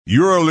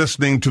You're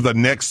listening to the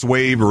Next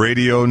Wave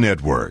Radio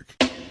Network.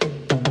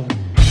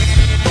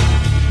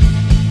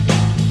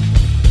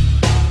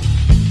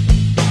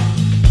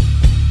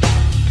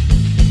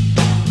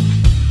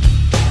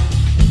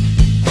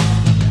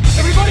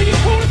 Everybody, you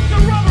call it the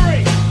robbery!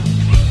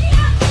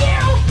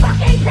 You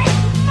fucking big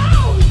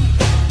moan!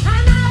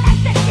 And I'll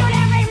execute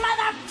every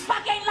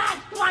motherfucking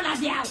last one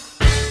of you!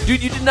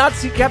 Dude, you did not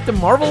see Captain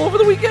Marvel over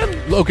the weekend?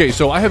 Okay,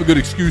 so I have a good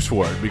excuse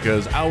for it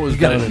because I was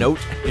got a down note?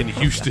 in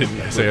Houston.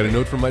 Yes, I had a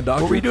note from my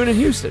doctor. What were you doing in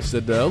Houston?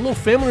 Said a little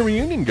family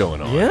reunion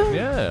going on. Yeah?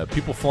 Yeah,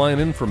 people flying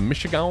in from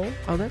Michigan.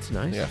 Oh, that's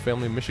nice. Yeah,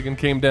 family in Michigan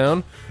came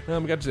down. We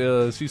got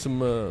to see some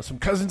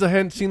cousins I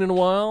hadn't seen in a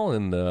while,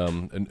 and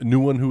a new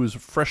one who was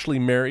freshly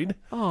married.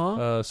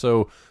 Aw.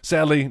 So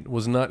sadly,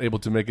 was not able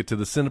to make it to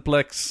the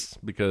Cineplex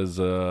because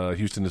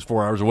Houston is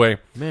 4 hours away.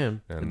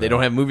 Man, And, they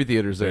don't have movie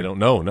theaters there. They don't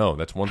know. No,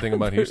 that's one thing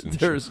about Houston.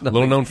 There's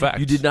little known fact.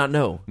 You did not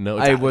know. No,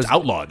 it's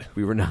outlawed.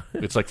 We were not.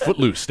 It's like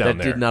Footloose down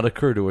That there. did not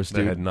occur to us, That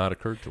dude. had not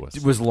occurred to us.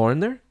 Was Lauren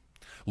there?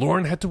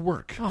 Lauren had to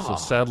work, so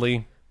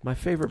sadly, My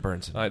favorite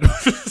Burnson.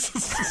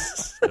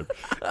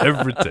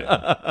 everything.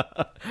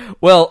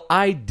 Well,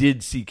 I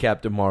did see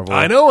Captain Marvel.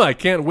 I know. I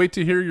can't wait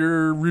to hear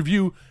your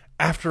review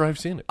after I've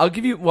seen it. I'll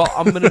give you. Well,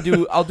 I'll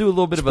do a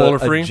little bit of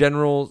Spoiler-free? a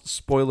general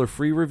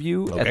spoiler-free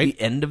review at Okay.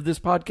 the end of this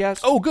podcast.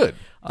 Oh, good.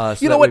 So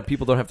you know that what? way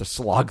people don't have to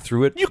slog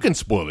through it. You can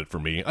spoil it for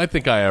me. I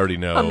think I already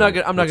know. I'm not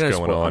gonna what's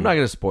spoil. going on. I'm not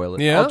gonna spoil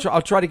it. Yeah?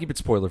 I'll try to keep it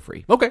spoiler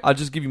free. Okay. I'll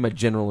just give you my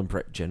general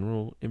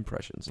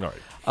impressions. All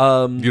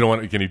right. You don't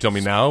want? Can you tell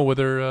me now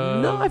whether?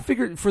 No, I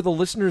figured for the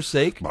listener's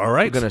sake. All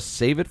right. we're gonna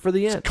save it for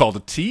the end. Called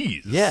a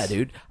tease. Yeah,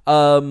 dude.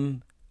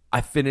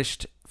 I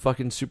finished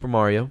fucking Super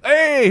Mario.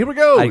 Hey, here we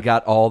go. I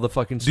got all the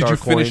fucking Did star you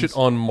finish coins. it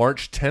on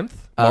March 10th,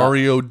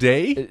 Mario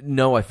Day?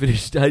 No, I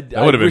finished. I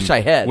would've wish been-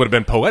 I had. Would have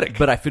been poetic.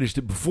 But I finished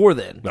it before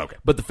then. Okay.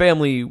 But the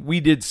family, we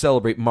did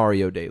celebrate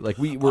Mario Day. Like,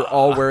 we were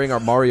all wearing our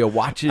Mario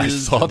watches. I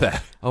saw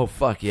that. Oh,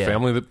 fuck yeah.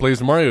 Family that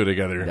plays Mario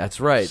together. That's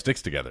right.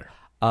 Sticks together.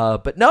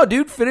 But no,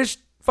 dude, finished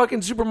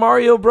fucking Super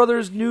Mario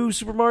Brothers, new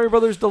Super Mario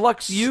Brothers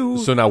Deluxe U.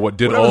 So now what?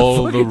 Did whatever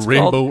all fuck the it's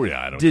rainbow? called.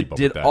 Yeah, I don't did keep up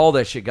did with that. all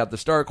that shit. Got the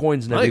star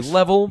coins in every Nice.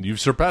 level.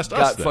 You've surpassed us.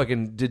 Got then.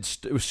 fucking did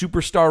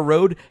Superstar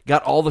Road.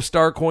 Got all the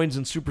star coins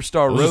in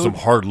Superstar Those are Road. some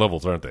hard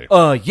levels, aren't they?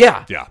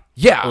 Yeah.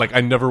 Yeah. Like,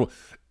 I never...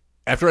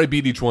 After I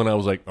beat each one, I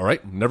was like, all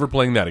right, never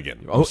playing that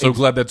again. I'm so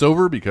glad that's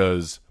over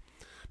because...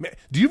 Man,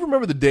 do you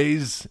remember the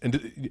days...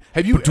 And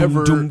have you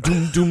ever...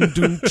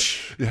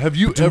 Have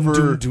you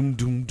ever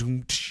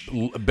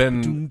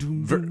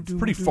been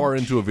pretty far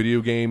into a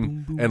video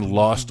game and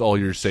lost all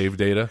your save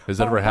data? Has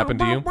that ever happened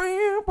to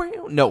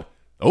you? No.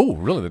 Oh,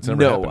 really? That's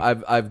never No,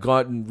 happened. I've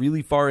gotten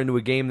really far into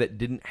a game that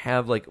didn't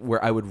have like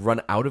where I would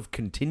run out of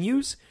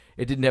continues.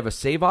 It didn't have a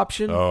save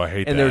option. Oh, I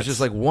hate And there was that.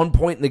 just like one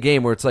point in the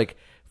game where it's like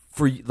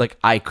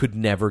I could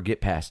never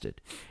get past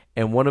it.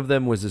 And one of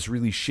them was this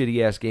really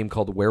shitty ass game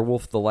called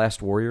Werewolf: The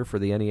Last Warrior for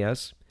the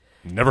NES.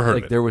 Never heard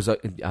Like of it. there was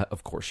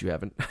of course you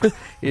haven't.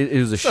 it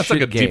was a Sounds shit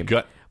like a game. deep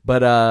gut.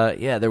 But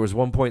yeah, there was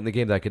one point in the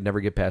game that I could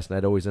never get past, and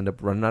I'd always end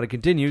up running out of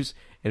continues,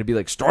 and it'd be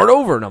like start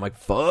over, and I'm like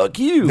fuck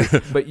you.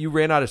 But you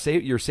ran out of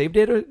your save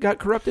data got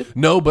corrupted.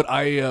 No, but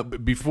I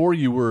before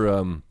you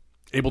were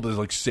able to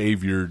like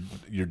save your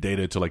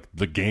data to like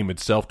the game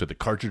itself, to the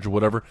cartridge or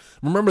whatever.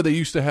 Remember they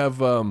used to have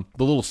the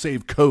little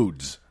save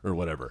codes or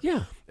whatever.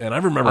 Yeah. And I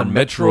remember On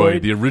Metroid,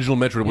 Metroid. the original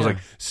Metroid was Yeah. like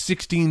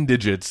 16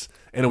 digits,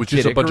 and it was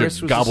just Kid a bunch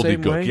Icarus of was the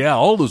same gobbledygook. way? Yeah,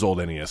 all those old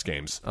NES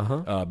games.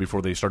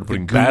 Before they started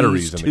putting Goonies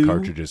batteries in 2? the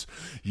cartridges.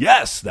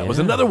 Yes, that was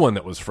another one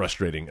that was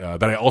frustrating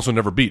that I also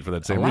never beat for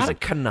that A same lot reason. of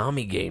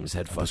Konami games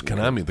had fucking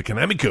Konami, the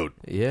Konami code.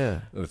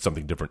 Yeah, That's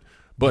something different.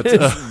 But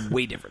it's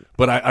way different.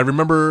 But I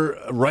remember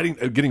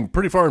getting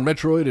pretty far in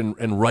Metroid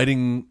and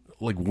writing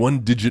like one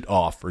digit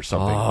off or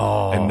something,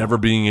 and never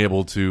being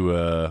able to.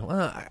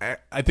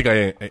 I think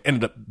I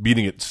ended up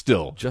beating it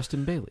still.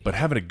 Justin Bailey. But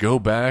having to go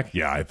back,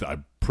 yeah,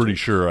 I'm pretty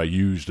sure I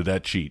used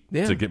that cheat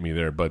Yeah. to get me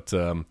there. But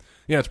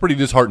yeah, it's pretty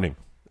disheartening.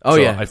 Oh,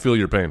 So yeah. I feel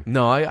your pain.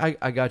 No,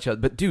 I got you.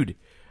 But dude,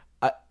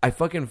 I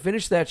fucking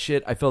finished that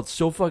shit. I felt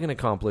so fucking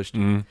accomplished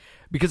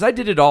because I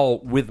did it all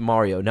with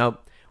Mario. Now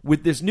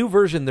with this new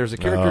version, there's a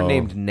character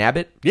named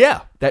Nabbit.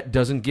 Yeah, That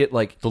doesn't get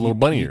like The little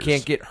bunny He ears.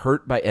 can't get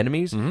hurt by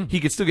enemies. He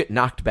could still get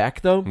knocked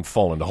back though. and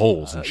fall into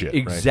holes and shit. right?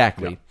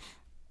 Exactly. Yeah.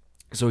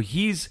 So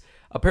he's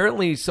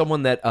apparently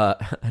someone that I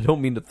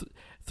don't mean to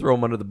throw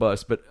him under the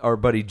bus, but our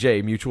buddy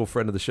Jay, mutual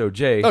friend of the show,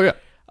 Jay. Oh,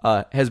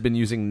 yeah. Has been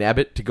using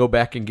Nabbit to go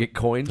back and get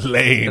coins.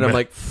 Lame. And I'm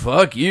like,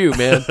 fuck you,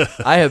 man.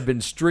 I have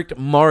been strict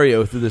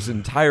Mario through this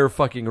entire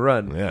fucking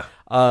run. Yeah.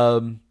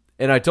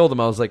 And I told him,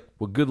 I was like,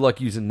 well, good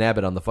luck using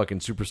Nabbit on the fucking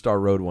Superstar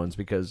Road ones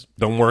because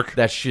Don't work.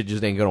 that shit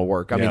just ain't gonna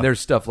work. I Yeah. mean, there's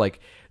stuff like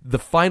the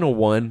final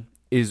one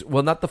is,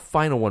 well, not the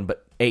final one,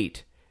 but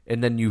 8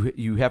 and then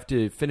you have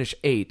to finish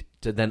 8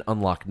 to then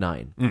unlock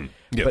 9.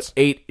 Yes. But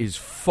 8 is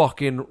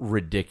fucking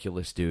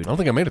ridiculous, dude. I don't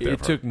think I made it there.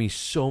 It took me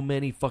so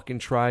many fucking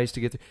tries to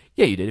get through.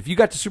 Yeah, you did. If you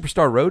got to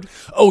Superstar Road.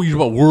 Oh, you're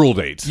about World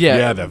 8.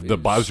 Yeah. The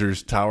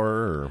Bowser's Tower.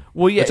 Or,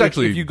 well, yeah, it's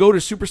actually, if you go to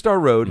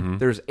Superstar Road,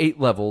 there's 8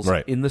 levels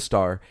in the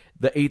star.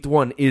 The 8th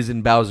one is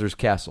in Bowser's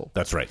Castle.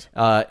 That's right.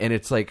 And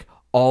it's like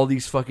all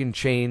these fucking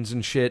chains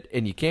and shit,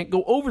 and you can't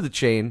go over the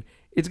chain.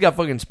 It's got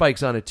fucking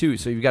spikes on it, too,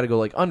 so you've got to go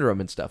like under them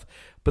and stuff.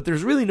 But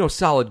there's really no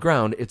solid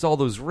ground. It's all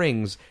those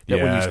rings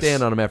that when you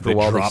stand on them after a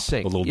while, they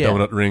sink. The little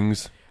donut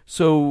rings.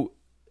 So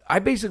I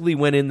basically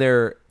went in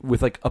there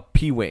with like a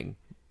P-wing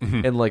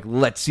and like,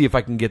 let's see if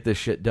I can get this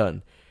shit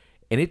done.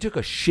 And it took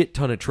a shit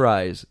ton of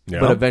tries,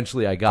 but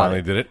eventually I got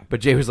Finally did it. But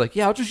Jay was like,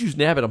 yeah, I'll just use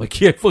Nabbit. I'm like,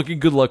 yeah, fucking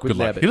good luck with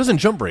Nabbit. He doesn't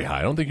jump very high.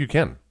 I don't think you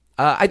can.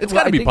 It's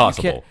got to I be think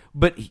possible.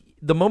 But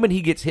the moment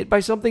he gets hit by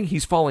something,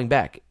 he's falling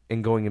back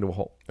and going into a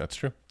hole. That's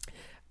true.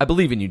 I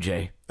believe in you,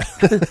 Jay.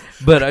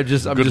 But I'm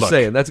just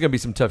saying, that's going to be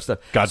some tough stuff.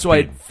 Godspeed. So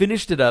I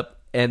finished it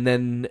up, and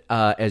then,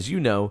 as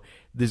you know,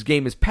 this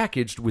game is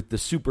packaged with the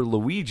Super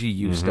Luigi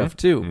U stuff,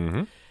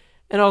 too.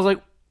 And I was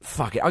like,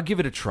 fuck it, I'll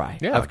give it a try.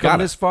 Yeah, I've come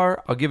this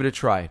far, I'll give it a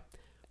try.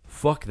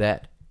 Fuck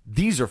that.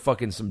 These are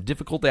fucking some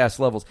difficult-ass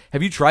levels.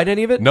 Have you tried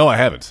any of it? No, I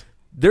haven't.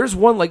 There's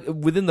one, like,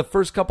 within the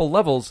first couple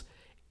levels,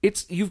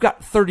 you've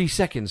got 30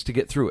 seconds to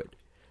get through it.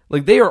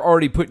 Like, they are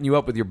already putting you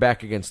up with your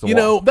back against the wall. You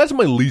know, that's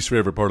my least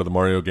favorite part of the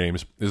Mario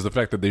games, is the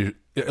fact that they,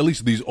 at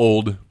least these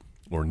old,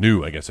 or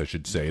new, I guess I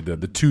should say, the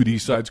 2D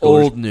side-scrollers.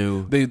 Old,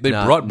 new. They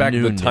brought back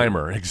the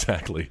timer,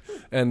 exactly.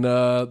 And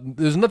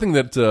there's nothing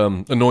that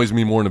annoys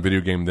me more in a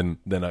video game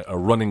than a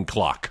running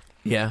clock.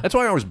 Yeah. That's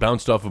why I always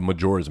bounced off of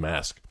Majora's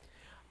Mask.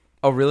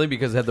 Oh, really?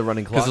 Because it had the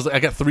running clock? Because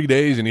I got 3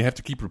 days, and you have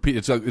to keep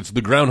repeating. It's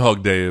the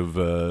Groundhog Day of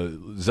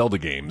Zelda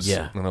games.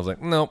 Yeah. And I was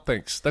like, no,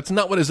 thanks. That's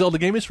not what a Zelda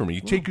game is for me. You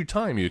take your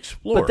time, you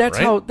explore.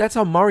 But that's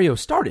how Mario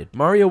started.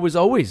 Mario was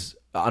always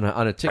on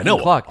a ticking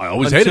clock. I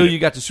always until hated you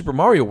got to Super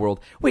Mario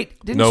World.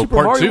 Wait, didn't no, Super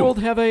part Mario 2. World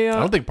have a? I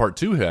don't think Part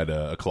 2 had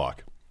a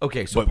clock.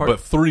 Okay, so but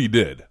 3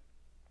 did.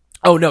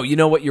 Oh no, you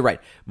know what? You're right.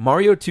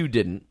 Mario 2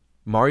 didn't.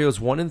 Mario's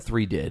 1 and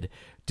 3 did.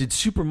 Did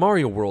Super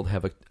Mario World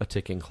have a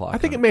ticking clock? I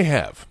think it may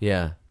have.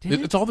 Yeah.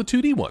 It's all the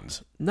 2D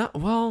ones. Not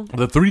well.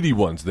 The 3D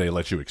ones, they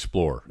let you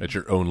explore at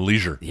your own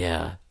leisure.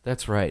 Yeah,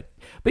 that's right.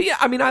 But yeah,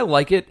 I mean, I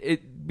like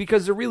it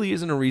because there really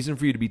isn't a reason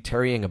for you to be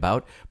tarrying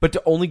about, but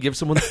to only give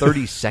someone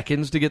 30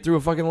 seconds to get through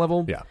a fucking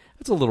level,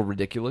 that's a little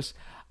ridiculous.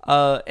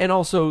 And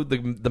also,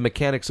 the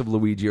mechanics of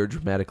Luigi are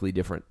dramatically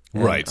different.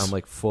 And right. I'm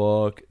like,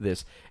 fuck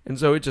this. And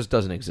so it just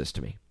doesn't exist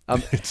to me.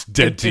 It's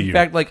dead to you. In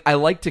fact, like I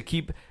like to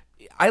keep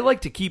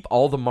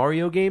all the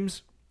Mario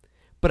games,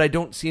 but I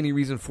don't see any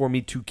reason for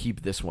me to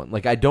keep this one.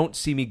 Like, I don't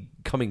see me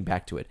coming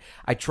back to it.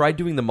 I tried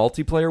doing the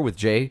multiplayer with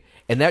Jay,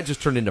 and that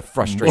just turned into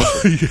frustration.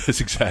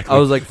 Yes, exactly. I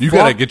was like, you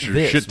got to get your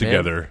this, shit man.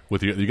 together.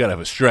 You got to have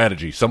a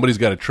strategy. Somebody's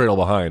got to trail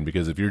behind,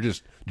 because if you're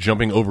just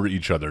jumping over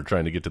each other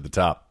trying to get to the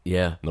top,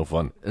 no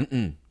fun.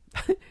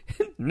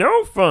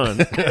 No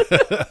fun.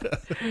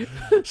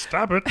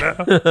 Stop it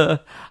now.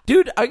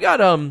 Dude, I got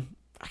a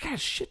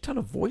shit ton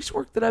of voice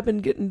work that I've been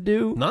getting to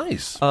do.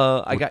 Nice.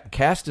 I got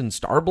cast in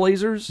Star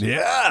Blazers.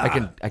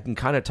 Yeah. I can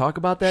kind of talk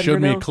about that.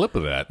 Showed me now. a clip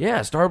of that.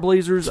 Yeah, Star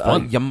Blazers.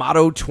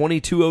 Yamato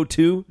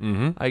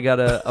 2202. I got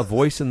a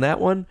voice in that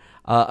one.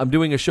 I'm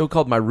doing a show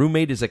called My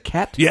Roommate is a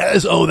Cat.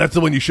 Yes. Oh, that's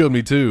the one you showed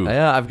me too.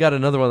 Yeah, I've got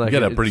another one. You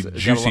got a pretty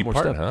juicy part,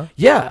 stuff. huh?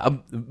 Yeah,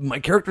 my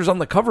character's on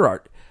the cover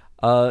art.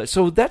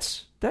 So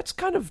that's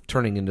kind of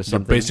turning into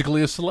something. You're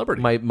basically a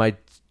celebrity. My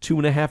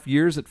 2.5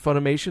 years at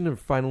Funimation have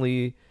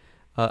finally,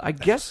 I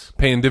guess,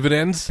 paying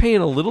dividends.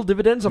 Paying a little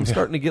dividends. I'm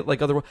starting to get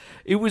like other.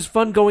 It was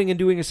fun going and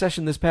doing a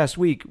session this past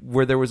week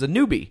where there was a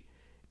newbie,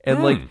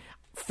 and like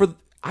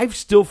I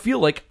still feel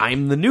like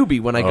I'm the newbie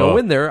when I go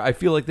in there. I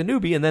feel like the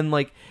newbie, and then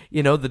like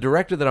the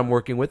director that I'm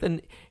working with,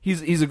 and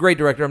he's a great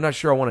director. I'm not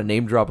sure I want to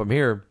name drop him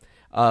here.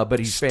 But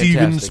he's Steven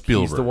fantastic.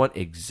 Spielberg. He's the one,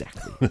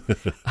 exactly.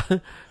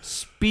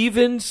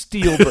 Steven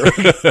Spielberg.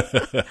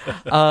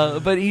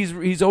 But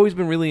he's always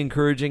been really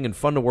encouraging and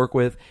fun to work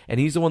with, and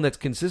he's the one that's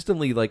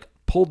consistently like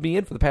pulled me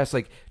in for the past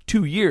like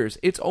 2 years.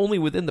 It's only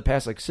within the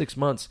past like 6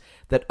 months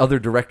that other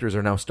directors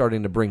are now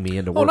starting to bring me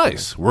into work. Oh,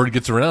 nice. Word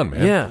gets around,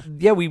 man.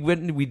 Yeah. We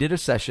went and we did a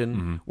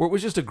session where it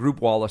was just a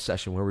group Walla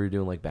session where we were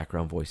doing like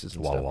background voices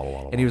and stuff.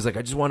 And he was like,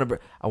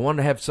 I want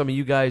to have some of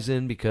you guys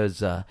in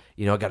because I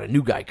got a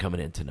new guy coming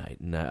in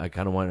tonight, and I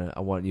kind of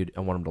want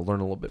him to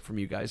learn a little bit from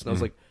you guys. And I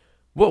was like,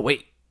 whoa,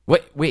 wait.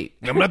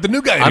 I'm not the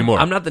new guy anymore.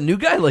 I'm not the new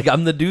guy. Like,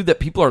 I'm the dude that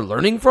people are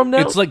learning from now.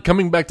 It's like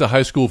coming back to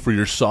high school for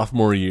your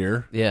sophomore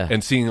year,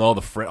 and seeing all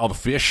the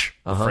fish,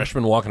 the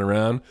freshmen walking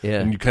around,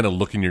 and you kind of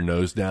looking your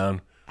nose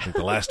down. Like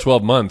the last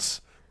 12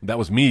 months, that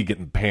was me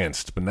getting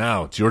pantsed, but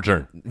now it's your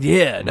turn.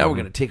 Yeah, now we're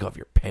gonna take off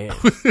your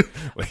pants.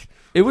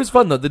 It was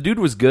fun though. The dude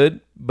was good,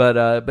 but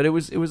it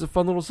was a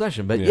fun little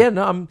session. But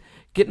I'm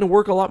getting to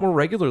work a lot more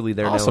regularly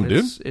there. Awesome,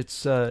 now. dude.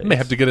 It's I may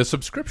have to get a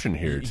subscription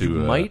here to. You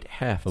might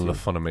have to. The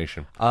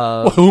Funimation.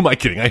 Well, who am I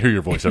kidding? I hear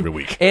your voice every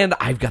week. And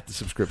I've got the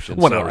subscription,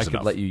 1 so hour's I could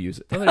enough. let you use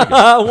it. Oh, there you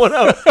go. 1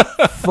 hour.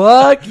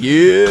 Fuck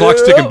you.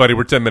 Clock's ticking, buddy.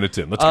 We're 10 minutes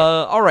in. Let's go.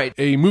 All right.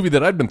 A movie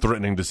that I'd been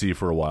threatening to see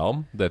for a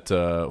while that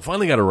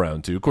finally got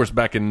around to. Of course,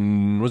 back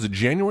in, was it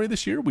January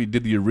this year? We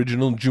did the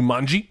original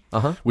Jumanji,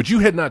 which you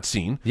had not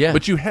seen,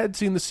 but you had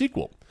seen the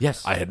sequel.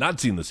 Yes. I had not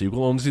seen the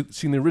sequel, only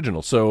seen the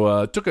original.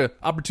 So took an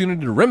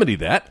opportunity to remedy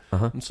that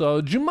and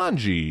saw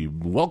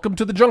Jumanji, Welcome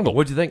to the Jungle.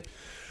 What'd you think?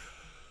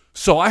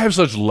 So I have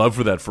such love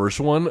for that first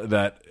one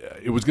that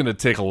it was going to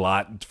take a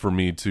lot for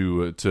me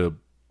to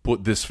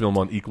put this film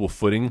on equal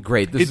footing.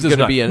 Great. This is going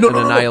to be an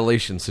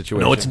annihilation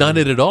situation. No, it's not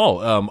it at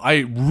all.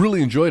 I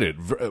really enjoyed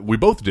it. We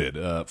both did.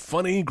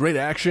 Funny, great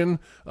action.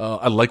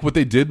 I like what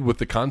they did with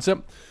the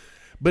concept,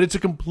 but it's a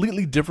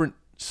completely different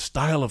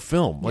style of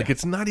film. Like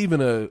it's not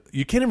even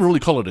you can't even really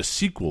call it a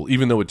sequel,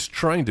 even though it's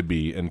trying to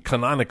be, and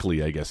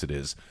canonically, I guess it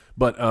is.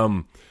 But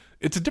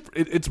it's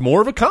it's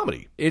more of a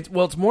comedy. It's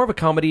more of a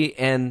comedy,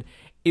 and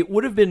it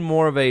would have been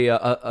more of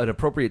an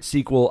appropriate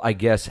sequel, I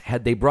guess,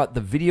 had they brought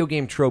the video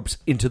game tropes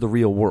into the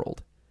real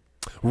world.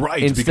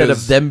 Right. Instead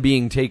of them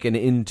being taken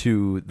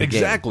into the game.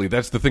 Exactly.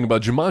 That's the thing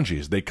about Jumanji,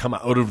 is they come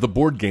out of the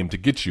board game to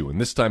get you.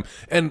 And this time,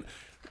 and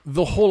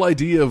the whole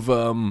idea of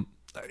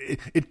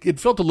it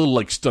felt a little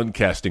like stunt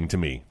casting to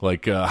me.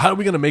 Like, how are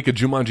we going to make a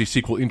Jumanji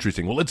sequel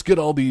interesting? Well, let's get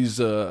all these.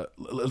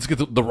 Let's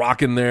get the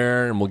Rock in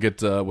there, and we'll get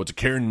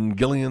Karen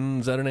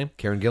Gillan? Is that her name?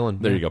 Karen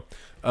Gillan. There you go.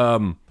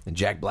 And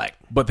Jack Black.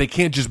 But they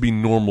can't just be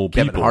normal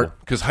Kevin people. Hart.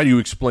 Because how do you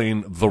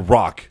explain the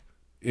Rock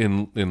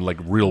in like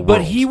real world?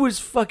 But he was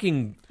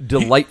fucking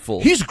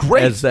delightful. He's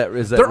great. As that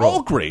They're role.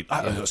 all great,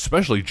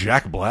 especially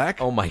Jack Black.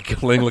 Oh my God,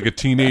 playing like a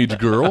teenage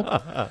girl.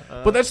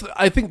 But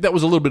I think that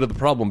was a little bit of the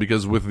problem,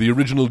 because with the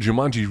original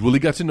Jumanji, you really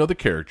got to know the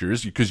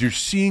characters because you're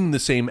seeing the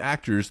same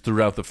actors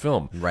throughout the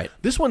film. Right.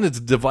 This one is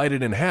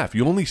divided in half.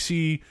 You only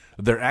see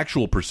their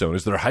actual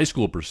personas, their high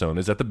school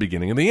personas, at the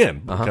beginning and the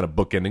end, kind of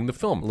bookending the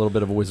film. A little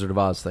bit of a Wizard of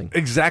Oz thing.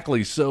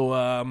 Exactly. So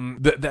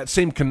that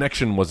same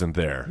connection wasn't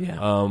there.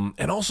 Yeah.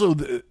 And also,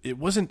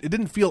 it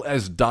didn't feel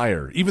as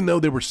dire, even though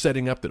they were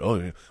setting up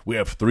that, we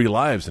have 3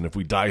 lives, and if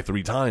we die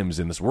 3 times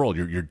in this world,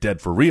 you're dead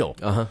for real.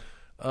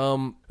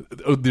 The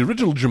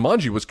original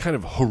Jumanji was kind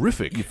of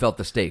horrific. You felt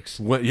the stakes.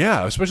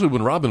 Especially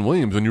when Robin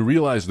Williams, when you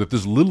realize that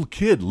this little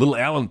kid, little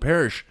Alan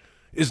Parrish,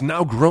 is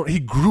now grown. He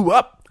grew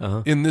up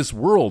in this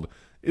world.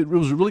 It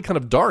was really kind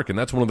of dark, and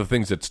that's one of the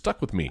things that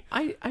stuck with me.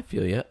 I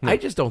feel you. I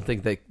just don't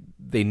think that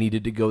they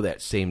needed to go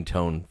that same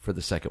tone for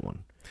the second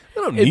one.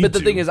 But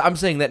the thing is, I'm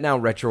saying that now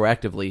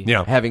retroactively,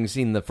 Yeah. having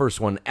seen the first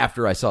one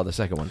after I saw the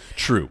second one.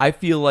 True. I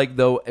feel like,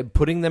 though,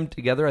 putting them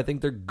together, I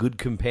think they're good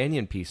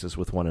companion pieces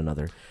with one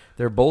another.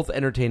 They're both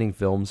entertaining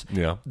films.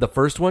 Yeah. The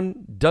first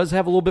one does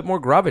have a little bit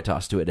more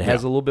gravitas to it. It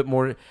has a little bit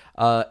more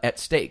at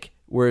stake.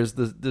 Whereas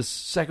the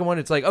second one,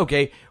 it's like,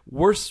 okay,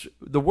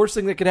 the worst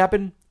thing that could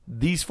happen,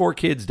 these 4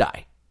 kids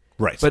die.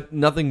 Right. But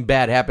nothing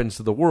bad happens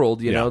to the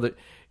world, you know, that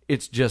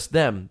it's just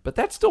them. But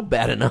that's still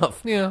bad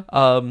enough. Yeah.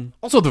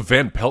 Also, the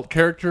Van Pelt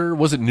character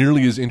wasn't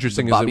nearly as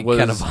interesting as it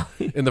was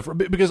in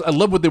the because I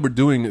love what they were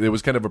doing. It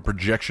was kind of a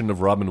projection of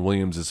Robin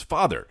Williams'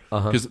 father,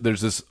 because there's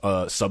this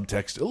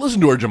subtext.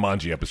 Listen to our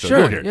Jumanji episode. Sure,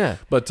 You'll hear it. yeah.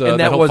 But and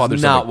that whole was father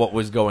not son, what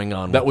was going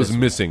on. that with was this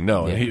missing.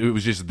 No, Yeah. it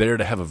was just there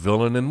to have a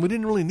villain, and we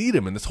didn't really need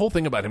him. And this whole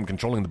thing about him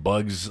controlling the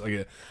bugs,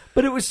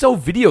 But it was so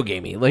video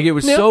gamey. Like, it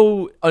was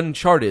so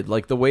Uncharted.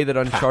 Like, the way that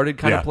Uncharted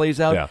kind of Yeah, plays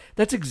out. yeah.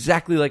 That's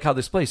exactly like how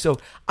this plays. So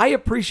I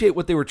appreciate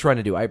what they were trying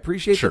to do. I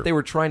appreciate Sure. that they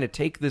were trying to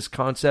take this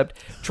concept,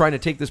 trying to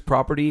take this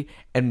property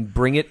and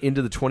bring it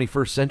into the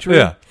 21st century.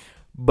 Yeah.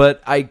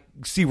 But I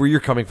see where you're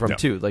coming from, Yeah.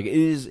 too. Like,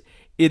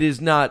 it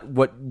is not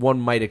what one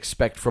might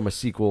expect from a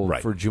sequel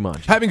for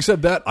Jumanji. Having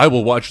said that, I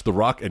will watch The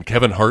Rock and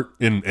Kevin Hart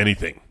in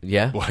anything.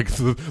 Yeah? Like,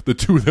 the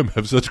two of them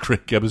have such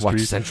great chemistry. Watch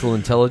Central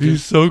Intelligence.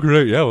 He's so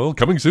great. Yeah, well,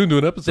 coming soon to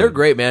an episode. They're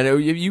great,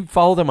 man. You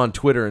follow them on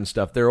Twitter and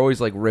stuff. They're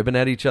always like ribbing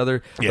at each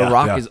other. Yeah, The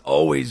Rock yeah. is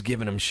always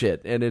giving them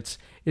shit, and it's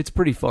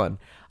pretty fun.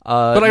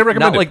 But I recommend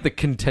not it. like the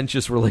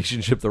contentious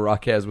relationship The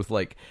Rock has with,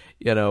 like,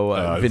 Vin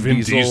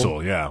Vin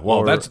Diesel. Yeah. Well,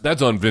 or-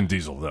 that's on Vin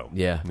Diesel though.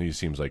 Yeah. He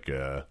seems like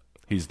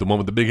he's the one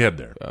with the big head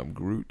there. I'm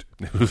Groot.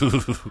 This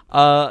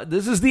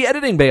is the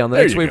Editing Bay on the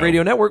There Next you Wave go.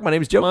 Radio Network. My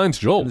name is Joe. Mine's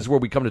Joel. And this is where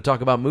we come to talk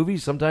about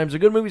movies. Sometimes they're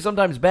good movies,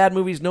 sometimes bad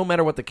movies, no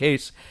matter what the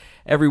case.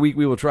 Every week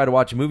we will try to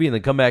watch a movie and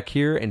then come back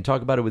here and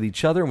talk about it with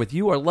each other. And with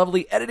you, our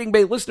lovely Editing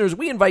Bay listeners,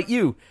 we invite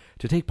you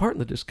to take part in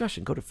the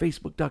discussion. Go to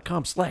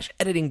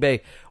facebook.com/Editing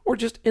Bay, or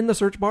just in the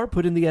search bar,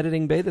 put in the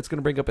Editing Bay. That's going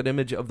to bring up an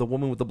image of the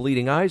woman with the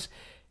bleeding eyes.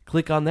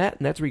 Click on that,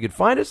 and that's where you can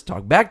find us,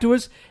 talk back to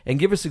us, and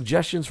give us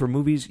suggestions for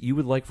movies you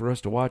would like for us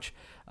to watch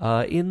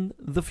in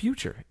the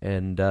future.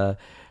 And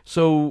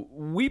so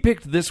we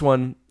picked this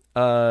one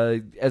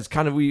as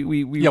kind of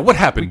we what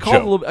happened,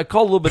 Joe? I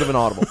called a little bit of an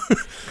audible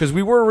because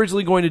we were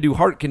originally going to do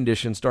Heart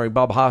Condition starring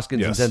Bob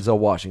Hoskins Yes. and Denzel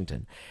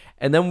Washington.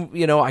 And then,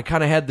 I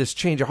kind of had this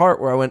change of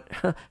heart where I went,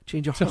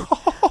 change of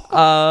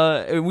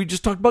heart. And we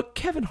just talked about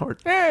Kevin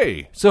Hart.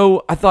 Hey.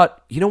 So I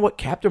thought, you know what?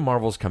 Captain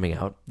Marvel's coming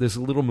out. This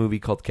little movie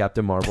called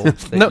Captain Marvel.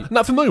 that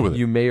Not familiar with it.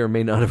 you may or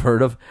may not have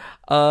heard of.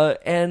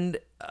 And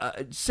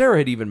Sarah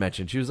had even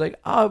mentioned, she was like,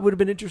 it would have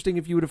been interesting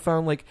if you would have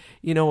found like,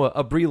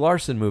 a Brie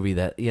Larson movie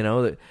that,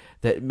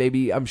 that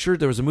maybe, I'm sure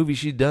there was a movie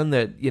she'd done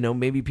that,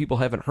 maybe people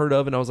haven't heard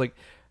of. And I was like,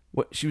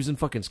 what? She was in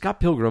fucking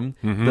Scott Pilgrim,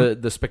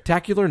 the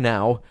Spectacular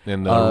Now,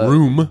 and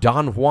Room.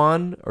 Don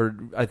Juan, or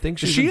I think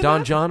she was in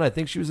Don John. I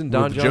think she was in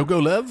Don With John.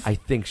 Jogo Lev? I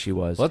think she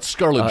was. Well, that's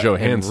Scarlett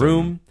Johansson. And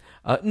Room.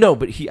 No,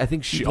 but I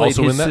think she played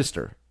also his in that?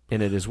 sister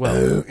in it as well.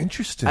 Oh,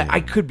 interesting.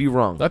 I could be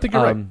wrong. I think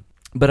you're right.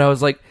 But I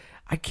was like,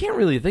 I can't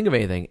really think of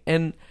anything.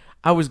 And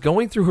I was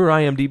going through her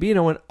IMDb and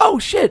I went, oh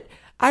shit,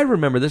 I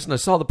remember this. And I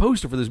saw the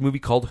poster for this movie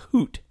called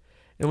Hoot.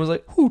 And was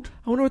like, Hoot.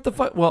 I wonder what the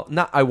fuck. Well,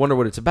 not. I wonder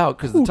what it's about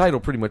because the title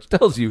pretty much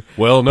tells you.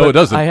 Well, no, But it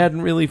doesn't. I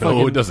hadn't really fucking.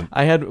 No, it doesn't.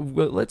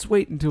 Well, let's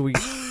wait until we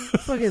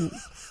fucking.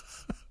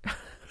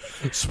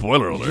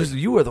 Spoiler alert.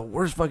 You are the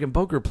worst fucking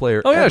poker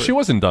player. Oh yeah, ever. she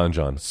was in Don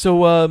John.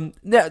 So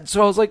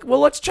so I was like, well,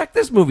 let's check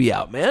this movie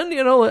out, man.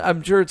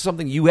 I'm sure it's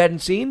something you hadn't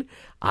seen.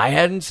 I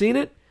hadn't seen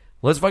it.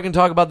 Let's fucking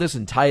talk about this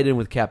and tie it in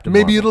with Captain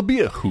Maybe Marvel. it'll be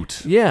a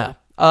hoot. Yeah.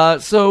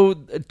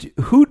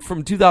 Hoot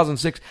from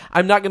 2006.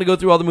 I'm not going to go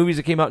through all the movies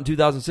that came out in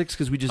 2006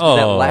 because we just did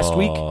that last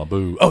week.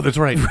 Boo. Oh, that's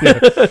right. Yeah.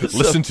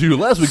 Listen to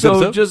last week's So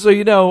episode. just so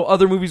you know,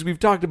 other movies we've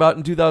talked about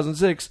in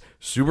 2006,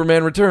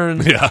 Superman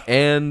Returns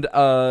and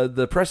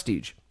The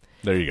Prestige.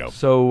 There you go.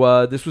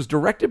 So this was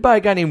directed by a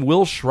guy named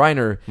Will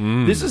Schreiner.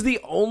 This is the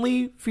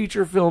only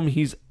feature film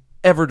he's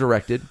ever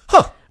directed.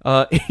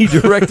 Huh. He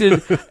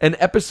directed an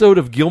episode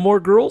of Gilmore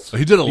Girls.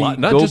 He did a lot.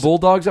 The Not Go just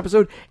Bulldogs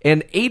episode,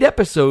 and 8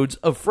 episodes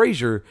of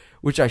Frasier,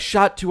 which I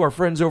shot to our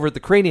friends over at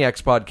the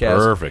Craniacs podcast.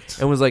 Perfect.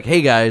 And was like,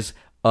 hey guys,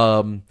 we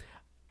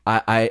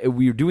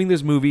were doing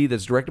this movie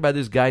that's directed by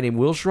this guy named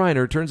Will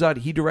Schreiner. Turns out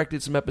he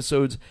directed some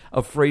episodes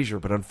of Frasier,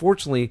 but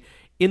unfortunately,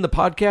 in the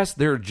podcast,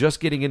 they're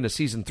just getting into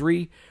season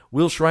 3.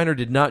 Will Schreiner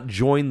did not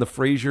join the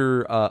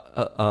Frasier,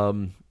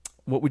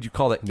 what would you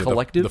call that,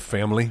 collective? The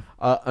family.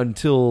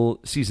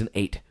 Until season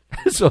 8.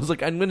 So I was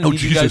like, I'm going to need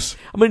Jesus.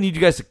 you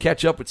guys to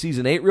catch up with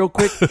season 8 real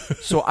quick,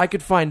 so I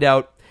could find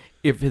out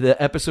if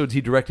the episodes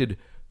he directed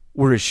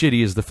were as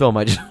shitty as the film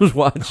I just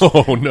watched.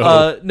 Oh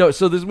no, no.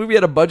 So this movie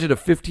had a budget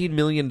of $15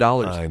 million.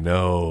 I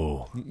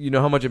know. You know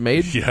how much it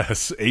made?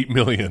 Yes, $8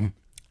 million.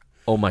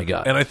 Oh my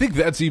god! And I think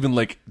that's even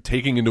like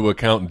taking into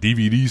account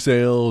DVD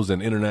sales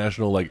and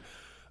international. Like,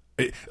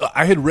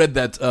 I had read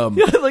that.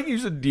 Like you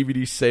said,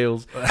 DVD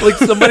sales. Like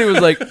somebody was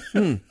like,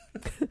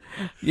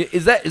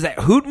 Is that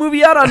Hoot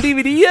movie out on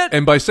DVD yet?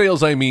 And by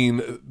sales, I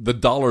mean the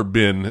dollar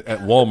bin at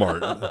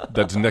Walmart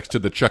that's next to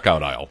the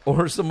checkout aisle.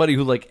 Or somebody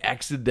who like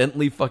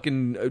accidentally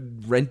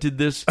fucking rented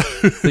this,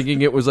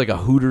 thinking it was like a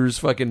Hooters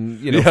fucking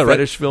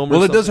fetish film. Or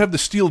Well, something. it does have the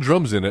steel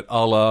drums in it,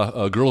 a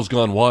la Girls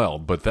Gone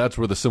Wild, but that's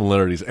where the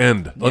similarities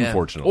end, Yeah.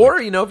 unfortunately. Or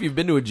if you've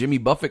been to a Jimmy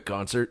Buffett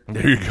concert,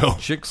 there you go.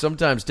 chicks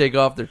sometimes take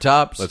off their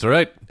tops. That's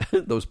right.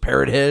 Those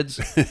parrot heads.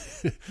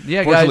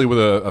 Yeah, Fortunately, guys.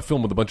 with a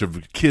film with a bunch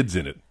of kids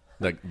in it,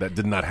 that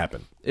did not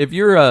happen. If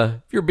you're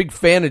a big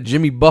fan of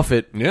Jimmy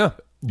Buffett, Yeah.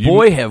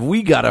 boy, have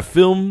we got a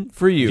film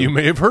for you. You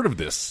may have heard of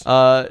this.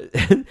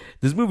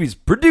 This movie's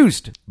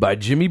produced by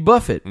Jimmy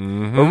Buffett.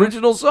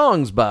 Original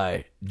songs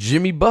by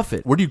Jimmy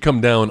Buffett. Where do you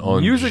come down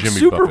on Music Jimmy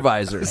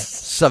supervisor,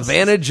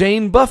 Savannah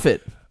Jane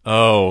Buffett. Buffett?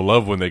 Oh,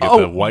 love when they get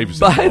the wives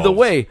by involved. the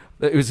way,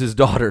 it was his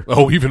daughter.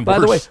 Oh, even By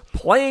the way, worse.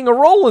 playing a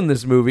role in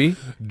this movie,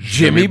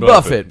 Jimmy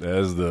Buffett.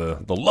 as the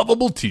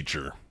lovable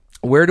teacher.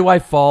 Where do I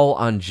fall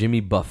on Jimmy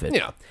Buffett?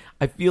 Yeah.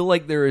 I feel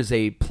like there is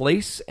a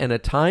place and a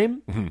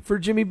time for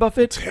Jimmy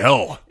Buffett.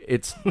 Hell.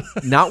 It's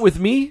not with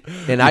me,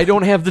 and I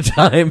don't have the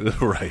time.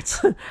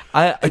 Right.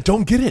 I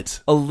don't get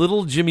it. A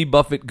little Jimmy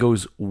Buffett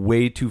goes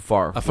way too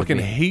far. I fucking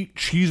hate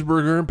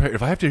Cheeseburger in Paradise.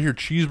 If I have to hear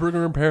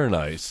Cheeseburger in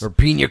Paradise. Or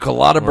Pina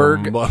Colada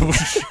Burg.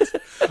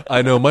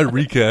 I know, my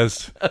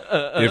recast,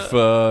 if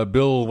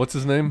Bill, what's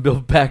his name?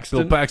 Bill Paxton.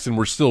 Bill Paxton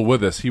were still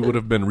with us, he would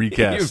have been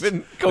recast. You've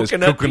been as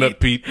Coconut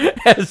Pete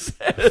As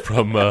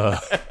from,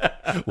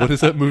 what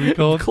is that movie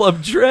called?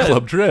 Club Dread.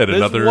 Club Dread. That's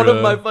Another one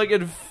of my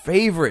fucking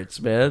favorites,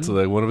 man.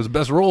 So one of his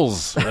best roles.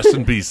 Rest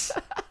in peace.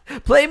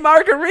 Play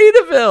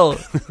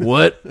Margaritaville.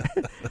 What?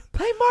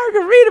 Play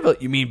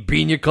Margaritaville. You mean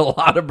Pina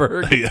Colada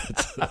Burg?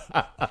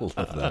 I love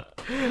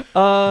that.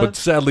 But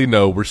sadly,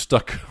 no, we're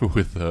stuck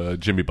with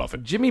Jimmy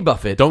Buffett. Jimmy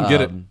Buffett. Don't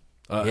get it.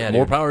 yeah,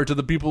 more dude. power to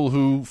the people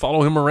who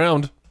follow him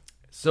around.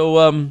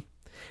 So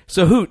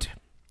Hoot.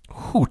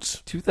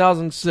 Hoot.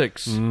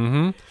 2006.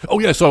 Oh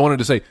yeah, so I wanted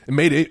to say it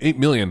made $8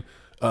 million,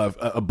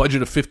 a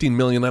budget of $15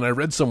 million, and I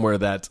read somewhere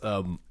that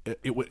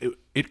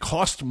it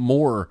cost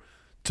more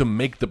to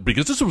make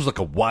because this was like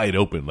a wide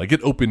open, like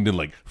it opened in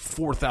like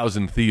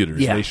 4,000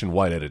 theaters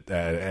nationwide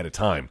at a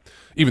time,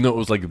 even though it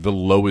was like the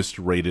lowest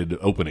rated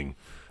opening.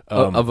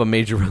 of a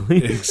major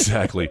release.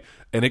 Exactly.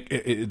 And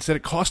it said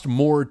it cost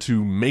more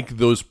to make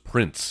those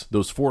prints,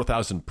 those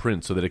 4,000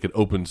 prints, so that it could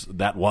open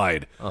that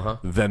wide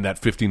than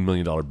that $15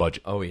 million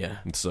budget. Oh, yeah.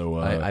 And so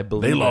I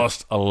believe they that.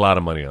 lost a lot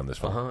of money on this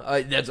film.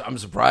 I'm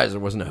surprised there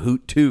wasn't a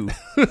Hoot 2.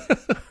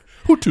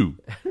 Hoot 2.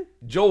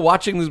 Joel,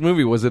 watching this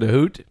movie, was it a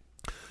Hoot?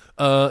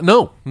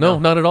 No,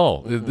 not at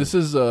all. This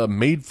is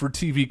made for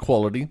TV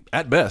quality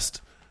at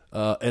best,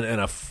 and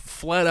a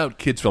flat out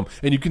kids film.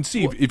 And you can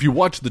see if you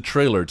watch the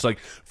trailer, it's like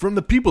from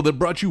the people that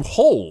brought you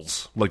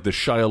Holes, like the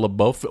Shia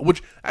LaBeouf,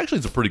 which actually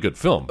is a pretty good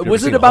film.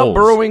 Was it about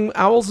burrowing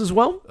owls as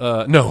well?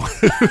 No.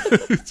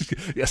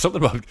 Yeah,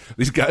 something about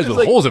these guys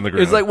with holes in the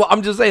ground. It's like, well,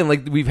 I'm just saying,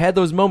 like we've had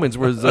those moments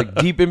where it's like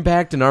Deep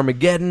Impact and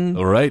Armageddon.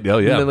 All right, yeah.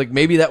 And then, like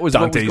maybe that was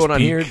Dante's what was going on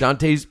Peak. here.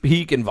 Dante's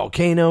Peak and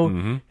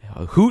Volcano.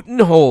 Hoot and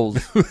Holes.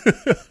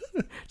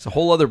 It's a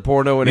whole other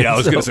porno. I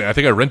was going to say, I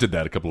think I rented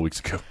that a couple of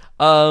weeks ago.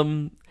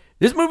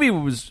 This movie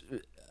was,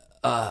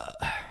 I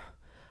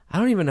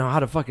don't even know how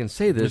to fucking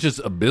say this. It's just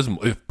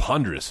abysmal. It's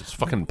ponderous. It's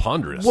fucking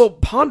ponderous. Well,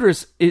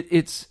 ponderous.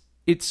 It's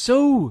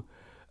so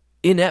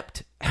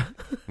inept.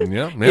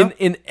 Yeah.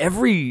 In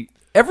every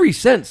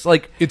sense.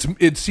 Like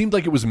it seemed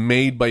like it was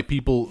made by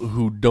people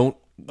who don't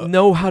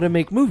know how to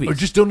make movies, or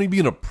just don't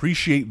even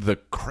appreciate the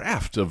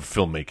craft of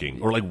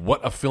filmmaking, or like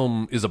what a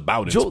film is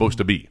about and supposed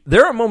to be.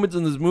 There are moments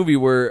in this movie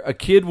where a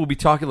kid will be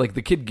talking, like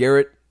the kid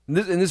Garrett. And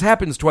this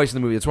happens twice in the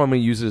movie. That's why I'm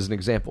going to use it as an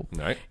example.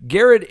 All right.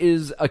 Garrett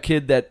is a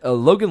kid that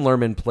Logan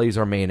Lerman plays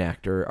our main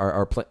actor,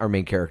 our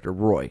main character,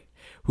 Roy,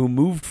 who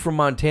moved from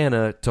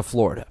Montana to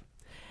Florida.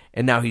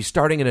 And now he's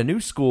starting in a new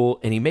school,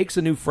 and he makes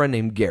a new friend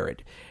named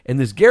Garrett. And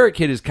this Garrett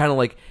kid is kind of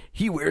like,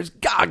 he wears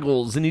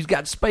goggles, and he's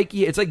got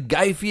spiky... It's like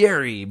Guy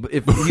Fieri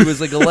if he was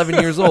like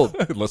 11 years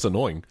old. Less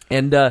annoying.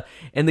 And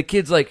the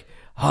kid's like,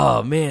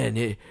 oh,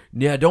 man,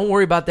 yeah, don't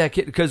worry about that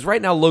kid. Because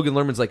right now, Logan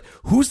Lerman's like,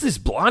 who's this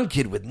blonde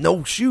kid with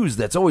no shoes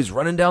that's always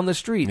running down the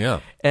street? Yeah.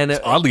 And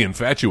it's oddly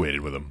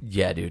infatuated with him.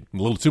 Yeah, dude. A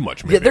little too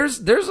much, maybe. Yeah,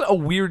 there's a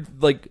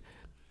weird, like...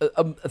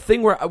 A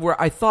thing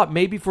where I thought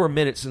maybe for a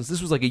minute, since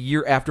this was like a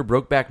year after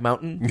Brokeback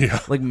Mountain,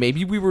 like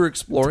maybe we were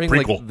exploring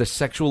like the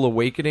sexual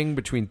awakening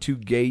between two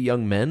gay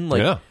young men,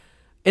 like, yeah,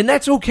 and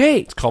that's okay.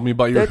 It's Call Me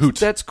by Your Hoot.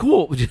 That's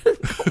cool. Call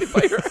Me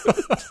by Your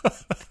Hoot.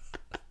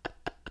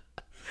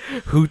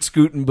 Hoot,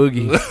 Scoot, and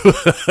Boogie.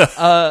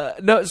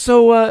 No,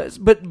 so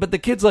but the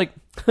kid's like,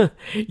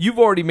 you've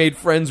already made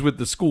friends with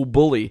the school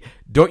bully.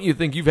 Don't you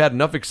think you've had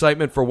enough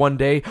excitement for one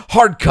day?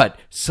 Hard cut,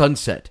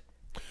 sunset.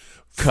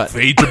 Cut.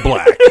 Fade to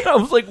black. I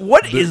was like,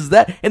 what is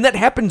that? And that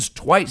happens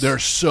twice. There are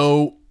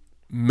so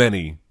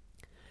many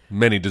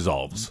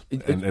dissolves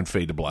and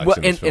fade to black. Well,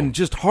 and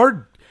just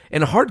hard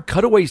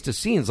cutaways to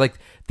scenes. Like,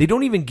 they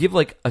don't even give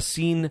like a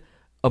scene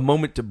a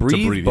moment to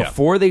breathe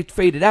before they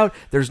fade it out.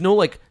 There's no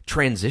like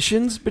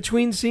transitions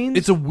between scenes.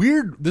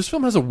 This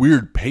film has a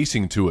weird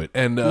pacing to it,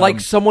 and like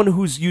someone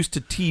who's used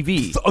to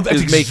TV.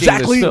 That's is exactly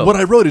making this film. what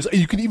I wrote. Is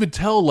you can even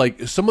tell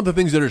like some of the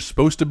things that are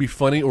supposed to be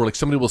funny, or like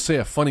somebody will say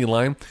a funny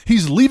line.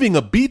 He's leaving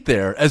a beat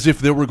there as if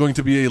there were going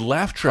to be a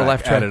laugh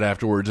track added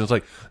afterwards. And it's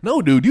like,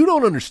 no, dude, you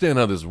don't understand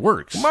how this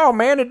works. Come on,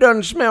 man, it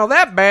doesn't smell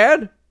that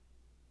bad.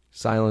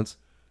 Silence.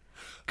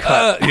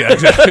 Yeah,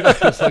 exactly.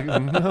 It's like,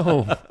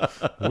 no,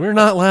 we're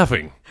not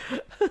laughing.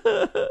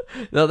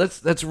 No,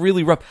 that's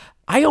really rough.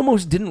 I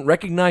almost didn't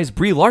recognize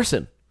Brie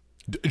Larson.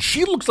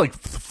 She looks like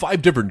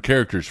 5 different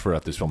characters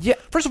throughout this film. Yeah.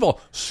 First of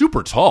all,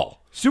 super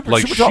tall. Super tall.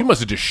 She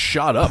must have just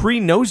shot up.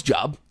 Pre-nose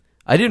job.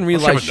 I didn't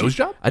realize she had a nose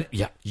job?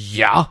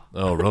 Yeah.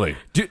 Oh, really?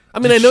 I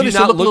mean, I noticed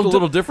it looked a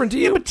little different to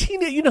you. Yeah,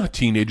 but you know how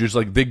teenagers,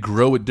 like, they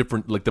grow at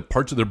different, like, the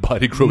parts of their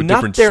body grow at Not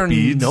different their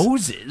speeds.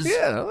 noses.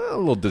 Yeah, a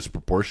little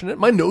disproportionate.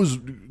 My nose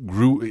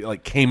grew,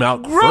 like, came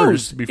out Gross.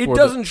 first. Before it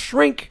doesn't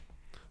shrink.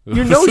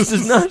 Your nose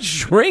does not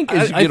shrink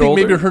as you I get think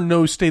older. maybe her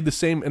nose stayed the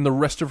same, and the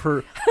rest of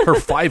her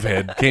 5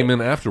 head came in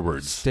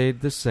afterwards.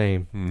 Stayed the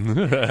same.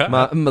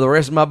 The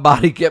rest of my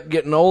body kept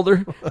getting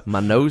older.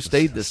 My nose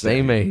stayed the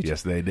same age.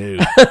 Yes, they do.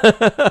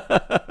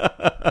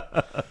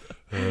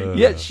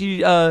 Yeah,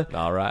 she...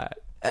 All right.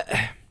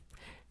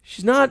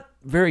 She's not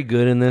very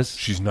good in this.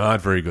 She's not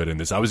very good in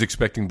this. I was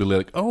expecting to be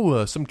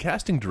like, some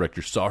casting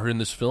director saw her in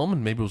this film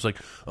and maybe was like,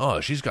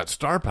 oh, she's got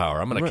star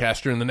power. I'm going to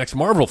cast her in the next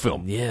Marvel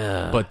film.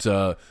 Yeah.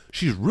 But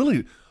she's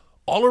really...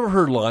 All of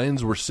her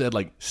lines were said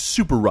like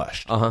super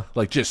rushed,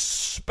 like just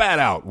spat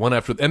out one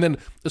after, and then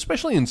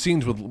especially in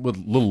scenes with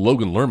little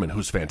Logan Lerman,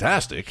 who's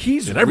fantastic.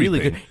 He's in really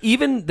everything. good.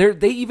 Even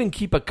they even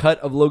keep a cut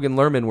of Logan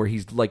Lerman where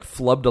he's like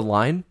flubbed a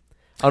line.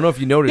 I don't know if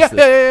you noticed this.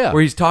 Yeah.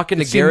 Where he's talking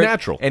to Garrett,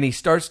 natural. and he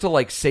starts to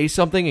like say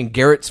something, and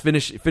Garrett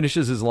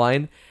finishes his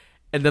line,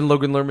 and then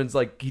Logan Lerman's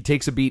like, he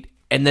takes a beat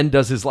and then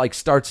does his like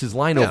starts his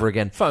line over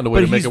again. Found a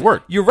way to make it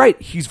work. You're right.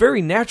 He's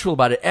very natural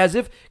about it, as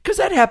if, because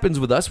that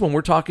happens with us when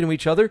we're talking to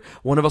each other.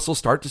 One of us will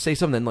start to say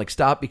something, then like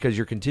stop because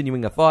you're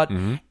continuing a thought,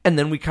 and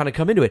then we kind of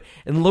come into it.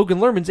 And Logan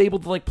Lerman's able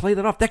to like play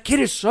that off. That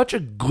kid is such a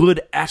good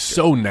actor.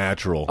 So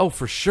natural. Oh,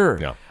 for sure.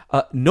 Yeah.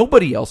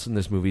 Nobody else in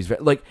this movie is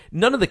like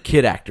none of the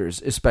kid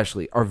actors,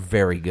 especially, are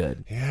very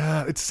good.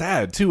 Yeah, it's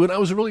sad too. And I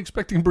was really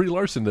expecting Brie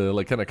Larson to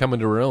like kind of come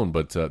into her own,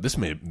 but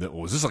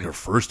was this like her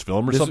first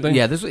film or something?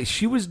 Yeah,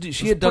 she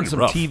had done some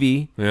rough.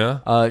 TV.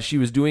 Yeah, she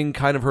was doing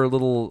kind of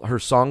her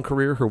song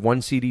career, her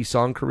one CD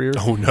song career.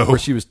 Oh no, where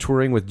she was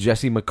touring with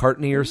Jesse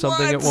McCartney or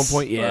something at one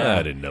point. Yeah,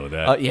 I didn't know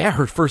that. Yeah,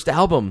 her first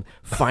album,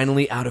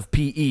 Finally Out of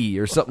PE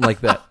or something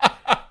like that.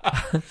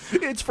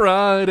 It's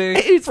Friday.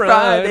 It's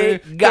Friday.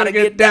 Gotta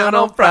get down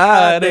on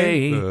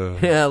Friday.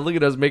 Yeah, look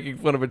at us making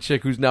fun of a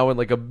chick who's now in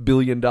like $1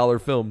 billion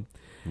film.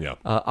 Yeah,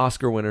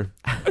 Oscar winner.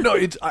 No,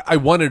 I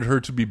wanted her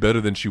to be better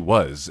than she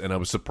was, and I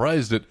was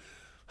surprised at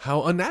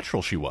how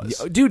unnatural she was.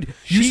 Dude,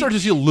 you start to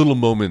see little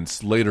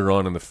moments later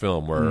on in the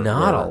film where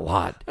not a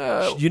lot.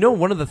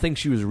 One of the things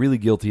she was really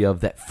guilty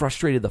of that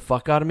frustrated the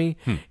fuck out of me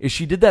is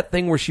she did that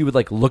thing where she would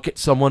like look at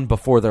someone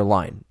before their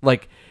line,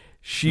 like.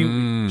 She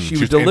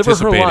would deliver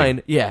her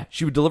line. Yeah,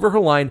 she would deliver her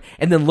line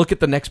and then look at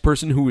the next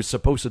person who was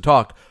supposed to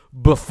talk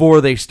before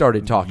they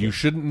started talking. You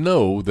shouldn't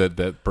know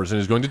that person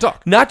is going to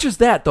talk. Not just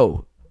that,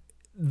 though.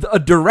 A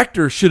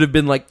director should have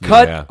been like,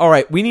 cut. Yeah. All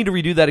right, we need to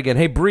redo that again.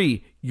 Hey,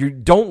 Brie, you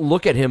don't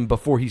look at him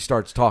before he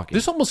starts talking.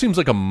 This almost seems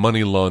like a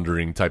money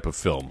laundering type of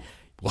film.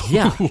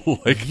 Yeah.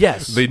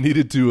 Yes. They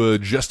needed to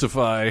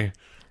justify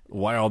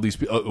why all these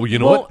people... you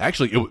know what?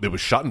 Actually, it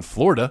was shot in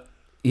Florida.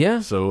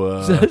 Yeah,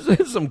 so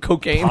some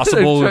cocaine.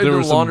 Possible there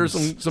was to launder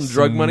some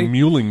drug money,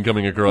 muling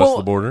coming across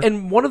the border.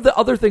 And one of the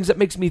other things that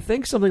makes me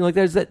think something like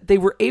that is that they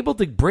were able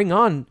to bring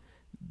on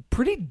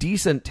pretty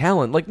decent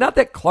talent. Like, not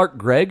that Clark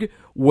Gregg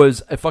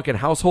was a fucking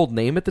household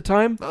name at the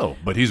time. Oh,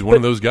 but he's one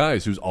of those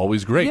guys who's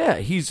always great. Yeah,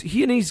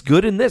 he's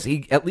good in this.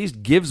 He at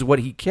least gives what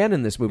he can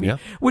in this movie,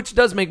 which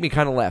does make me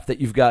kind of laugh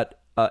that you've got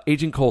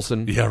Agent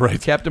Coulson,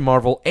 Captain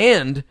Marvel,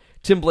 and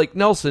Tim Blake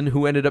Nelson,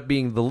 who ended up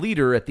being the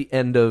leader at the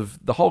end of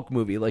the Hulk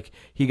movie. Like,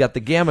 he got the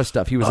Gamma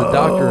stuff. He was a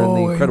doctor in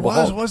the Incredible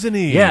Hulk. Wasn't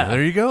he? Yeah.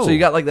 There you go. So you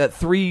got like that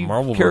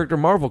three-character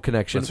Marvel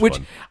connection, which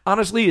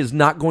honestly is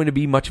not going to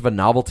be much of a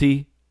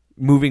novelty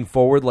moving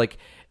forward. Like,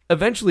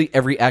 eventually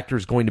every actor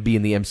is going to be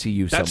in the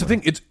MCU somewhere. That's the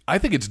thing. I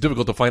think it's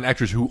difficult to find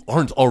actors who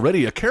aren't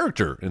already a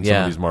character in some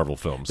of these Marvel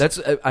films.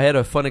 I had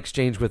a fun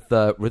exchange with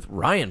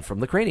Ryan from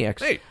the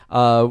Craniacs. Hey.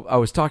 I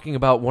was talking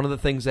about one of the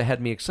things that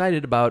had me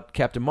excited about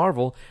Captain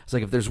Marvel. It's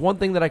like, if there's one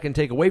thing that I can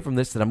take away from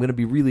this that I'm going to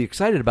be really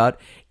excited about,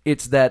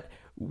 it's that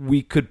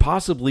we could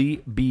possibly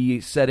be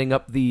setting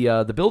up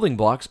the building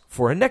blocks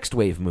for a Next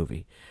Wave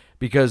movie.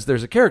 Because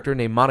there's a character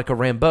named Monica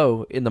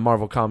Rambeau in the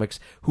Marvel comics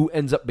who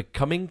ends up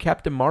becoming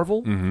Captain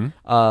Marvel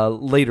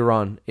later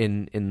on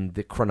in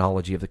the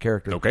chronology of the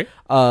character. Okay.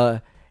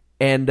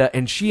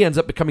 And she ends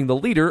up becoming the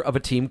leader of a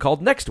team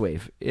called Next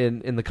Wave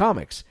in the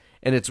comics.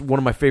 And it's one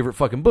of my favorite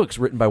fucking books,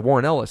 written by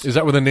Warren Ellis. Is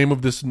that where the name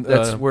of this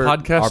That's where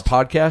podcast? Our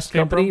podcast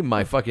company, from?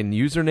 my fucking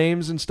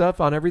usernames and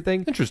stuff on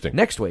everything. Interesting.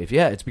 Next Wave,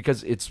 yeah. It's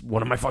because it's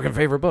one of my fucking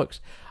favorite books.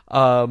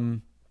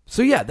 So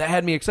yeah, that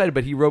had me excited.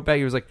 But he wrote back,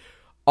 he was like,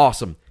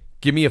 awesome.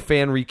 Give me a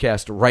fan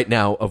recast right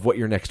now of what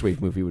your Next Wave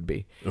movie would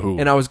be. Ooh.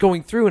 And I was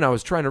going through and I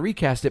was trying to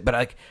recast it, but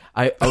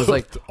I was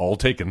like... all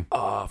taken.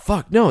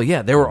 Fuck, no,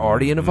 yeah, they were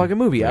already in a fucking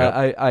movie.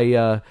 Yep.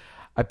 I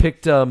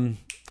picked...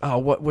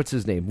 what's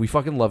his name? We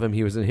fucking love him.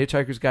 He was in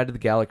Hitchhiker's Guide to the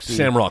Galaxy.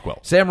 Sam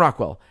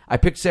Rockwell. I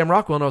picked Sam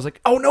Rockwell, and I was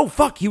like, oh, no,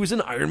 fuck, he was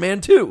in Iron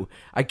Man 2.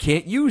 I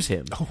can't use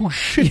him. Oh,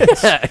 shit.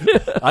 Yeah.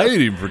 I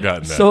hadn't even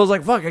forgotten that. So I was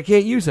like, fuck, I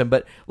can't use him.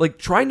 But, like,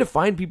 trying to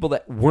find people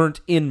that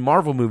weren't in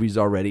Marvel movies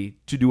already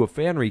to do a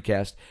fan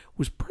recast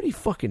was pretty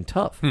fucking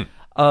tough.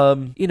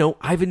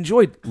 I've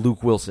enjoyed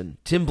Luke Wilson,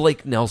 Tim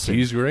Blake Nelson.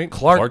 He's great.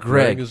 Clark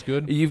Gregg is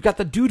good. You've got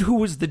the dude who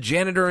was the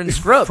janitor in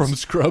Scrubs. From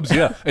Scrubs,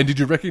 yeah. And did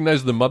you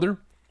recognize the mother?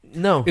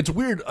 No. It's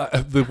weird.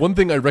 The one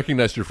thing I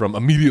recognized her from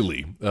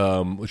immediately,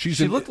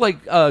 she looked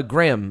like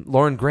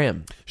Lauren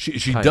Graham.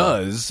 She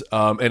does,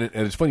 and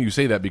it's funny you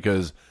say that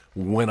because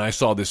when I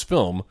saw this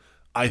film,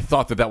 I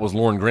thought that was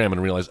Lauren Graham and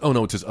realized, oh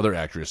no, it's his other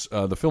actress.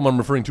 The film I'm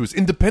referring to is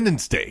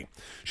Independence Day.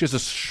 She has a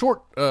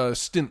short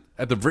stint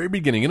at the very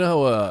beginning. You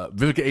know how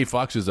Vivica A.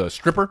 Fox is a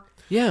stripper?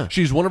 Yeah.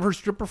 She's one of her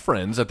stripper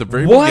friends at the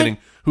very beginning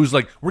who's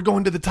like, we're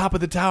going to the top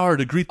of the tower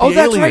to greet the aliens.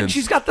 Oh, that's right.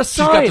 She's got the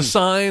sign. She's got the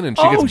sign, and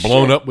she gets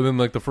blown up within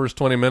like the first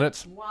 20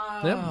 minutes.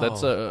 Wow. Yeah,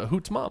 that's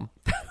Hoot's mom.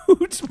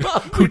 Hoot's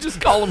mom. We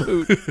just call him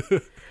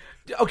Hoot.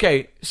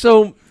 Okay,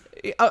 so...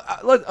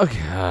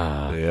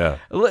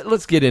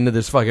 let's get into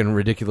this fucking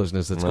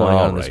ridiculousness that's going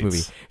on in this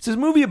movie. It's this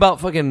movie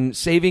about fucking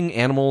saving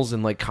animals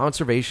and like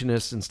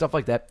conservationists and stuff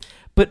like that.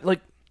 But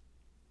like,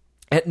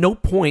 at no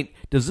point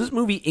does this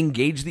movie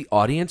engage the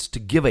audience to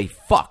give a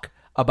fuck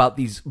about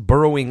these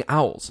burrowing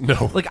owls.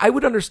 No. Like, I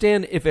would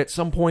understand if at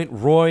some point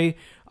Roy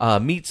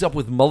meets up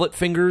with Mullet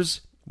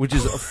Fingers, which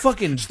is a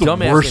fucking dumbass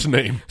the worst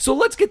name. So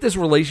let's get this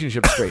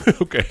relationship straight.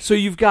 Okay. So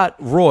you've got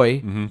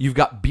Roy, you've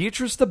got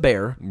Beatrice the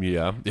bear.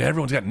 Yeah,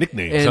 everyone's got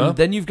nicknames, and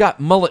then you've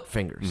got Mullet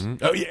Fingers.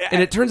 Oh, yeah.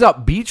 And it turns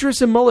out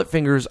Beatrice and Mullet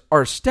Fingers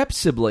are step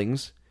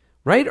siblings,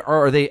 right?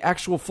 Or are they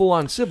actual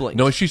full-on siblings?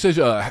 No, she says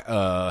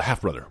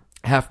half-brother.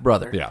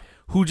 Half-brother. Yeah.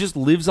 who just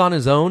lives on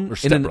his own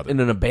in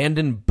an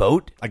abandoned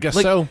boat. I guess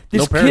like, so.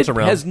 This no parents kid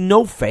around. has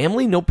no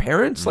family, no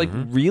parents. Like,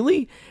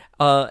 really?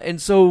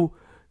 And so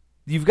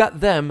you've got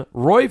them.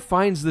 Roy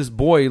finds this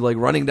boy like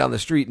running down the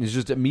street and is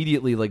just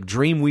immediately like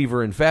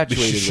Dreamweaver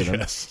infatuated with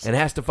him and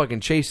has to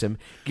fucking chase him.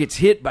 Gets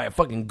hit by a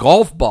fucking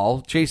golf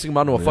ball chasing him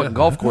onto a fucking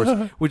golf course.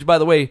 Which, by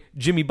the way,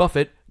 Jimmy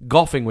Buffett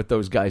golfing with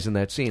those guys in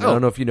that scene. I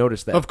don't know if you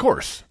noticed that. Of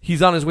course.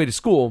 He's on his way to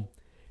school,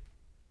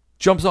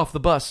 jumps off the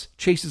bus,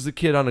 chases the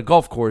kid on a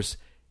golf course.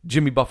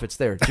 Jimmy Buffett's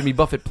there. Jimmy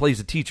Buffett plays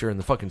a teacher in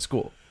the fucking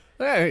school.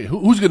 Hey,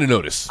 who's going to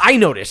notice? I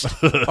noticed,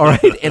 all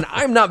right? And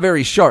I'm not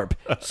very sharp,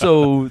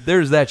 so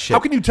there's that shit.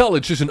 How can you tell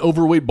it's just an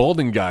overweight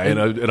balding guy in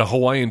a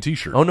Hawaiian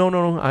T-shirt? Oh,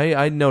 no.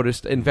 I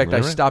noticed. In fact, I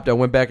stopped. I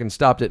went back and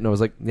stopped it, and I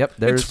was like, yep,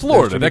 there's It's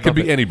Florida. There's that could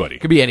Buffett. be anybody.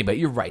 Could be anybody.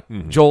 You're right.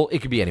 Joel, it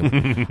could be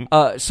anyone.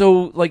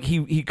 So, like,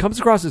 he comes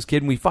across this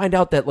kid, and we find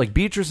out that, like,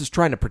 Beatrice is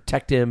trying to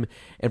protect him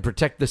and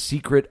protect the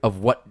secret of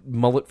what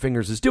Mullet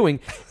Fingers is doing.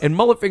 And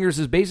Mullet Fingers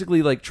is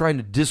basically, like, trying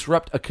to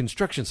disrupt a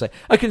construction site.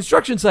 A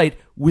construction site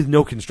with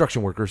no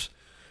construction workers.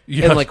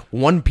 Yeah. And like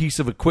one piece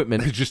of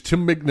equipment. It's just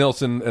Tim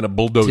McNelson and a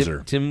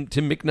bulldozer. Tim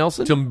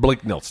McNelson? Tim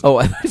Blake Nelson. Oh,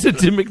 I said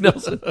Tim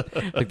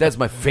McNelson. Like, that's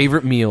my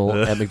favorite meal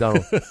at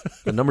McDonald's.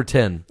 The number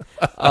 10.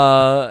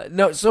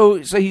 No, so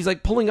he's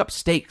like pulling up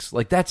stakes.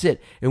 Like, that's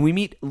it. And we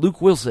meet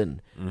Luke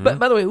Wilson. But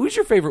by the way, who's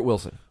your favorite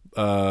Wilson?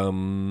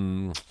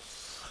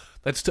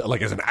 That's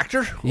like as an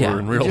actor Yeah, or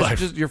in real life.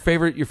 Just your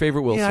favorite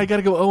Wilson. Yeah, I got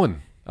to go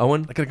Owen.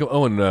 Owen? I got to go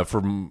Owen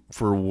for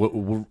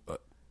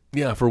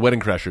Wedding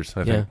Crashers,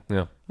 I think.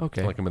 Yeah.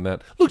 Okay. I like him in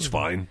that. Looks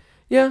fine.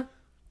 Yeah.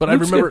 But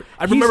Luke's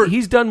I remember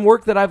he's done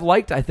work that I've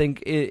liked, I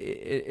think,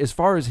 as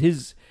far as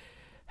his,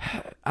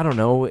 I don't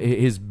know,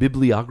 his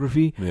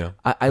bibliography. Yeah.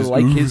 I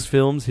like his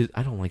films.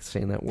 I don't like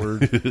saying that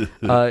word.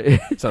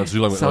 sounds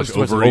too like too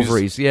much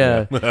ovaries.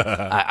 Yeah.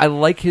 I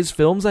like his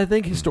films, I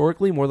think,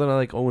 historically, more than I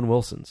like Owen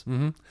Wilson's.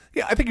 Mm-hmm.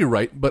 Yeah, I think you're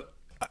right. But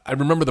I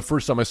remember the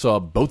first time I saw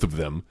both of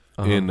them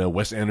in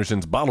Wes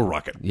Anderson's Bottle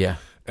Rocket. Yeah.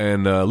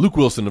 And Luke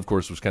Wilson, of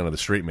course, was kind of the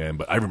straight man.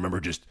 But I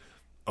remember just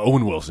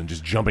Owen Wilson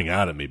just jumping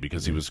out at me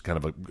because he was kind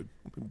of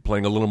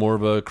playing a little more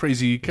of a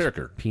crazy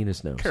character.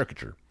 Penis nose.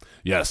 Caricature.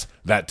 Yes,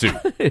 that too.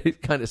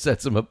 It kind of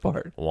sets him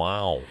apart.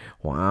 Wow.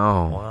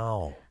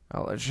 I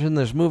was in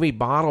this movie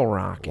Bottle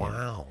Rocket.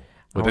 Wow.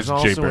 But that's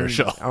Jay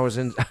Baruchel. I was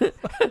in...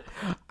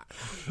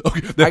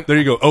 Okay, there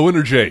you go. Owen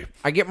or Jay?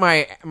 I get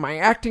my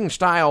acting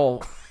style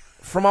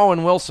from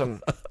Owen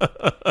Wilson.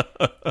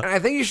 And I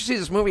think you should see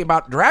this movie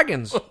about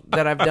dragons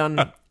that I've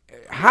done.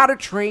 How to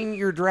Train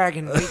Your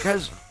Dragon,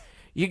 because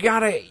you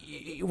gotta,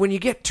 when you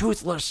get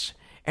toothless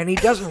and he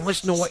doesn't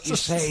listen to what you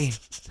say,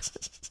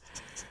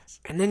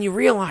 and then you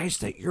realize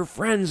that you're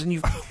friends and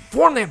you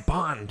form that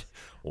bond.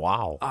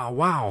 Wow.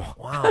 Wow.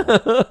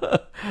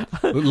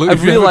 Look,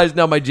 I've realized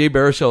now my Jay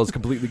Baruchel is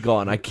completely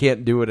gone. I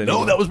can't do it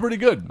anymore. No, that was pretty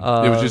good. It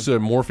was just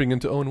morphing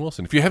into Owen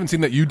Wilson. If you haven't seen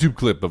that YouTube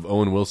clip of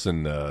Owen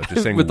Wilson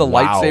just saying with the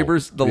wow.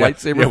 lightsabers,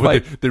 lightsaber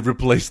fight. They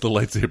replaced the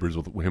lightsabers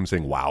with him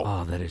saying wow.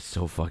 Oh, that is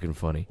so fucking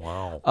funny.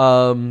 Wow.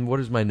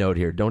 What is my note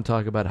here? Don't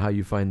talk about how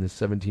you find this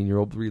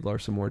 17-year-old Brie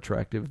Larson more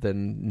attractive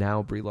than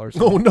now Brie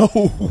Larson. Oh, no.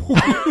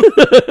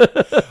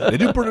 They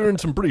do put her in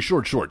some pretty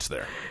short shorts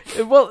there.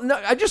 Well, no,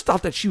 I just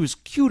thought that she was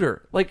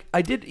cuter. Like,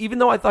 I did, even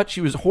though I thought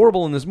she was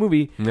horrible in this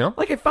movie,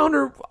 like, I found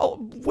her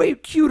way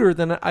cuter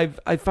than I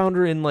found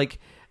her in, like,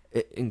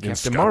 in Captain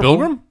Scott Marvel.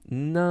 Pilgrim?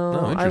 No,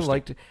 Oh, I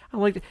liked it.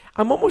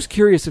 I'm almost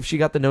curious if she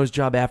got the nose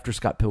job after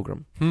Scott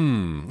Pilgrim.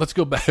 Let's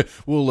go back.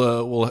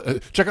 We'll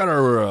check out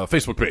our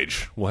Facebook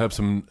page. We'll have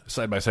some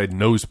side-by-side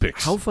nose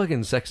pics. How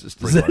fucking sexist is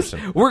Brie this?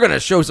 Larson. We're going to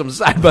show some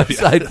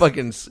side-by-side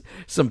fucking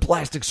some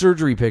plastic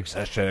surgery pics.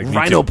 Hashtag me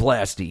too.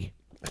 Rhinoplasty.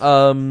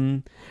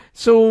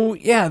 So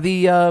yeah,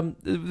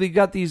 they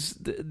got these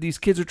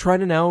kids are trying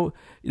to now.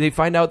 They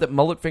find out that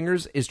Mullet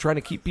Fingers is trying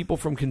to keep people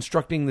from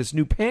constructing this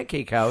new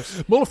pancake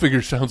house. Mullet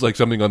Fingers sounds like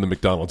something on the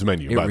McDonald's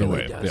menu. By the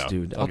way, Does, yeah.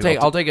 dude. I'll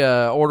take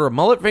a order of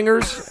Mullet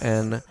Fingers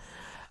and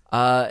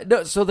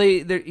no. So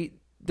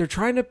they're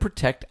trying to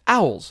protect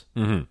owls,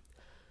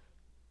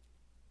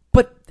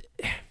 but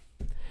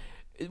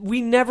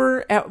we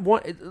never at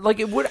one like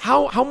it would.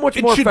 How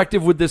much more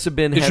effective would this have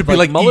been? It should be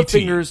like Mullet E.T.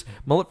 Fingers.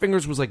 Mullet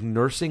Fingers was like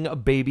nursing a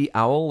baby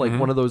owl, like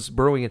one of those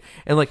burrowing in,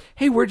 and like,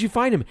 hey, where'd you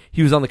find him?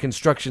 He was on the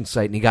construction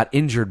site and he got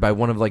injured by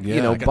one of got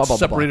blah blah blah.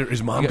 separated.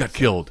 His mom got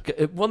killed.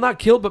 Well, not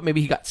killed, but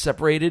maybe he got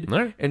separated.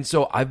 Right. And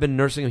so I've been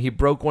nursing him. He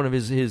broke one of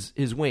his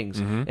wings,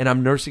 and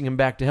I'm nursing him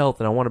back to health.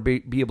 And I want to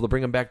be able to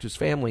bring him back to his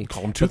family.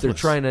 Call him But they're toothless.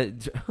 trying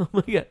to. Oh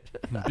my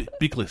god,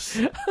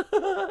 Beakless.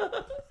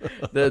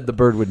 the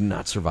bird would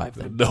not survive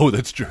that. No,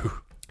 that's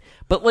true.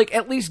 But, like,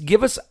 at least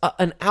give us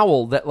an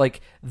owl that, like,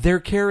 they're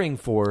caring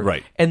for.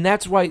 Right. And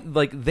that's why,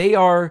 like, they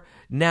are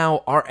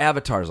now our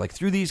avatars, like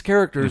through these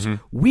characters,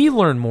 we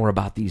learn more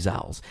about these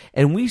owls,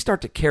 and we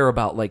start to care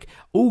about like,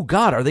 oh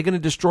God, are they going to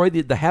destroy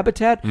the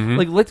habitat?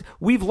 Like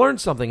we've learned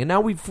something, and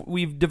now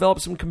we've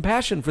developed some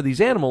compassion for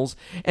these animals,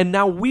 and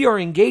now we are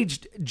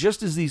engaged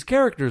just as these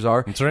characters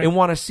are, and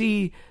want to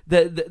see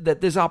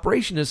that this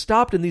operation is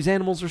stopped and these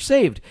animals are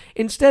saved.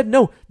 Instead,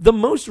 no, the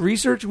most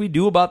research we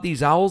do about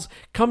these owls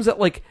comes at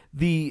like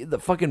the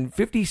fucking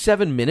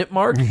 57-minute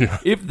mark,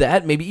 if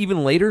that, maybe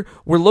even later,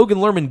 where Logan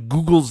Lerman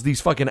Googles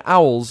these fucking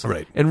owls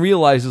and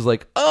realizes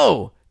like,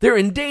 oh, they're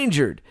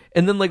endangered,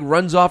 and then like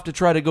runs off to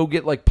try to go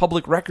get like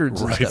public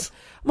records and stuff.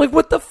 I'm like,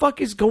 what the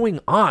fuck is going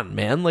on,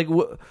 man? Like,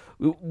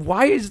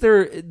 why is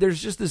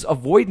there's just this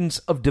avoidance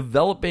of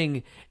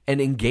developing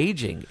and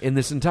engaging in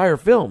this entire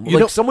film?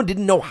 Like, someone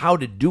didn't know how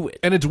to do it.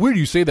 And it's weird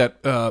you say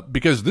that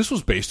because this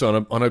was based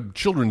on a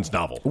children's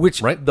novel,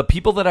 which the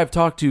people that I've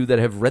talked to that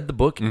have read the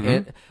book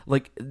and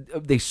like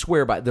they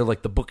swear by it. They're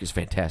like, the book is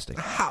fantastic.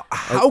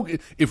 How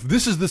if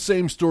this is the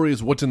same story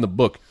as what's in the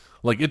book?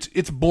 Like,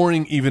 it's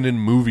boring even in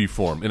movie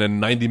form, in a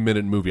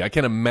 90-minute movie. I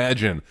can't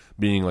imagine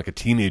being like a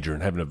teenager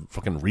and having to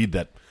fucking read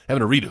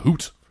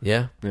Hoot.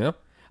 Yeah. Yeah.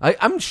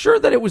 I'm sure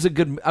that it was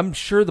I'm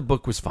sure the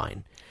book was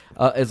fine.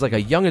 As like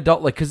a young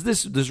adult, like, because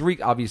this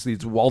obviously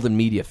it's Walden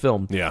Media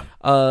film. Yeah.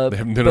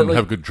 They don't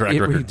have a good track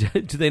record.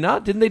 Do they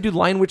not? Didn't they do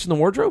Lion Witch in the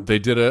Wardrobe? They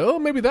did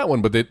maybe that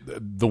one, but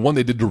the one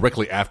they did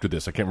directly after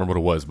this, I can't remember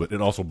what it was, but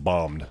it also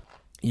bombed.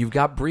 You've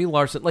got Brie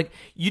Larson. Like,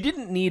 you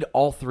didn't need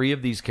all three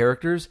of these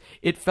characters.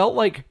 It felt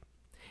like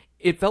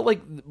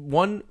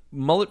one,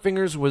 Mullet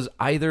Fingers was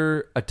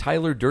either a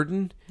Tyler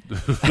Durden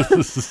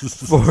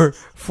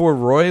for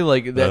Roy.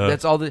 Like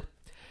that's all the.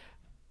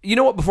 You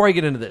know what? Before I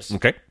get into this,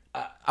 okay,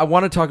 I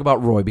want to talk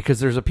about Roy because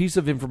there's a piece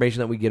of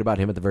information that we get about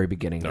him at the very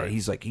beginning. Right.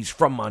 He's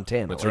from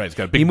Montana. That's like, right. He's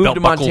got a big he moved belt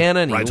to buckle,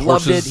 Montana and he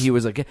loved it. He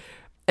was like,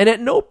 and at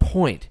no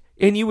point.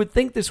 And you would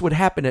think this would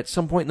happen at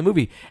some point in the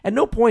movie. At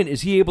no point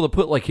is he able to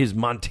put like his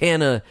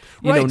Montana,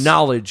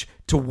 knowledge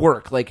to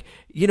work. Like,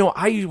 when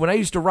I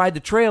used to ride the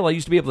trail, I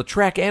used to be able to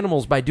track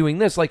animals by doing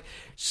this. Like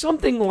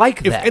something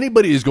like that. If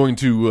anybody is going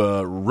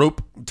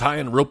to tie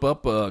and rope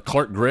up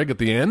Clark Gregg at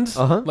the end,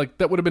 like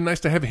that would have been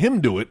nice to have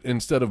him do it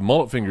instead of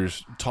Mullet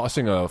Fingers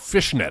tossing a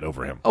fish net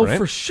over him. Oh, right?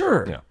 for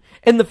sure. Yeah.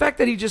 And the fact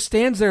that he just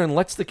stands there and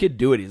lets the kid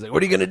do it. He's like,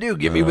 what are you going to do?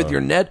 Get me with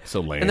your net? So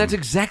lame. And that's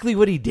exactly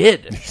what he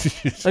did.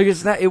 Like,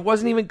 it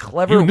wasn't even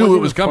clever. You knew it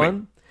was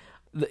coming.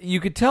 Fun.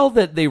 You could tell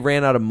that they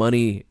ran out of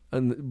money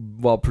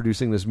while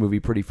producing this movie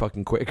pretty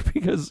fucking quick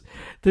because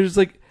there's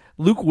like,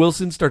 Luke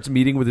Wilson starts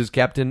meeting with his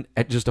captain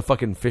at just a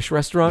fucking fish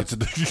restaurant.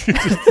 It's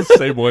the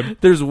same one.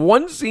 There's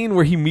one scene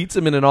where he meets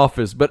him in an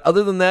office, but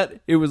other than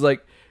that, it was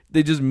like,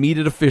 they just meet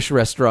at a fish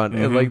restaurant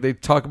and like they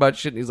talk about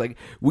shit. And he's like,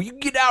 "Will you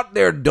get out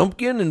there,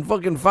 Dumpkin, and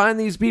fucking find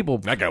these people?"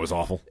 That guy was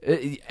awful.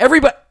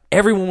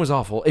 Everyone was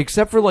awful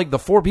except for like the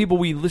four people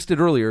we listed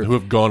earlier who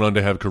have gone on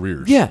to have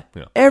careers. Yeah.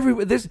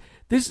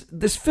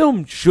 This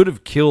film should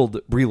have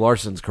killed Brie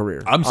Larson's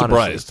career. I'm honestly.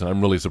 surprised.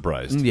 I'm really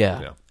surprised.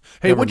 Yeah.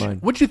 Hey,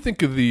 what'd you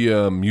think of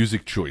the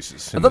music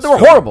choices? I thought they were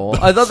horrible.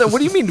 I thought that. What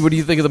do you mean? What do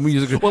you think of the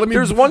music? Well,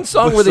 there's one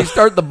song where they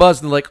start the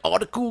bus and they're like, all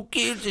the cool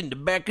kids in the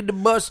back of the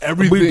bus.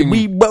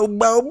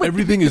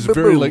 Everything is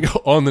very like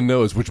on the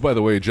nose. Which, by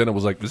the way, Jenna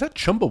was like, "Is that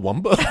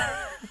Chumbawamba?"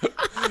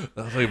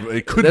 I was like,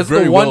 it could That's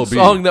very the well one be.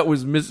 song that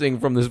was missing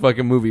from this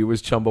fucking movie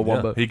was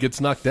Chumbawamba. Yeah, he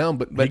gets knocked down,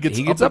 but he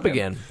gets up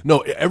again. No,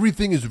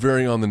 everything is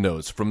very on the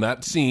nose. From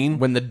that scene,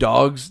 when there's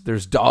dogs,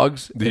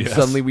 and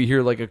suddenly we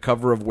hear like a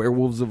cover of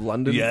Werewolves of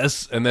London.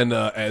 Yes, and then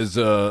as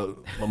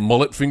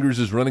Mullet Fingers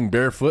is running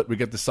barefoot, we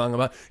get the song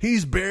about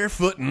he's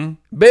barefooting,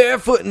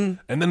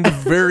 and then the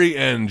very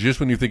end, just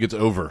when you think it's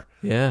over,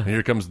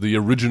 here comes the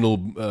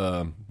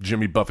original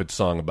Jimmy Buffett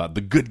song about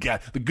the good guy.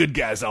 The good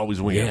guys always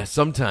win. Yeah,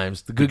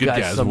 sometimes the good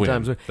guys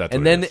sometimes win.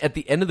 And then at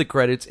the end of the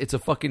credits, it's a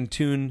fucking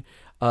tune.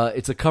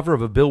 It's a cover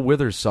of a Bill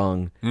Withers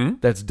song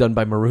that's done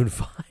by Maroon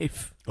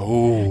 5.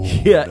 Oh,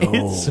 yeah, no.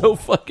 It's so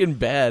fucking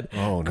bad.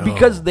 Oh, no.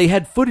 Because they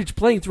had footage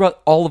playing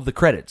throughout all of the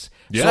credits.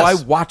 Yes. So I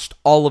watched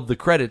all of the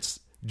credits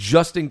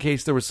just in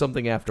case there was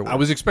something afterwards. I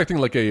was expecting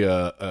like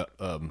a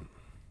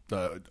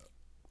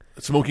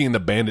Smoking and the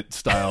Bandit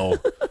style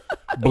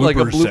blooper, like a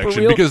blooper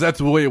section reel? Because that's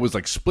the way it was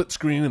like split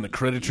screen and the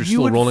credits are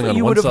still rolling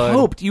on one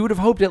side. You would have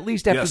hoped at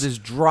least after this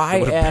dry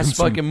ass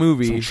fucking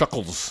movie. Some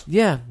chuckles.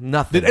 Yeah,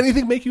 nothing. Did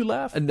anything make you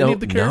laugh? No, Any of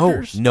the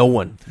characters? No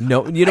one.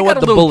 No, you know what?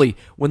 The bully,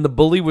 when the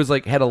bully was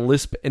like had a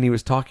lisp and he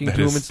was talking to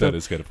him and stuff. That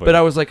is kind of funny. But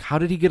I was like, how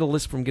did he get a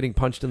lisp from getting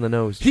punched in the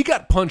nose? He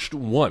got punched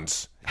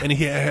once, and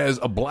he has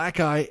a black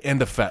eye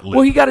and a fat lip.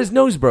 Well, he got his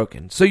nose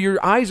broken, so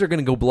your eyes are going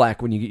to go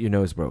black when you get your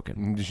nose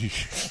broken.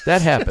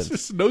 That happens.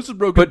 His nose is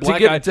broken, but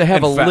black eye, to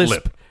have and a fat lisp.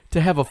 lip. To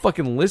have a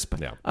fucking lisp,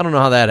 I don't know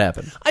how that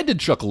happened. I did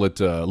chuckle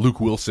at Luke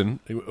Wilson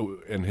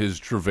and his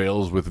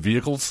travails with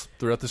vehicles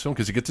throughout this film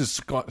because he gets his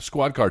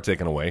squad car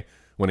taken away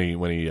when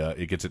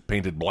he gets it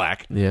painted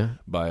black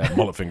by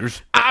Mullet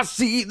Fingers. I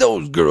see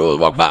those girls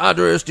walk by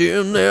dressed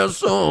in their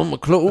summer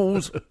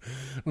clothes.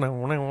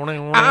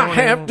 I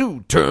have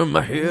to turn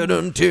my head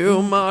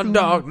until my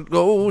darkness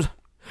goes.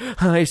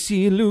 I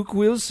see Luke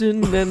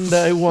Wilson and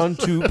I want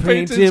to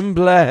paint him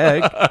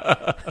black.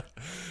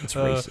 It's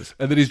racist.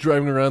 And then he's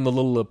driving around the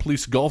little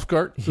police golf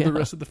cart for the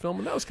rest of the film,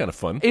 and that was kind of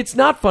fun. It's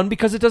not fun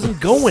because it doesn't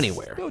go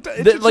anywhere. No,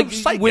 it's like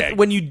sight gag.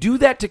 When you do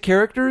that to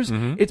characters,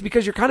 it's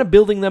because you're kind of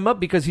building them up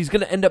because he's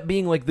going to end up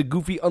being like the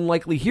goofy,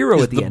 unlikely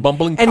hero at the end.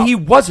 Bumbling and cop. he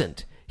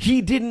wasn't.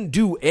 He didn't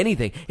do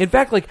anything. In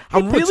fact, like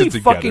I'm really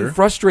fucking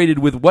frustrated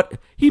with what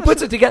he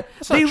puts it together.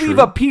 They leave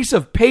a piece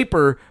of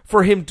paper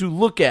for him to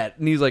look at,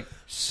 and he's like,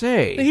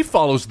 "Say." He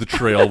follows the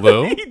trail,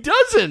 though. He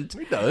doesn't.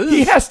 He does.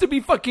 He has to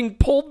be fucking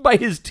pulled by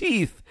his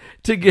teeth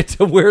to get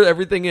to where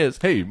everything is.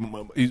 Hey,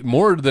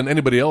 more than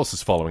anybody else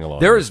is following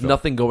along. There is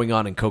nothing going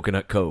on in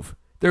Coconut Cove.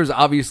 There's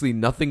obviously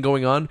nothing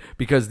going on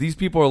because these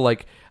people are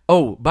like,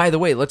 oh, by the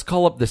way, let's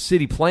call up the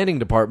city planning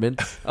department.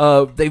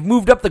 They've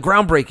moved up the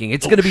groundbreaking.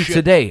 It's going to be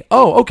today.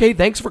 Oh, okay,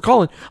 thanks for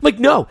calling. I'm like,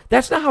 no,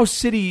 that's not how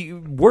city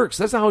works.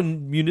 That's not how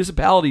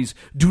municipalities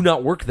do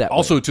not work that way.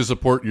 Also, to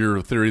support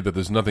your theory that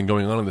there's nothing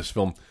going on in this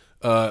film,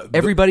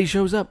 everybody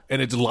shows up.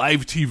 And it's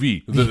live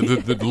TV.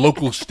 The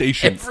local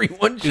station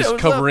Everyone shows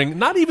is covering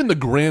not even the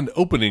grand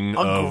opening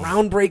of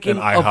groundbreaking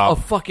of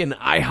a fucking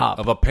IHOP.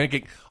 Of a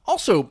pancake.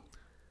 Also,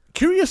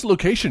 curious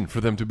location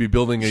for them to be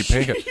building a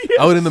pancake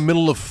out in the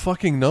middle of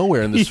fucking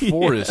nowhere in this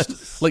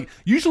forest. Like,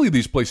 usually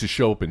these places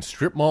show up in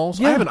strip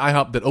malls. I have an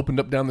IHOP that opened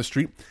up down the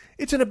street.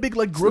 It's in a big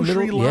like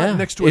grocery lot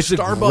next to a Starbucks.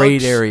 It's a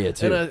great area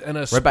too. And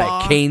a right spa.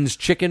 by Cane's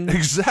Chicken.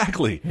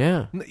 Exactly.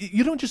 Yeah.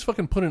 You don't just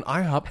fucking put an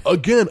IHOP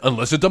again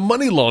unless it's a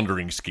money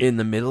laundering scheme. In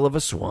the middle of a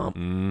swamp.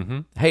 Mm-hmm.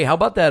 Hey, how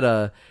about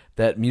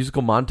that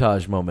musical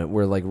montage moment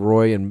where like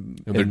Roy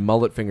and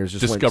Mullet Fingers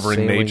just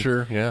discovering went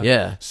nature,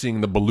 yeah, seeing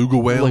the beluga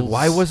whales. Like,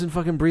 why wasn't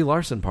fucking Brie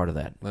Larson part of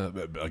that?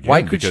 Again,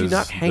 why could she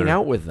not hang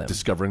out with them?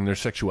 Discovering their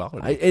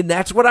sexuality, and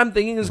that's what I'm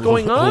thinking is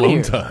going on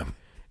here. Time.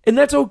 And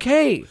that's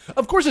okay.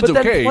 Of course, it's but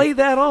okay. Then play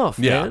that off,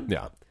 yeah, man.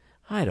 Yeah.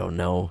 I don't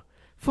know.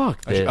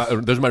 Fuck this.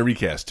 There's my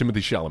recast: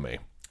 Timothy Chalamet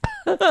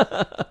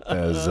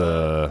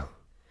as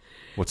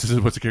what's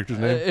the character's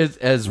name?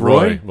 As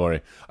Roy.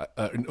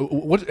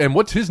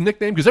 What's his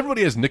nickname? Because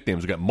everybody has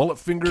nicknames. We got Mullet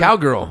Finger,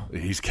 Cowgirl.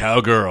 He's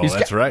Cowgirl.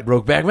 That's right.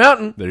 Brokeback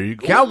Mountain. There you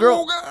go.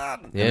 Cowgirl. Oh,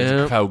 God.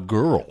 Yeah.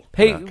 Cowgirl.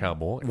 Hey, not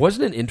cowboy.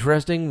 Wasn't it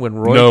interesting when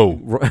Roy?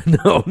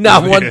 No,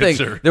 not one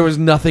thing. There was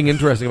nothing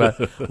interesting about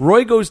it.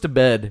 Roy goes to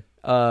bed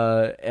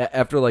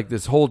after like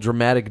this whole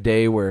dramatic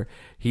day where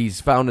he's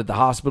found at the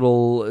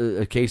hospital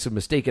a case of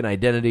mistaken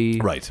identity.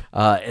 Right.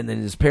 And then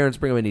his parents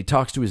bring him in. He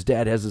talks to his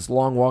dad, has this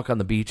long walk on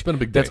the beach. It's been a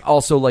big day. That's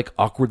also like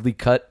awkwardly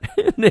cut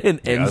and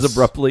ends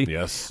abruptly.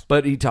 Yes.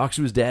 But he talks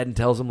to his dad and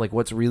tells him like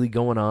what's really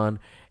going on.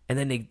 And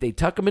then they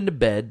tuck him into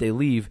bed, they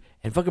leave,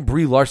 and fucking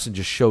Brie Larson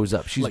just shows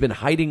up. She's been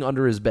hiding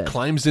under his bed.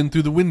 Climbs in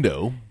through the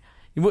window.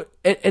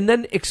 And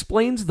then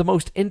explains the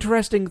most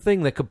interesting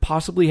thing that could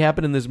possibly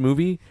happen in this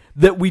movie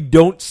that we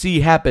don't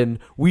see happen.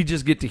 We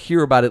just get to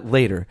hear about it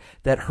later.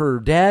 That her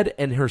dad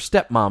and her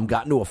stepmom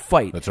got into a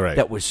fight. That's right.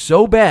 That was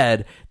so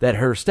bad that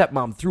her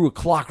stepmom threw a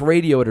clock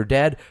radio at her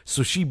dad,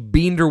 so she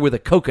beamed her with a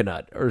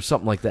coconut or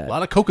something like that. A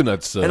lot of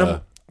coconuts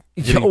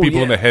hitting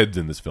people in the heads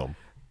in this film.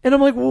 And I'm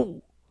like,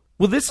 well,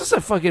 this is a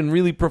fucking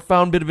really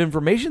profound bit of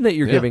information that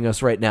you're giving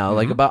us right now,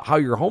 like about how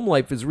your home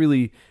life is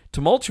really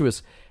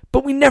tumultuous.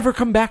 But we never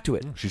come back to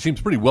it. She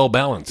seems pretty well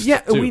balanced.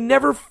 Yeah, too. we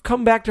never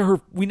come back to her.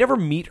 We never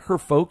meet her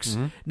folks.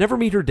 Never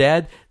meet her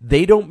dad.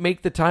 They don't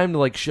make the time to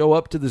like show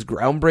up to this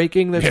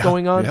groundbreaking that's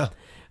going on. Yeah.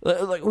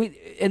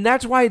 And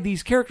that's why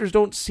these characters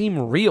don't seem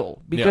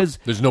real because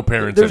there's no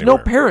parents. There's anywhere.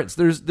 no parents.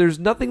 There's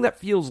nothing that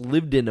feels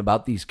lived in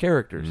about these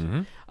characters.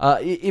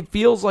 It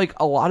feels like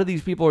a lot of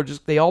these people are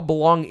just they all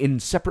belong in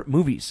separate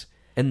movies,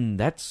 and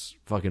that's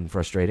fucking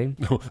frustrating.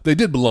 They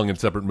did belong in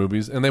separate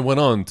movies, and they went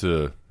on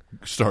to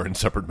star in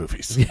separate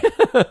movies.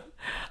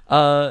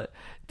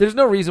 There's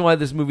no reason why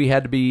this movie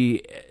had to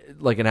be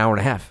like an hour and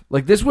a half.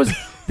 Like this was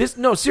this.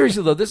 No,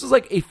 seriously though, this is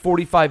like a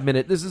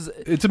 45-minute.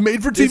 It's a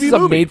made-for-TV movie. This is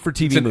a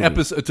made-for-TV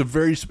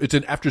movie. It's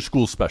an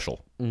after-school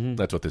special.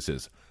 That's what this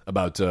is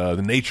about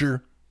the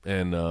nature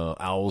and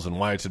owls and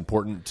why it's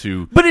important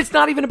to. But it's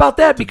not even about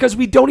that because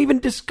we don't even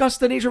discuss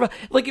the nature of.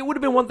 Like it would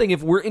have been one thing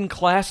if we're in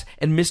class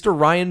and Mr.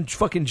 Ryan,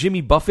 fucking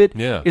Jimmy Buffett,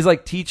 is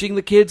like teaching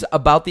the kids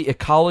about the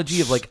ecology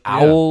of like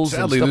owls.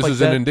 Sadly, and stuff this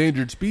is an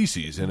endangered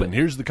species, and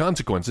here's the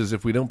consequences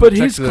if we don't but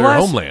protect their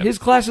homeland. His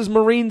class is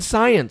marine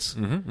science.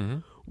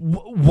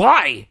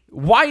 Why?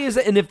 Why is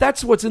it? And if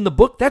that's what's in the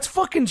book, that's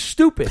fucking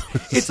stupid.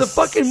 It's a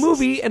fucking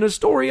movie and a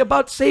story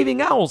about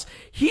saving owls.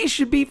 He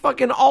should be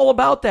fucking all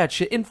about that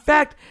shit. In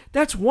fact,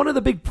 that's one of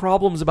the big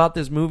problems about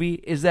this movie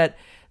is that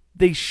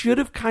they should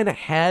have kind of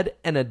had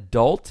an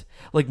adult.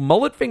 Like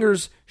Mullet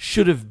Fingers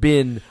should have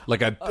been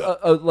like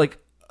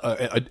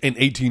an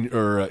 18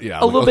 or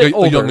a little bit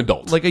older, a young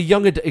adult, like a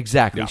young adult.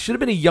 Exactly, Yeah. should have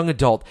been a young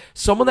adult,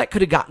 someone that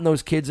could have gotten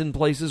those kids in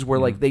places where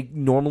like they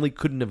normally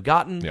couldn't have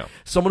gotten. Yeah.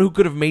 Someone who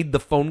could have made the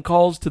phone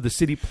calls to the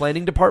city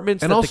planning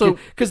departments, And also-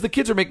 because the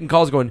kids are making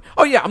calls, going,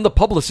 "Oh yeah, I'm the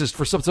publicist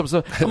for some."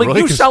 I'm like, Right,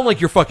 you 'cause sound like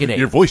you're fucking 8.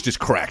 your voice just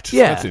cracked.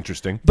 Yeah, That's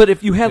interesting. But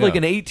if you had like Yeah.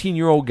 an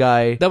 18-year-old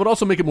guy That would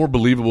also make it more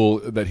believable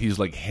that he's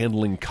like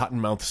handling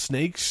cottonmouth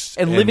snakes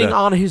and living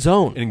on his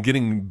own. and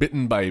getting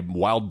bitten by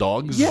wild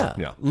dogs. Yeah,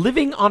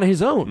 living on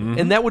his own,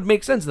 and that would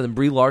make sense. And then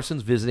Brie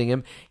Larson's visiting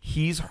him.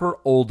 He's her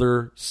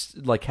older,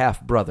 like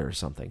half brother or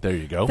something. There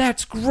you go.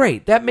 That's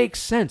great. That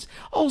makes sense.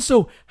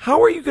 Also,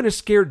 how are you going to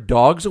scare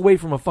dogs away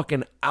from a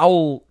fucking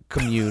owl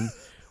commune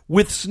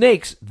with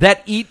snakes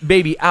that eat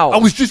baby owls? I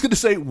was just going to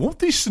say, won't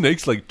these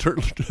snakes like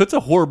turn? That's a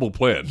horrible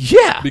plan.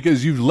 Yeah.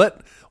 because you've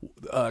let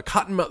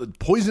cottonmouth,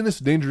 poisonous,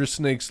 dangerous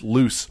snakes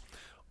loose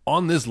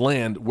on this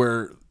land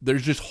where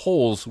there's just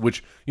holes,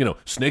 which,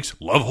 snakes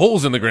love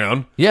holes in the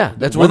ground. Yeah,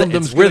 that's one where of they-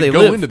 them's it's where gonna they go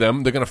live. into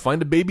them. They're going to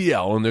find a baby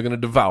owl and they're going to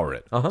devour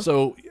it.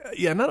 So,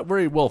 yeah, not a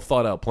very well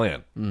thought out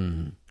plan.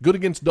 Good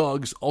against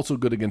dogs, also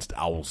good against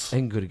owls.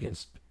 and good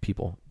against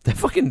people.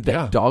 That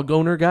Yeah. dog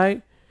owner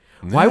guy.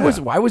 Why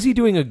was he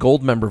doing a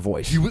gold member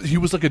voice? He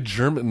was like a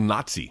German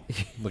Nazi.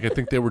 Like I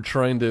think they were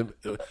trying to.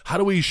 How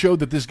do we show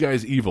that this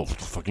guy's evil?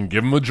 Fucking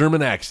give him a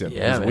German accent.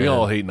 Yeah, because we man.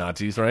 all hate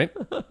Nazis, right?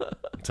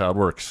 That's how it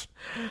works.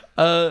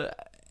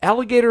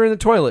 Alligator in the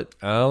toilet.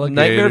 Alligators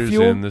Nightmare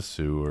fuel. in the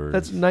sewers.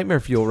 That's nightmare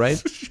fuel,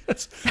 right?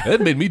 That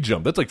made me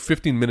jump. That's like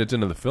 15 minutes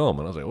into the film,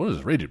 and I was like, "What is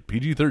this rated?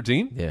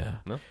 PG-13?" Yeah.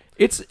 No?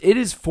 It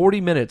is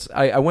 40 minutes.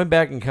 I went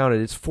back and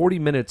counted. It's 40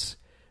 minutes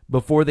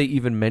before they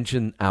even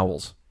mention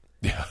owls.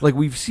 Yeah. Like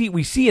we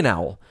see an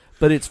owl,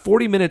 but it's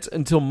 40 minutes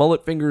until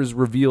Mullet Fingers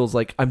reveals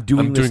like I'm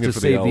doing this to for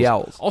save the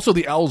owls. Also,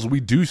 the owls we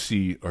do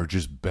see are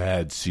just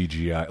bad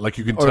CGI. Like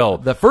you can Or tell,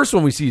 the first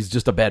one we see is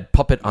just a bad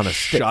puppet on a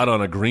stick. shot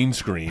on a green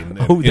screen and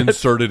Oh, that's-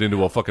 inserted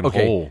into a fucking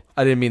Okay, hole.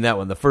 I didn't mean that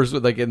one. The first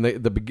one, like in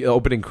the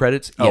opening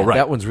credits, Oh, right.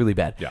 that one's really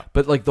bad. Yeah.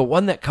 But like the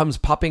one that comes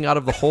popping out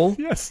of the hole,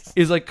 Yes.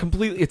 is like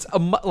completely. It's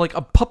like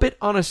a puppet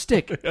on a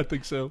stick. I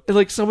think so. It's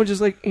like someone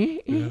just like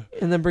and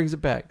then brings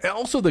it back. And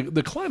also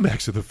the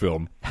climax of the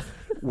film,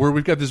 where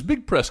we've got this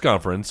big press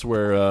conference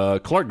where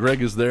Clark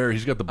Gregg is there.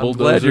 He's got the I'm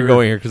bulldozer. glad you're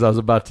going here because I was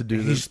about to do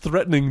He's this.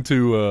 threatening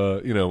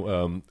to,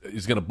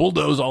 he's going to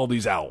bulldoze all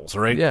these owls,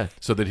 right? Yeah.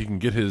 So that he can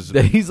get his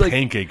That he's like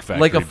pancake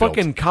factory like a built.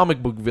 fucking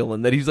comic book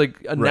villain. That he's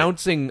like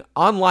announcing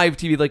on live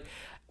TV. Like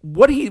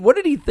what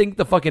did he think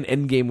the fucking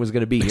end game was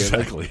going to be here?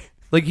 Exactly.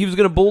 Like he was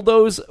going to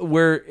bulldoze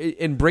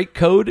and break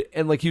code,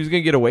 and like he was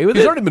going to get away with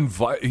He's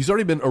it.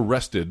 already been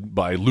arrested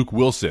by Luke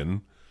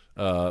Wilson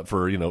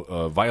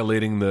for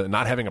violating the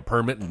not having a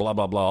permit and blah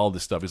blah blah, all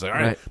this stuff. He's like, all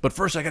right, Right. but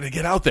first I got to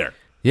get out there.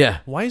 Yeah.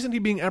 Why isn't he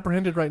being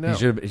apprehended right now? He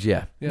should have,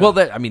 yeah. Yeah. Well,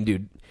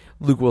 dude,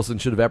 Luke Wilson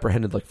should have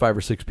apprehended like 5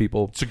 or 6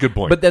 people. It's a good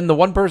point. But then the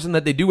one person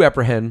that they do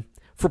apprehend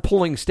for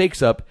pulling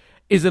stakes up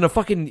is in a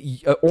fucking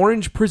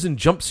orange prison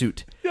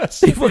jumpsuit. Yes.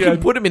 They fucking Yeah.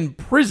 put him in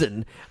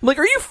prison. I'm like,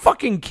 are you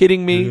fucking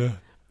kidding me?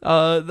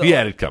 Yeah. He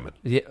had it coming.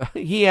 Yeah,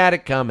 he had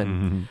it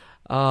coming.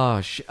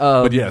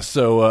 But yeah,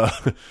 so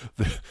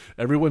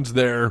everyone's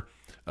there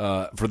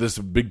for this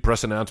big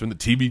press announcement.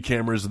 The TV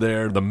camera's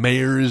there. The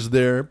mayor is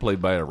there,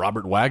 played by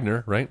Robert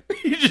Wagner, right?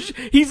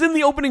 He's in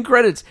the opening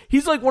credits.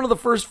 He's like one of the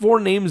first 4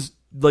 names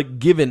like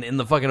given in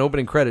the fucking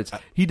opening credits.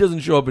 He doesn't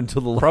show up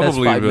until the last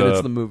Probably 5 minutes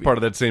of the movie. part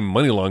of that same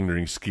money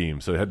laundering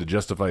scheme, so he had to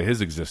justify his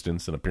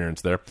existence and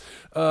appearance there.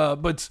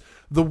 But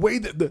the way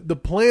that the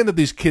plan that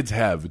these kids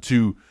have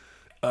to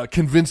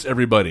convince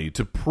everybody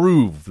to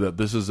prove that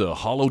this is a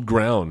hallowed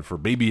ground for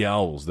baby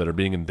owls that are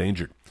being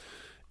endangered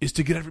is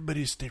to get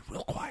everybody to stay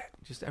real quiet.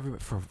 Just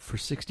everybody for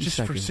 60 Just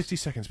seconds. for 60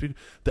 seconds.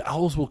 The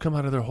owls will come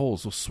out of their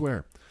holes, they'll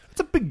swear. It's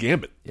a big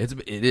gambit. It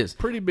is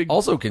Pretty big.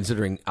 Also,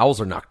 considering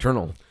owls are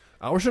nocturnal,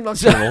 Owls are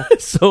nocturnal.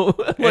 so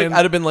like And-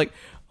 I'd have been like,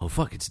 "Oh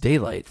fuck, it's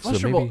daylight." So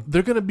First of maybe all,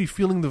 they're going to be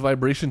feeling the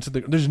vibrations.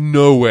 There's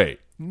no way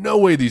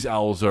these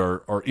owls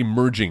are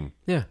emerging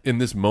Yeah. in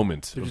this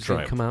moment they're of just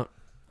gonna triumph. come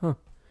out.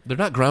 They're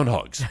not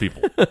groundhogs,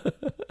 people.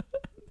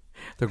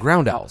 They're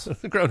ground owls.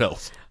 They're ground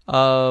owls.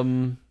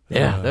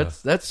 Yeah,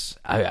 that's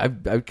I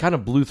kind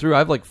of blew through. I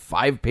have like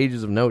 5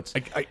 pages of notes,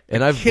 I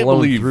I've can't blown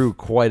believe- through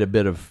quite a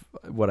bit of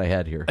what I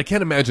had here. I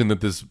can't imagine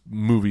that this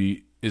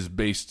movie is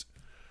based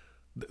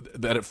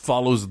that it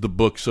follows the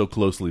book so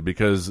closely,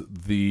 because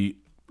the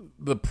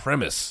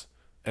premise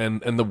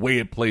and the way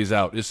it plays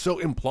out is so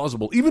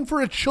implausible, even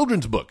for a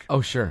children's book.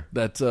 Oh sure.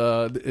 That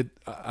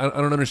I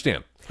don't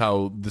understand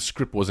how the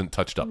script wasn't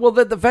touched up. Well,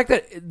 the fact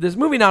that this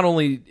movie not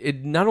only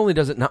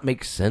does it not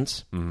make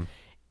sense,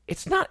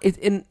 it's not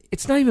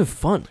even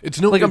fun. It's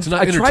not I try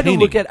to entertaining.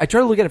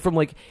 look at it from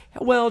like,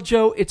 well,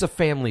 Joe, it's a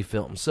family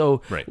film,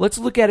 so Right. let's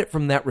look at it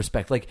from that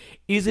respect. Like,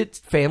 is it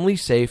family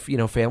safe?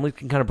 Families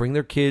can kind of bring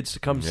their kids to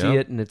come see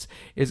it, and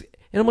and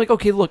I'm like,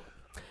 okay, look.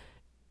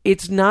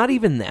 It's not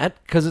even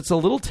that, because it's a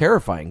little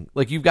terrifying.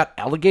 Like, you've got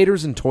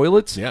alligators in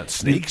toilets. Yeah,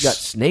 snakes. You've got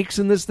snakes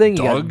in this thing.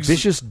 You got Dogs.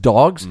 vicious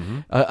dogs.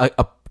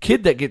 A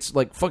kid that gets,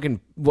 like, fucking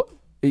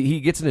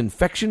he gets an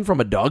infection from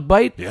a dog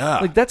bite. Yeah.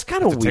 Like, that's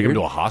kind of Have to weird. take him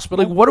to a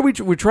hospital? Like, what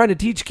are we're trying to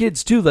teach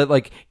kids, too, that,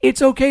 like,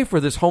 it's okay for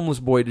this homeless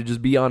boy to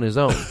just be on his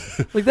own.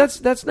 Like,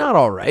 that's not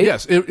all right.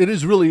 Yes, it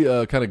is really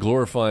kind of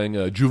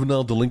glorifying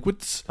juvenile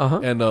delinquents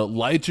and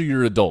lie to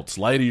your adults,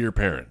 lie to your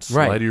parents,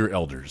 lie to your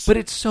elders. But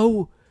it's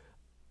so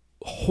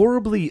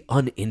horribly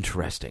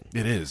uninteresting.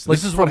 It is. Like,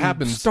 this is what from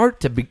happens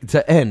start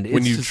to end. when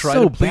it's you just try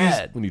so to please.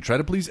 bad. When you try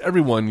to please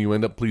everyone, you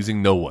end up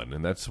pleasing no one,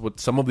 and that's what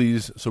some of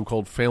these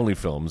so-called family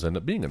films end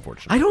up being.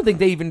 Unfortunately, I don't think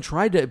they even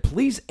tried to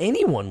please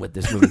anyone with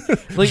this movie.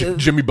 Like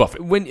Jimmy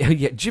Buffett.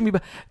 Jimmy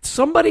Buffett.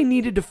 Somebody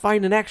needed to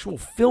find an actual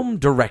film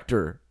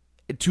director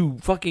to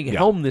fucking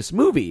helm this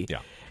movie. Yeah.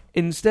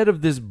 Instead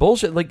of this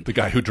bullshit, like The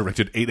guy who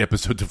directed 8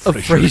 episodes of of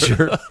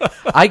Frasier.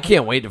 Frasier. I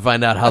can't wait to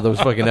find out how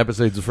those fucking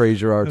episodes of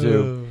Frasier are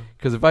too.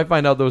 Because if I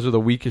find out those are the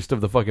weakest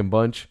of the fucking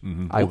bunch,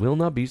 I will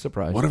not be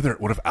surprised. What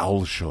if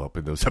owls show up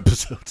in those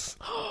episodes?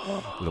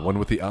 The one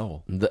with the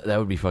owl. That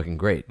would be fucking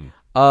great.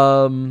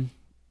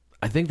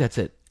 I think that's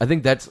it. I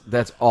think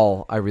that's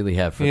all I really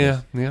have for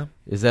this. Yeah.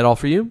 Is that all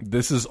for you?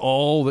 This is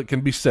all that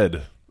can be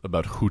said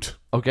about Hoot.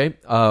 Okay.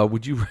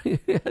 Would you?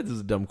 This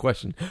is a dumb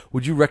question.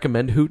 Would you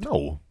recommend Hoot?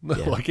 No,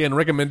 I can't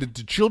recommend it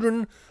to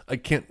children. I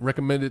can't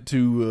recommend it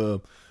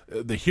to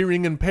the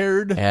hearing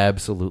impaired.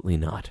 Absolutely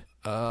not.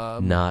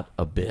 Not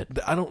a bit.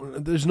 I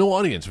don't. There's no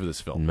audience for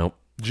this film. Nope.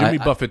 Jimmy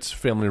Buffett's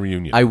family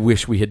reunion. I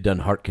wish we had done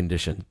Heart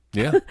Condition.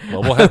 Yeah,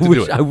 well, we'll have to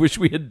do it. I wish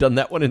we had done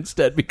that one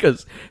instead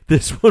because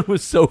this one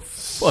was so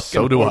fucking.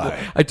 So do horrible.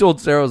 I. I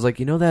told Sarah, I was like,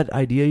 you know that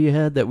idea you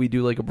had that we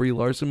do like a Brie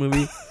Larson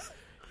movie.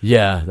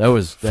 Yeah,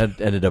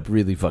 that ended up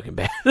really fucking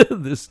bad.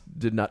 This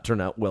did not turn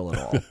out well at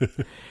all.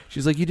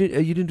 She's like, you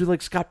didn't do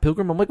like Scott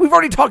Pilgrim? I'm like, we've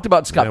already talked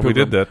about Scott Yeah, Pilgrim.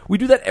 we did that. We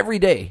do that every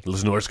day.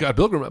 Listen to our Scott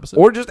Pilgrim episode.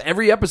 Or just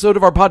every episode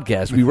of our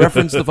podcast. We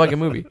reference the fucking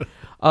movie.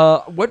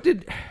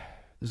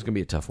 This is going to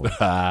be a tough one.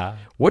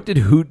 What did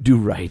Hoot do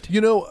right?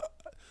 You know,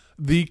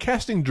 the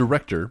casting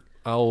director,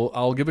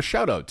 I'll give a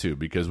shout out to,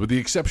 because with the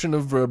exception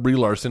of Brie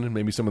Larson and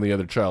maybe some of the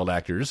other child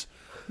actors,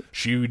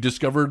 she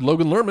discovered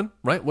Logan Lerman,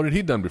 right? What had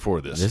he done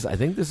before this? I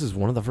think this is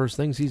one of the first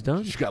things he's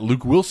done. She got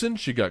Luke Wilson.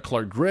 She got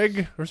Clark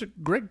Gregg. Or is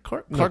it Greg?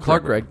 Clark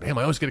Gregg. Damn,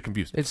 I always get it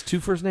confused. It's two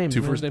first names.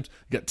 Two first names.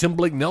 You got Tim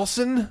Blake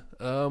Nelson.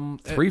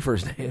 Three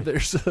first names.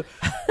 There's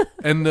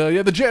and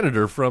the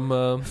janitor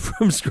from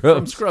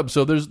Scrubs.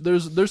 So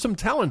there's some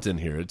talent in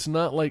here. It's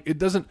not like it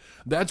doesn't.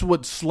 That's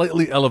what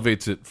slightly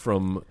elevates it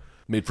from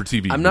made for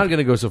TV. I'm not going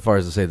to go so far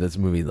as to say this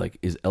movie like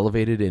is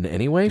elevated in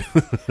any way,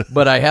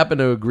 but I happen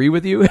to agree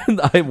with you.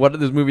 And what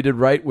this movie did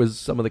right was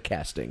some of the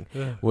casting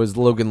was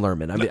Logan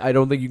Lerman. I mean, I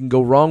don't think you can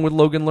go wrong with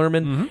Logan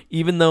Lerman,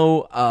 even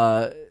though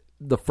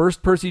the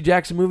first Percy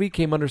Jackson movie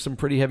came under some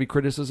pretty heavy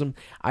criticism.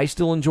 I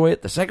still enjoy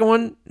it. The second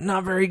one,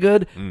 not very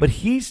good, but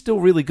he's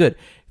still really good.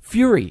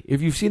 Fury,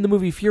 if you've seen the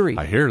movie Fury,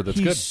 I hear that's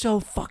he's good.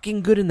 so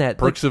fucking good in that.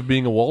 Perks of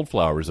Being a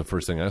Wallflower is the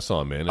first thing I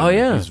saw, man. Oh,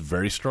 yeah. He's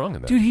very strong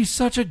in that. Dude, he's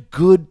such a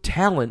good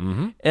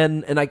talent,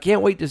 and I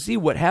can't wait to see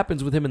what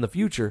happens with him in the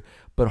future.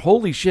 But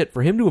holy shit,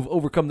 for him to have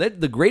overcome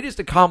that, the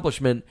greatest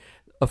accomplishment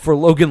for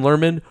Logan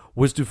Lerman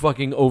was to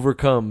fucking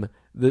overcome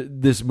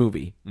this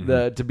movie,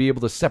 to be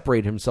able to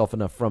separate himself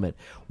enough from it.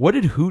 What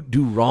did Hoot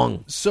do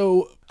wrong?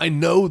 So I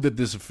know that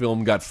this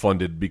film got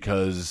funded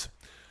because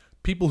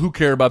people who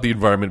care about the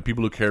environment,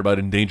 people who care about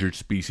endangered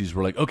species,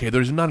 were like, okay,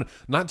 there's not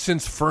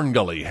since Fern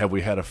Gully have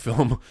we had a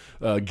film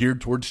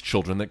geared towards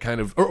children that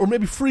kind of, or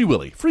maybe Free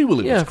Willy. Free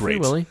Willy was great. Free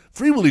Willy.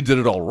 Free Willy did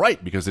it all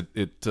right because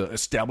it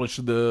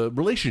established the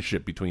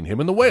relationship between him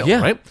and the whale,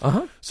 right?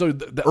 So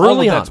all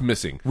of that's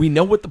missing. We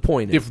know what the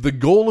point is. If the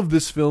goal of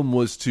this film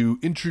was to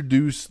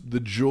introduce the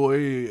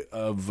joy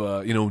of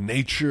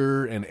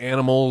nature and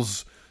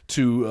animals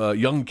to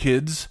young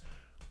kids,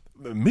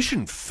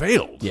 mission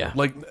failed. Yeah.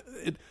 Like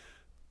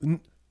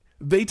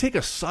they take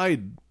a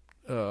side,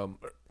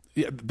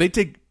 they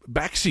take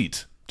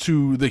backseat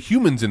to the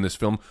humans in this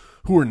film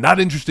who are not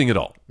interesting at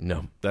all.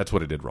 No, that's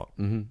what it did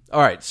wrong. All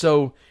right,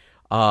 so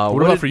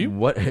what about for you?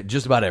 What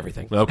just about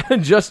everything? Okay.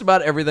 Just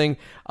about everything.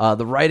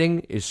 The writing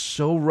is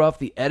so rough.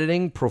 The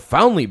editing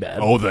profoundly bad.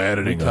 Oh, the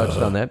editing. We touched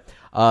on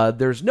that.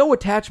 There's no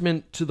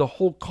attachment to the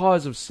whole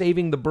cause of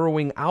saving the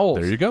burrowing owls.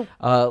 There you go.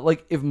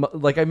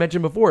 Like I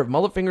mentioned before, if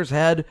Mullet Fingers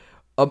had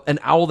an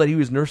owl that he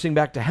was nursing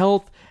back to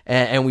health,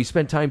 and we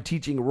spent time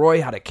teaching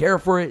Roy how to care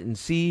for it and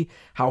see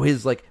how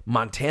his like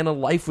Montana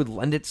life would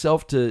lend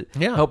itself to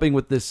helping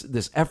with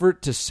this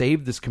effort to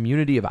save this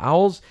community of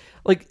owls.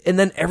 Like, and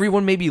then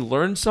everyone maybe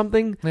learned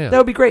something. That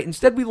would be great.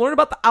 Instead, we learn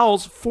about the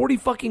owls 40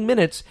 fucking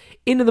minutes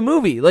into the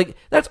movie. Like,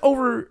 that's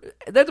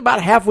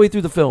about halfway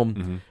through the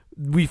film.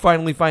 We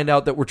finally find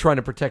out that we're trying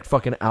to protect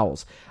fucking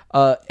owls.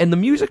 And the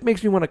music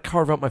makes me want to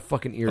carve out my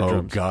fucking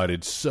eardrums. Oh God,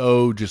 it's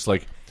so just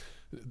like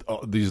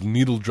these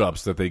needle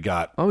drops that they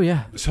got. Oh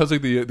yeah, it sounds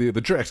like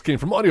the tracks came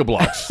from Audio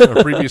Blocks,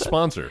 our previous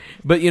sponsor.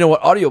 But you know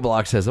what? Audio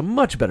Blocks has a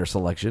much better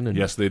selection. And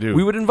yes, they do.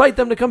 We would invite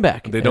them to come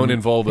back. They don't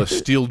involve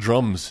steel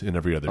drums in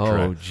every other track.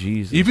 Oh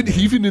Jesus!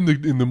 Even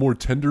in the more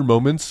tender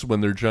moments when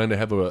they're trying to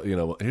have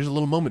here's a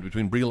little moment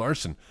between Brie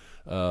Larson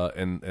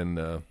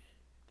and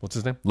What's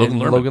his name? And Logan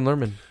Lerman.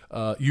 Logan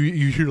Lerman.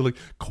 You hear like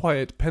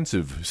quiet,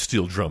 pensive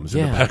steel drums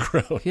in the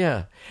background.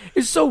 Yeah.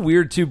 It's so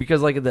weird, too,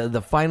 because like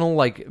the final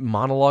like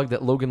monologue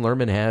that Logan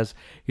Lerman has,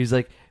 he's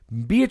like,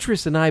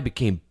 Beatrice and I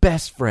became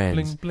best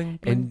friends, Bling, bling,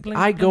 bling, and bling,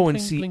 I go bling, and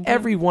bling, see bling,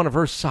 every one of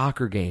her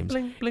soccer games.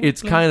 Bling, bling, It's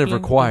bling, kind of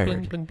bling, required.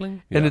 bling, bling,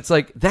 bling. And Yeah. it's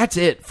like, that's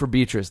it for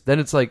Beatrice. Then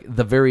it's like,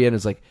 the very end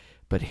is like,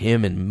 but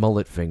him and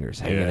mullet fingers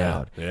hanging Yeah,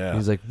 out. yeah.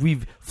 He's like,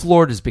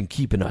 Florida's been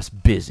keeping us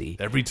busy.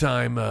 Every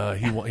time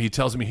he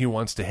tells me he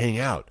wants to hang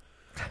out,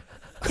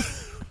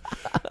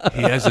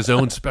 he has his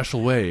own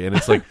special way, and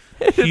it's like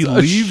he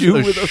leaves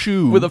a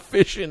shoe with a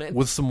fish in it.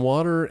 with some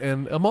water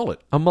and a mullet.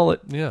 A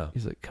mullet. Yeah.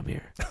 He's like, come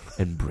here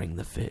and bring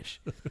the fish.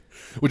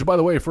 Which, by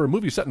the way, for a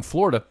movie set in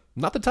Florida,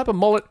 not the type of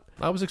mullet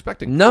I was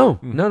expecting. No.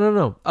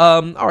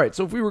 All right,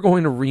 so if we were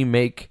going to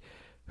remake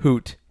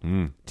Hoot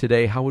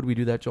today, how would we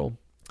do that, Joel?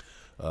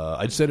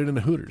 I'd set it in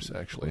a Hooters,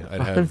 actually.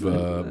 I'd have...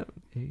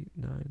 8,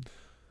 9.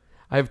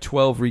 I have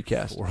 12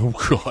 recasts. Oh,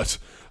 God.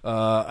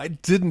 I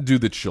didn't do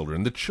the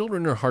children. The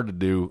children are hard to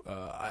do.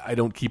 I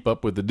don't keep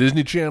up with the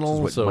Disney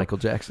Channel. That's what Michael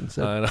Jackson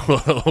said. I know.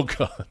 Oh,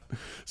 God.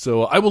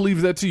 So I will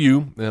leave that to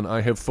you, and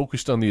I have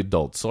focused on the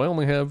adults. So I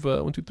only have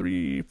 1, 2,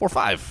 3, 4,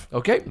 5.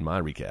 Okay. In my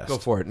recast. Go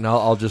for it, and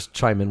I'll just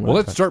chime in. Well,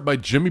 let's start by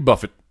Jimmy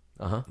Buffett.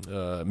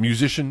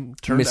 Musician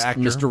turned Miss,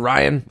 actor. Mr.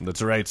 Ryan.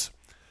 That's right.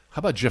 How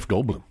about Jeff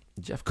Goldblum?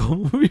 Jeff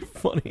Goldblum would be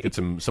funny. Get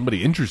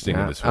somebody interesting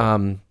in this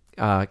film.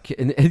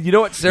 And you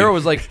know what? Sarah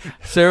was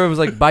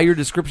like, by your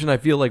description, I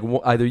feel like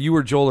either you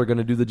or Joel are going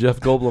to do the Jeff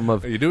Goldblum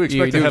of. You do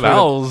expect to have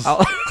owls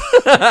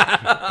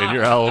in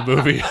your owl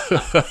movie.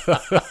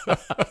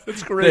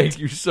 It's great. Thank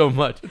you so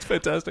much. It's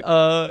fantastic.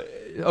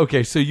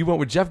 Okay, so you went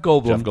with Jeff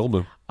Goldblum. Jeff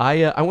Goldblum.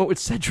 I went with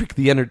Cedric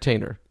the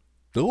Entertainer.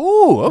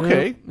 Ooh,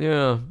 okay.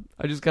 Yeah.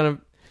 I just kind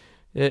of.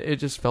 It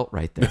just felt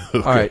right there.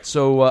 Okay. All right,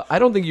 so I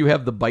don't think you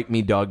have the bite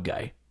me dog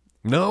guy.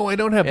 No, I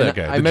don't have that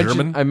guy.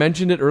 I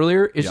mentioned it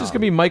earlier. It's just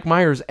going to be Mike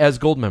Myers as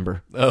Goldmember.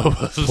 Oh,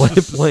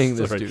 playing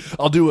this dude.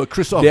 I'll do a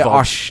Christoph There are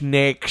Waltz.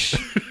 snakes.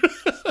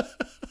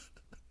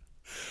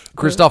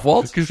 Christoph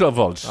Waltz? Christoph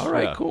Waltz. All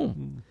right, Yeah. cool.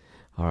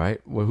 All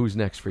right, well, who's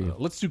next for you?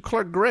 Let's do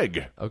Clark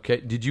Gregg. Okay,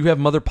 did you have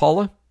Mother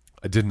Paula?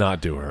 I did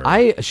not do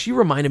her. She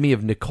reminded me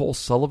of Nicole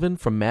Sullivan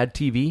from Mad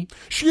TV.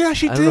 She I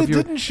don't know did, if you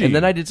were- didn't she? And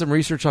then I did some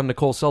research on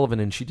Nicole Sullivan,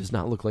 and she does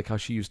not look like how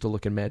she used to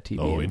look in Mad TV.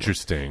 Oh, anymore.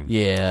 interesting.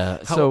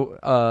 Yeah, so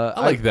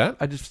I like that.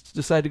 I just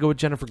decided to go with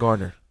Jennifer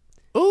Garner.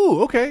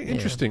 Oh, okay.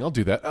 Interesting. I'll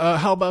do that.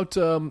 How about,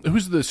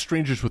 who's the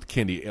Strangers with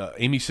Candy?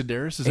 Amy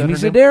Sedaris? Is that Amy her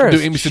name? Sedaris. Do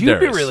Amy She'd Sedaris.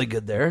 be really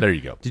good there. There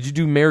you go. Did you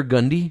do Mayor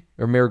Gundy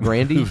or Mayor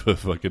Grandy?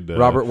 Fucking,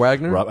 Robert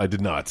Wagner? I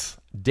did not.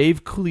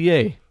 Dave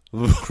Coulier.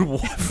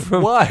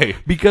 Why?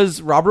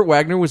 Because Robert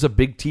Wagner was a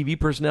big TV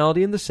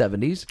personality in the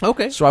 70s.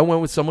 Okay. So I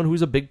went with someone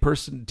who's a big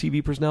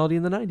TV personality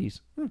in the 90s.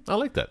 I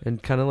like that.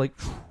 And kind of like,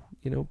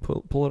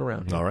 pull it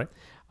around here. All right.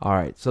 All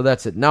right. So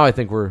that's it. Now I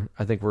think we're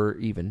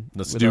even.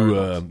 Let's with do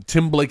our-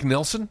 Tim Blake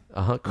Nelson.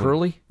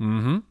 Curly.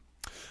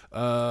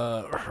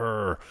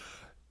 Her.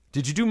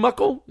 Did you do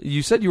Muckle?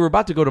 You said you were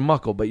about to go to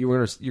Muckle, but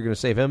you're gonna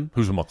save him.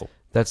 Who's a muckle?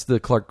 That's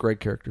the Clark Gregg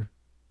character.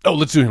 Oh,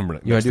 let's do him.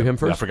 You want to do him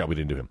first? Yeah, I forgot we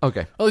didn't do him.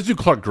 Okay. Oh, let's do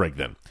Clark Gregg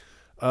then.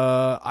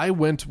 I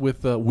went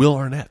with Will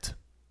Arnett.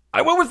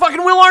 I went with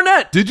fucking Will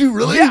Arnett. Did you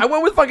really? Yeah, I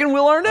went with fucking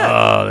Will Arnett.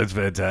 Oh, that's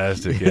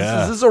fantastic.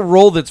 Yeah. This is a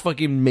role that's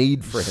fucking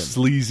made for him.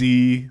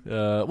 Sleazy.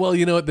 Well,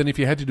 you know what? Then if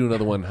you had to do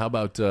another one, how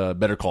about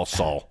Better Call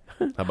Saul?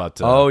 How about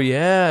oh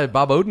yeah,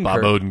 Bob Odenkirk. Bob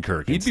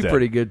Odenkirk? He'd instead. be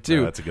pretty good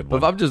too. That's a good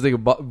But one. if I'm just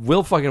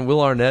thinking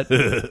Will Arnett.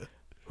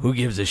 Who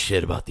gives a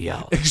shit about the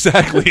owl?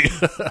 Exactly.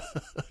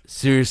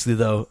 Seriously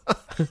though.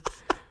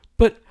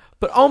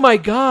 But oh my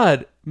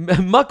God,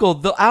 Muckle,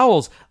 the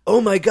owls.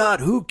 Oh my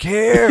God, who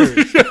cares?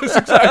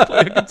 Exactly.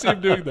 I can see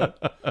him doing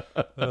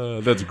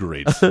that. That's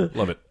great.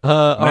 Love it.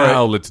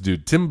 Now let's do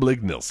Tim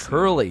Blake Nelson.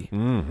 Curly.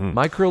 Mm-hmm.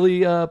 My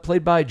Curly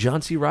played by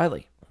John C.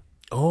 Reilly.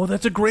 Oh,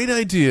 that's a great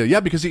idea. Yeah,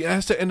 because he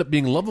has to end up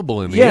being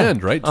lovable in the Yeah.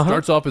 end, right? Uh-huh.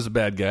 Starts off as a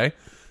bad guy,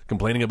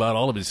 complaining about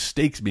all of his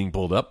steaks being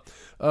pulled up.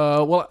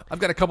 Well, I've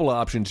got a couple of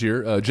options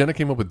here. Jenna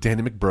came up with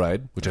Danny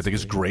McBride, which I think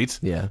is great.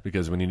 Yeah.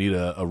 Because when you need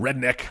a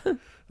redneck,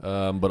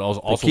 but also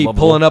Keep lovable.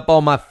 pulling up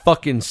all my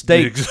fucking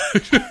steaks.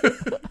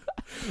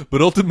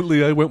 But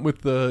ultimately, I went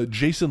with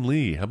Jason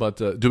Lee. How about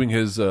doing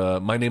his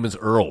My Name is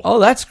Earl Oh,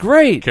 that's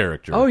great.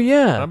 character? Oh,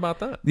 yeah. How about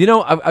that? You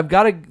know, I've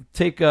got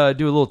to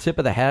do a little tip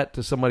of the hat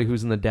to somebody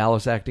who's in the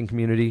Dallas acting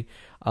community.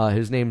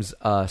 His name's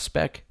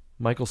Speck,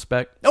 Michael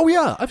Speck. Oh,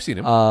 yeah. I've seen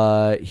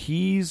him.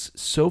 He's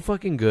so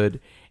fucking good.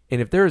 And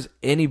if there's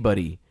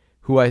anybody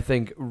who I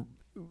think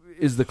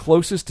is the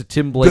closest to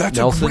Tim Blake That's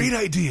Nelson, a great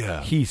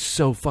idea. he's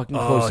so fucking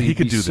close. he He'd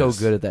could be do so this.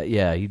 good at that.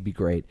 Yeah, he'd be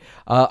great.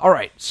 All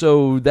right,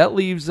 so that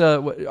leaves.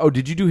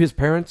 Did you do his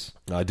parents?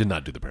 I did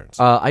not do the parents.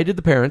 I did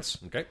the parents.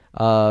 Okay.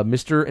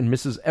 Mr. and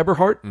Mrs.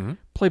 Eberhardt,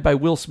 played by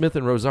Will Smith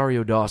and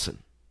Rosario Dawson.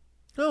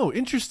 Oh,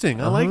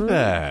 interesting. I like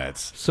that.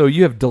 So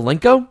you have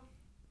Delenko,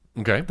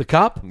 Okay. the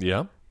cop.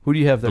 Yeah. Who do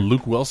you have The there?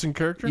 Luke Wilson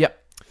character? Yep.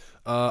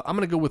 I'm going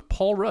to go with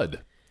Paul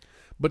Rudd.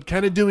 But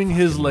kind of doing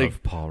his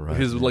love Paul Rudd,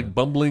 his man. like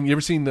bumbling. You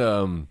ever seen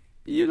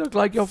You look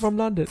like you're from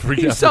London.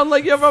 Forget- You sound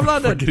like you're from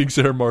London. Forgetting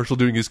Sarah Marshall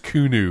doing his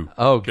Kunu.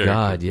 Oh, character.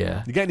 God,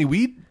 yeah. You got any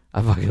weed?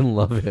 I fucking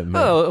love him,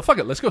 man. Oh, fuck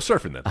it. Let's go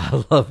surfing then.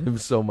 I love him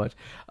so much.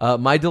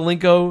 My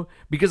Delinko,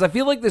 because I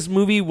feel like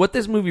what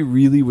this movie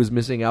really was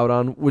missing out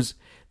on was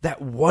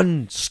that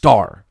one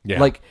star. Yeah.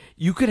 Like,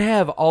 you could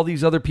have all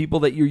these other people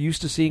that you're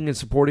used to seeing in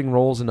supporting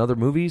roles in other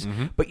movies,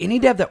 but you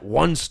need to have that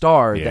one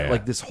star that,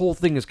 like, this whole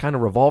thing is kind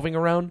of revolving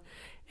around.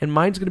 And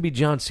mine's going to be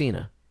John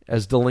Cena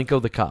as Delinko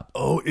the cop.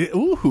 Oh,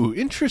 ooh,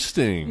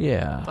 interesting.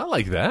 Yeah. I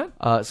like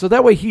that. So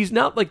that way he's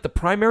not like the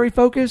primary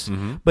focus,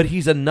 but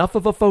he's enough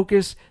of a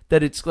focus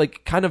that it's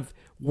like kind of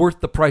worth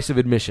the price of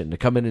admission to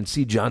come in and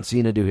see John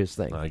Cena do his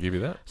thing. I give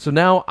you that. So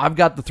now I've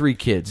got the 3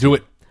 kids. Do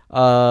it.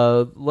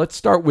 Let's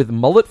start with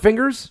Mullet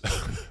Fingers.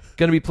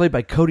 Going to be played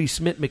by Cody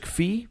Smith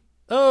McPhee.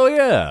 Oh,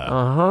 yeah.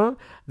 Uh-huh.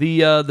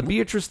 The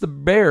Beatrice the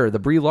Bear, the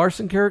Brie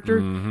Larson character.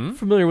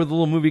 Familiar with a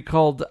little movie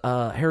called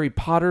Harry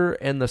Potter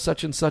and the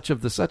Such and Such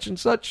of the Such and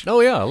Such? Oh,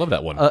 yeah. I love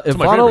that one. It's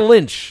my Ivana favorite.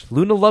 Lynch,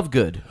 Luna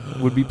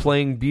Lovegood, would be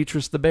playing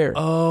Beatrice the Bear.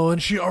 Oh,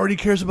 and she already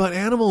cares about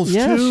animals,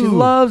 Yeah, too. she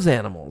loves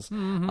animals.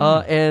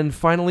 And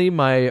finally,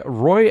 my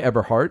Roy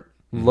Eberhart,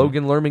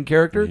 Logan Lerman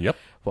character. Yep.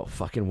 Well,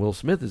 fucking Will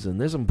Smith is in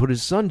this and put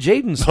his son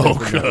Jaden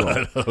Smith in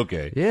that role.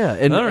 Okay. Yeah,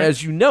 and All right.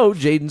 as you know,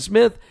 Jaden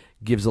Smith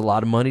gives a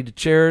lot of money to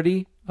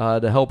charity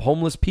to help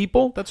homeless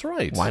people. That's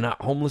right. Why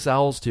not homeless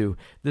owls, too?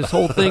 This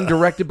whole thing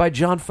directed by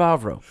Jon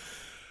Favreau.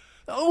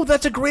 Oh,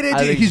 that's a great I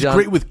idea. think He's John-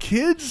 great with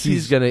kids.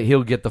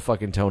 He'll get the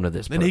fucking tone of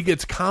this. And he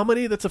gets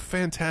comedy. That's a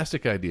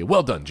fantastic idea.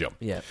 Well done, Joe.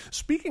 Yeah.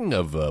 Speaking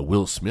of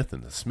Will Smith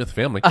and the Smith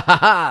family,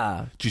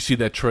 Ha did you see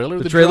that trailer?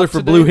 The that trailer dropped for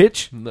today? Blue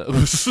Hitch? No.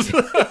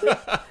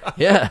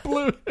 Yeah.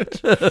 Blue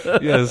Hitch.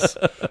 Yes.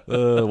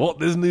 Walt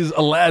Disney's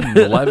Aladdin,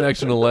 the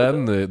live-action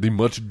Aladdin, the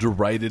much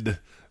derided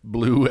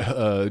blue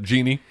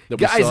genie that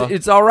we Guys, saw.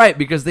 it's all right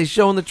because they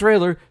show in the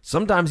trailer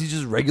sometimes he's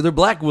just regular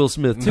black Will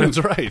Smith, too. That's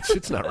right.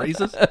 It's not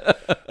racist.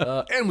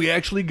 And we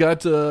actually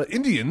got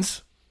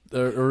Indians,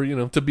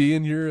 to be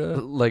in your...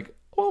 Like,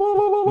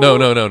 No,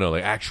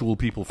 like actual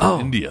people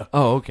from India.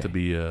 Oh, okay. To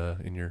be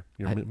in your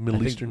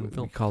Middle Eastern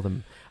film.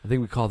 I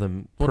think we call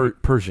them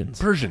Persians.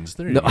 Persians.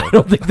 There you No, go. I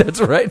don't think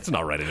that's right. It's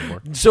not right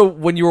anymore. So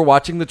when you were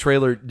watching the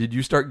trailer, did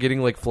you start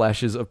getting like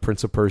flashes of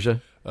Prince of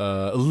Persia?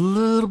 A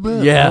little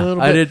bit. Yeah, a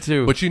little I bit. did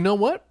too. But you know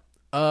what?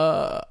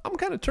 I'm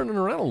kind of turning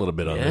around a little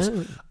bit on this.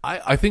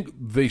 I think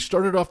they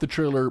started off the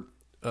trailer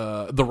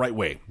the right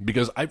way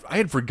because I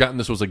had forgotten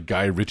this was a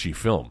Guy Ritchie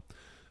film.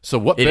 So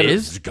what It better,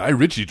 is? Guy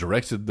Ritchie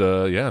directed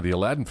the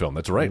Aladdin film.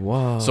 That's right.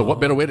 Whoa. So what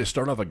better way to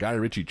start off a Guy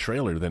Ritchie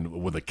trailer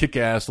than with a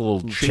kick-ass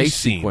little chase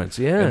scene? sequence,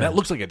 yeah. And that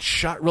looks like it's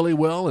shot really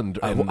well. And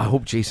I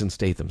hope Jason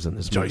Statham's in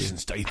this movie. Jason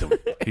Statham.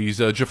 He's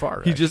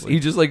Jafar. He just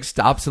like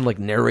stops and like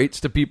narrates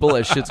to people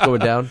as shit's going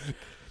down.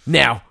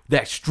 Now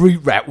that street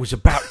rat was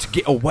about to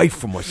get away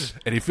from us,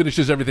 and he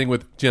finishes everything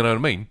with, do you know what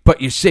I mean?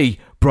 but you see,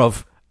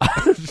 bruv,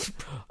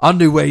 I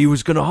knew where he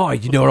was going to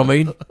hide. You know what I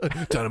mean? Do you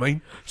know what I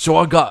mean? So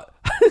I got.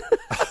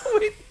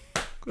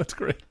 That's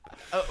great.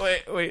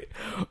 Wait.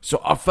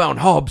 So I found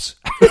Hobbs.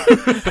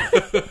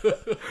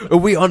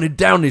 And we hunted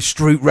down this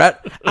street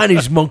rat and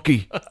his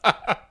monkey.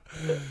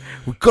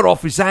 We cut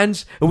off his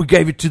hands and we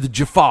gave it to the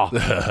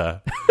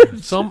Jafar.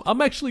 So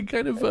I'm actually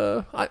kind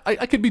of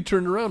I could be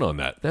turned around on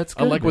that. That's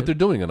I good, like man. what they're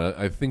doing, and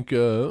I think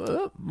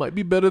might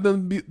be better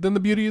than the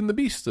Beauty and the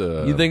Beast.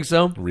 You think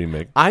so?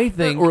 Remake? I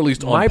think, or at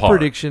least on my par.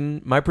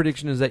 prediction. My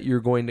prediction is that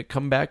you're going to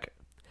come back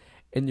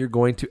and you're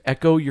going to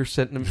echo your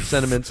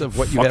sentiments of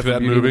what you Fuck have from that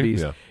Beauty and the movie?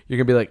 Beast. Yeah. You're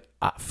gonna be like,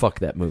 fuck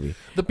that movie.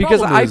 The Because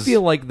problem I is-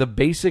 feel like the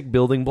basic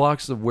building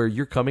blocks of where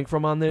you're coming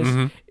from on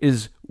this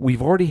is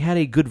we've already had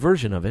a good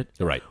version of it.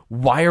 Right.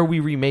 Why are we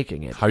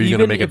remaking it? How are you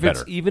gonna make it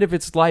better? Even if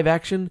it's live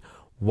action,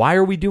 why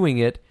are we doing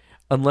it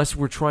unless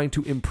we're trying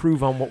to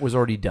improve on what was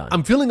already done?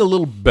 I'm feeling a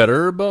little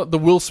better about the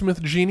Will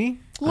Smith genie.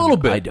 A little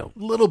bit. I don't.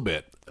 Little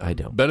bit. I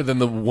don't. Better than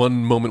the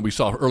one moment we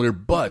saw earlier,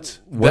 but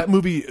that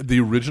movie, the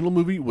original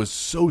movie, was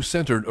so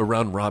centered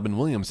around Robin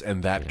Williams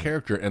and that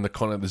character and the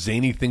kind of the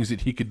zany things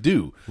that he could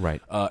do.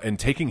 Right. And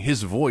taking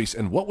his voice,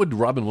 and what would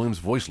Robin Williams'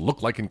 voice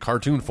look like in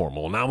cartoon form?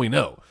 Well, now we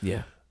know.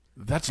 Yeah.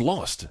 That's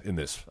lost in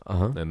this,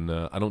 and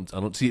I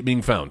don't see it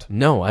being found.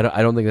 No, I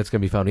don't think that's going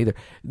to be found either.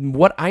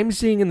 What I'm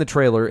seeing in the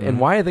trailer and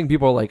why I think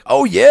people are like,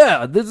 oh,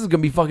 yeah, this is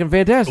going to be fucking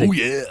fantastic. Oh,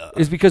 yeah.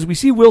 Is because we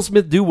see Will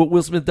Smith do what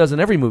Will Smith does in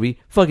every movie,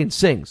 fucking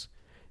sings.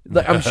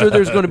 Like, I'm sure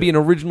there's going to be an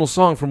original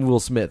song from Will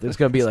Smith. It's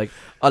going to be like,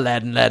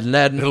 Aladdin, Aladdin,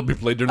 Aladdin. It'll be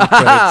played during the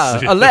Ah,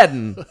 credits.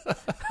 Aladdin.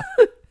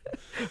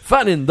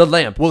 Finding the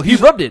lamp. Well, he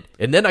rubbed it,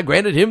 and then I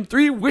granted him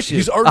 3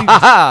 wishes. He's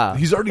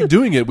already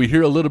doing it. We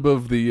hear a little bit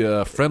of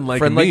the friend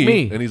like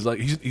me, and he's like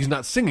he's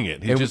not singing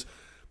it. He's just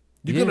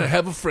you're gonna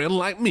have a friend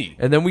like me.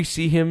 And then we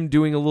see him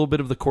doing a little bit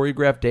of the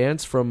choreographed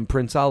dance from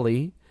Prince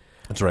Ali.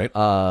 That's right.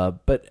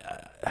 But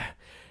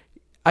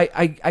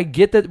I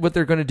get that what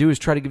they're going to do is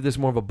try to give this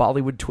more of a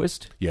Bollywood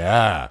twist.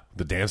 Yeah,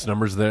 the dance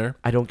numbers there.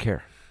 I don't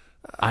care.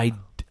 I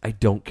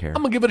don't care.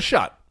 I'm gonna give it a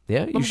shot.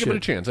 Yeah, I'm gonna give it a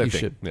chance. I You think.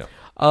 should. Yeah.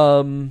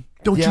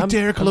 Don't you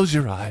dare close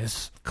your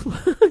eyes.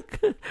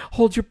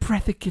 Hold your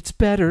breath. It gets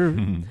better.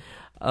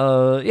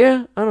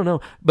 Yeah, I don't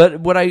know. But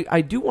what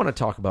I do want to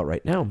talk about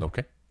right now,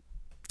 Okay.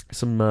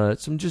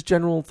 some just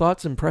general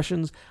thoughts,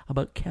 impressions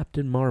about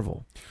Captain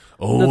Marvel.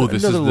 Oh,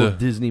 this another is little the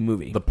Disney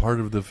movie. The part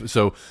of the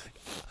so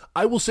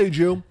I will say,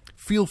 Joe,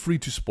 feel free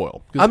to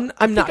spoil. 'Cause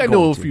I'm not I know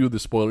going a to. few of the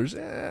spoilers.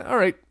 All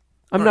right.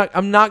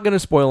 I'm not going to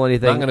spoil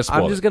anything. Not gonna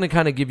spoil I'm just it. going to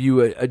kind of give you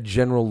a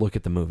general look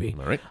at the movie.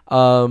 All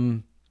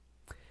right.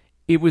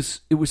 It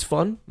was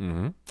fun.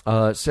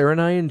 Mm-hmm. Sarah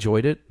and I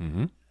enjoyed it.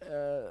 Mm-hmm.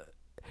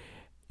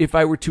 If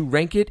I were to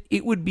rank it,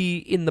 it would be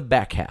in the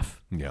back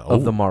half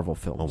of the Marvel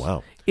films. Oh,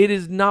 wow. It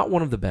is not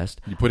one of the best.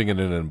 You putting it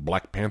in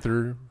Black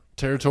Panther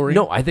territory?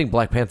 No, I think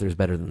Black Panther is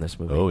better than this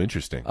movie. Oh,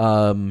 interesting.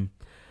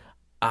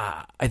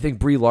 I think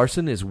Brie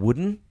Larson is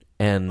wooden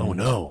and Oh,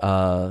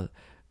 no.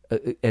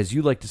 As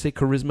you like to say,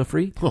 charisma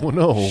free. Oh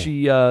no.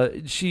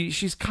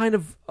 She's kind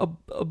of a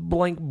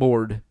blank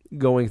board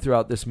going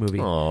throughout this movie.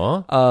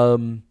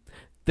 Aww.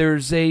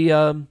 There's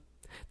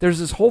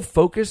this whole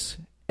focus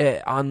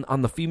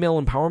on the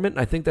female empowerment, and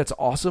I think that's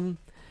awesome.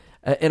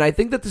 And I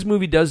think that this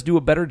movie does do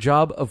a better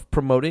job of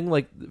promoting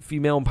like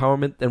female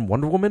empowerment than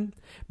Wonder Woman,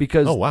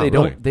 because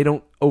they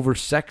don't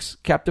oversex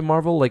Captain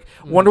Marvel. Like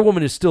Wonder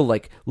Woman is still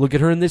like, look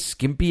at her in this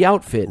skimpy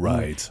outfit,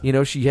 right?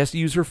 And, she has to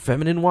use her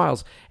feminine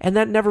wiles, and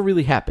that never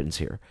really happens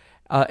here.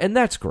 And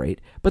that's great,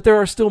 but there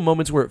are still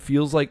moments where it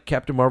feels like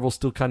Captain Marvel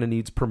still kind of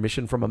needs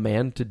permission from a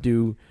man to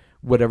do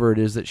whatever it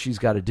is that she's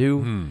got to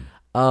do.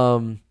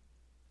 I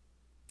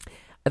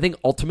think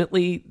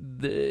ultimately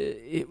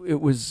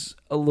it was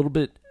a little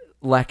bit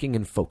lacking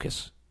in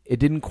focus. It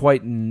didn't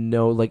quite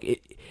know,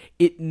 like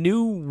it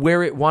knew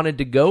where it wanted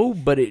to go,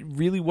 but it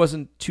really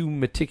wasn't too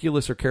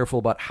meticulous or careful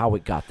about how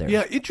it got there.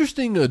 Yeah,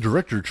 interesting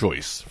director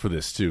choice for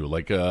this too.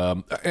 Like,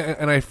 and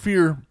I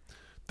fear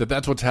that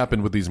that's what's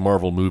happened with these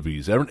Marvel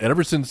movies.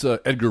 Ever since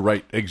Edgar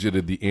Wright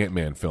exited the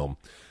Ant-Man film,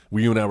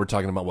 you and I were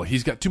talking about, well,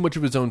 he's got too much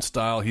of his own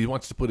style. He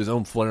wants to put his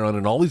own flair on,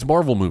 and all these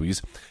Marvel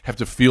movies have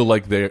to feel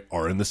like they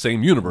are in the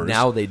same universe.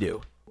 Now they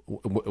do.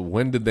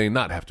 When did they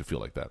not have to feel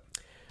like that?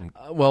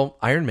 Well,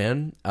 Iron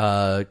Man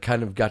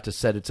kind of got to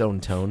set its own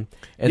tone.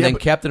 And then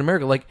Captain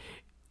America, like,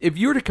 if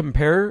you were to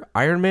compare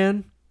Iron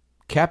Man,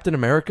 Captain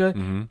America,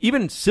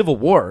 even Civil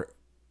War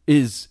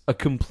is a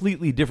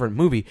completely different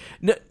movie.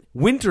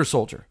 Winter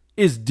Soldier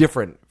is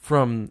different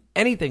from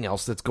anything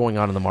else that's going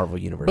on in the Marvel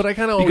universe. But I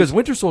kind of because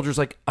Winter Soldier is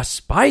like a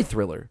spy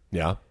thriller.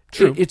 Yeah,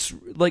 true. It's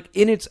like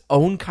in its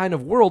own kind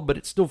of world, but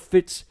it still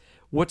fits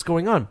what's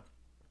going on.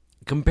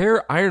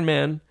 Compare Iron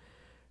Man,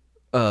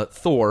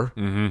 Thor,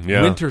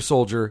 Winter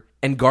Soldier,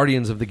 and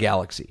Guardians of the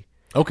Galaxy.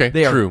 Okay,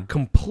 they true. are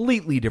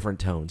completely different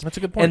tones. That's a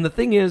good point. And the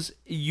thing is,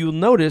 you'll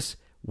notice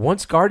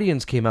once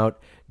Guardians came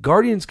out,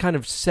 Guardians kind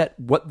of set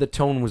what the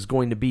tone was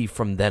going to be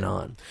from then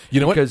on. You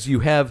know what? Because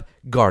you have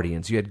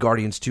Guardians, you had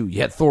Guardians 2,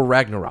 you had Thor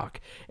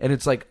Ragnarok, and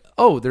it's like,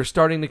 oh, they're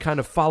starting to kind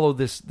of follow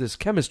this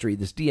chemistry,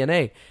 this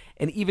DNA.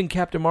 And even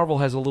Captain Marvel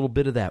has a little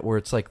bit of that, where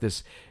it's like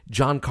this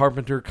John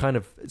Carpenter kind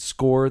of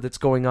score that's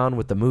going on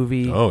with the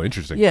movie. Oh,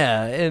 interesting.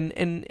 Yeah,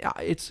 and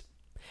it's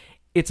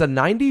a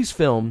 90s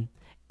film,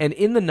 and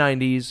in the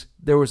 90s,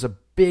 there was a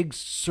big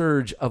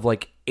surge of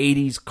like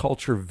 80s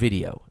culture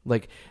video,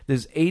 like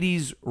this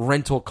 80s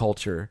rental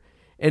culture.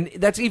 And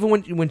that's even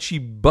when she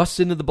busts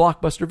into the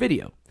Blockbuster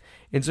video.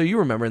 And so you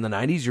remember in the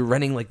 90s, you're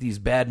renting like these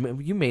bad,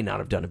 you may not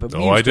have done it, but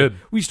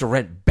we used to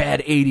rent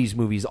bad 80s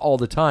movies all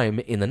the time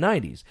in the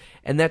 90s.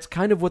 And that's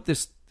kind of what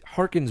this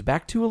harkens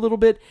back to a little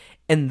bit.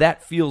 And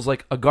that feels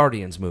like a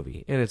Guardians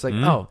movie. And it's like,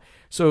 oh,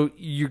 so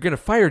you're going to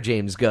fire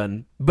James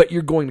Gunn, but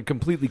you're going to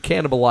completely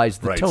cannibalize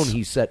the tone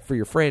he set for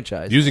your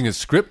franchise. Using his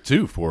script,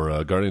 too,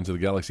 for Guardians of the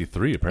Galaxy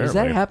 3, apparently. Is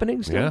that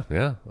happening still?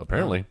 Yeah,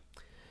 apparently.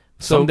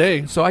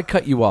 Someday. So I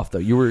cut you off, though.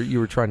 You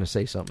were trying to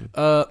say something.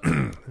 What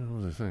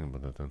was I saying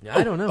about that then?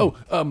 I don't know.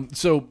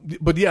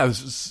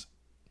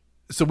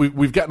 So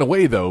we've gotten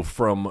away, though,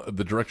 from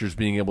the directors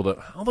being able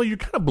to, although you're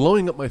kind of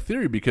blowing up my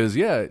theory, because,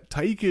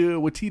 Taika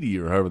Waititi,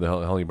 or however the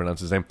hell you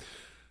pronounce his name,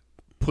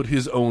 put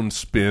his own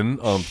spin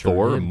on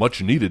Thor, a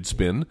much-needed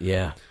spin.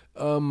 Yeah.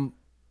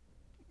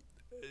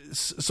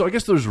 So I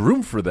guess there's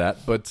room for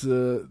that, but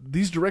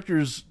these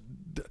directors,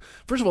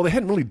 first of all, they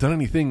hadn't really done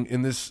anything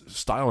in this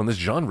style, in this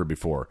genre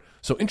before.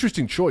 So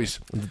interesting choice.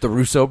 The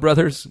Russo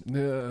brothers?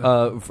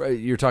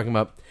 You're talking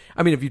about,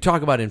 I mean, if you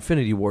talk about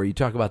Infinity War, you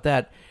talk about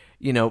that,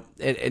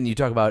 and you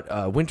talk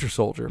about Winter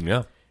Soldier.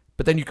 Yeah.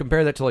 But then you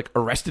compare that to like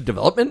Arrested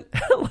Development,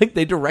 like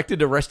they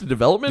directed Arrested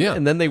Development,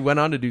 and then they went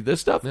on to do this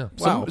stuff. Yeah.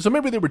 Wow. So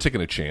maybe they were taking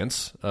a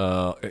chance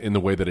in the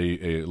way that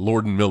a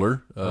Lord and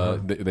Miller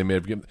they may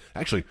have given.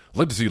 Actually, I'd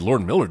like to see Lord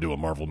and Miller do a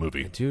Marvel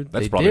movie. Dude,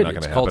 that's probably not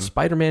going to happen. It's called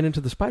Spider-Man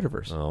Into the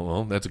Spider-Verse. Oh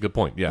well, that's a good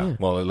point. Yeah.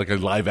 Well, like a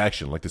live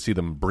action, like to see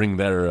them bring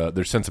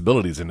their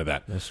sensibilities into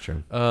that. That's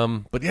true.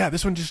 But yeah,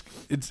 this one just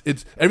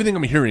it's everything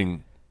I'm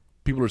hearing.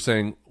 People are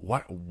saying,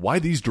 why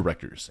these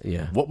directors?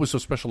 Yeah. What was so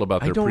special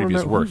about their I don't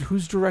previous remember work?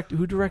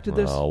 Who directed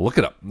this? Look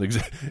it up.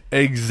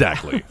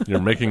 Exactly.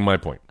 You're making my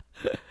point.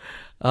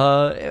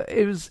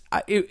 It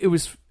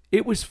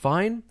was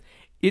fine.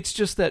 It's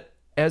just that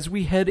as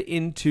we head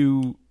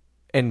into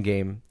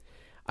Endgame,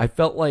 I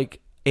felt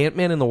like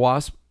Ant-Man and the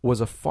Wasp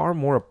was a far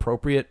more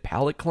appropriate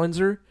palate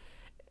cleanser,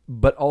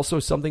 but also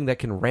something that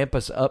can ramp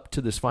us up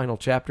to this final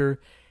chapter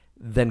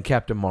than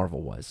Captain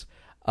Marvel was.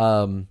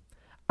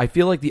 I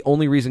feel like the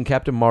only reason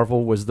Captain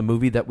Marvel was the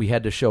movie that we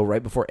had to show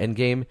right before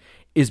Endgame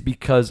is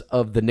because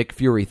of the Nick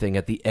Fury thing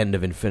at the end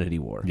of Infinity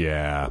War.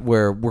 Yeah.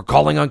 Where we're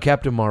calling on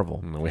Captain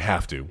Marvel. We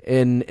have to.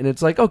 And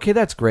it's like, okay,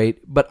 that's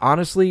great. But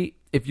honestly,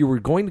 if you were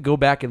going to go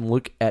back and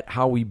look at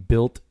how we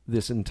built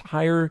this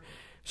entire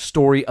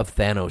story of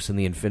Thanos in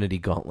the Infinity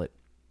Gauntlet,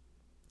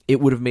 it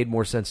would have made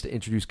more sense to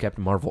introduce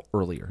Captain Marvel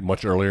earlier.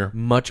 Much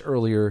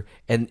earlier.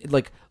 And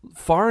like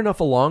far enough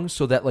along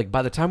so that like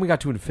by the time we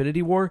got to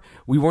Infinity War,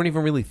 we weren't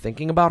even really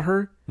thinking about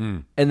her.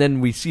 And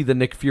then we see the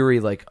Nick Fury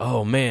like,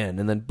 oh man,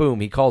 and then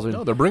boom, he calls her.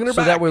 No, they're bringing her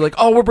back. So that we're like,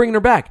 oh, we're bringing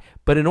her back.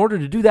 But in order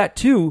to do that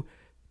too,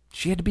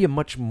 she had to be a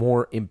much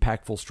more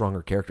impactful,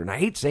 stronger character. And I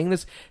hate saying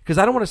this because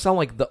I don't want to sound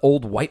like the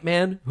old white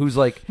man who's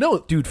like, no,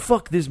 dude,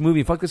 fuck this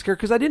movie, fuck this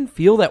character, because I didn't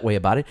feel that way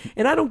about it.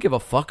 And I don't give a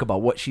fuck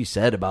about what she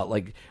said about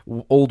like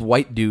old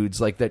white dudes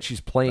like that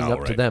she's playing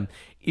up to them,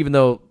 even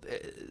though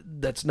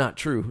that's not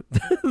true.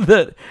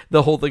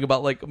 the whole thing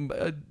about like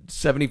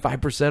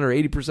 75% or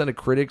 80% of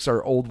critics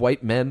are old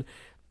white men.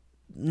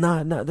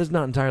 No, that's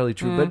not entirely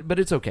true, but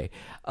it's okay.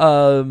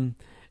 But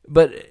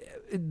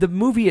the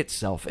movie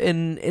itself,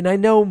 and I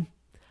know...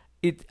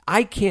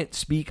 I can't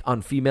speak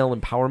on female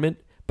empowerment,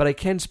 but I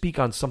can speak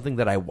on something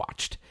that I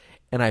watched.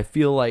 And I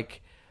feel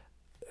like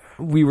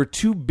we were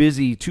too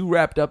busy, too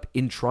wrapped up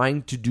in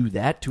trying to do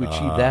that, to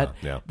achieve that,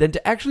 than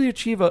to actually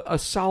achieve a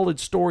solid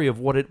story of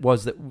what it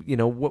was that, you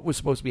know, what was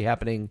supposed to be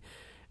happening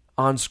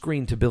on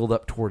screen to build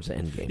up towards the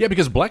end game. Yeah,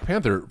 because Black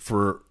Panther,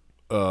 for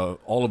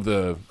all of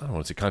the, I don't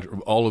want to say,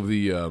 all of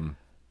the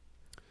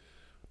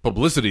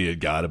publicity it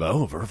got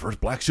about,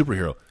 first black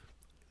superhero,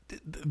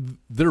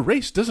 their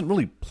race doesn't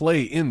really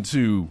play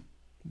into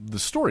the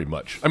story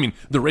much. I mean,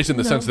 the race in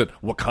the sense that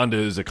Wakanda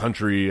is a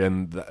country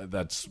and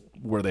that's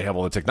where they have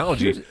all the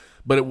technology,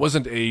 but it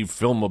wasn't a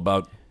film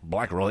about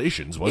black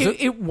relations, was it?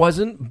 It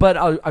wasn't, but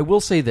I will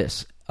say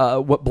this.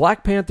 What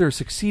Black Panther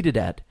succeeded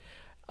at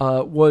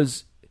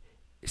was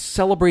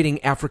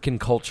celebrating African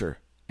culture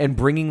and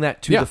bringing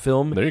that to the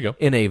film there you go.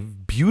 In a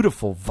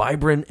beautiful,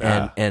 vibrant,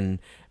 and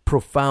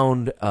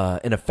profound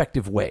and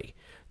effective way.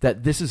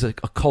 That this is a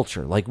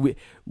culture. Like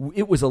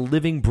it was a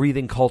living,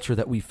 breathing culture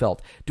that we felt.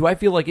 Do I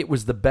feel like it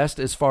was the best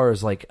as far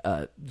as like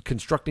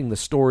constructing the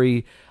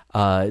story?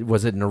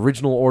 Was it an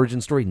original origin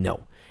story?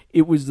 No.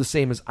 It was the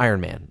same as Iron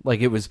Man.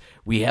 Like it was,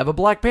 we have a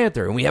Black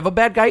Panther and we have a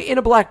bad guy in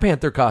a Black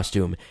Panther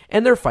costume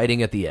and they're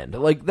fighting at the end.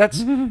 Like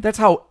that's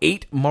how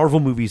 8 Marvel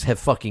movies have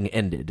fucking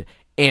ended.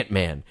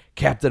 Ant-Man,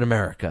 Captain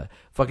America,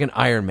 fucking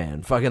Iron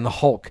Man, fucking the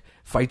Hulk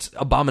fights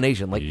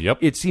Abomination. Like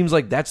it seems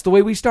like that's the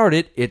way we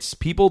started. It's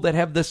people that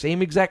have the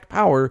same exact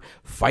power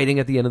fighting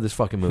at the end of this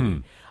fucking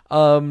movie.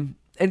 And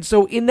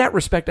so in that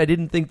respect, I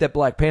didn't think that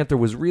Black Panther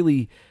was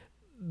really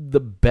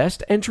the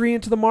best entry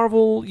into the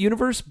Marvel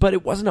universe, but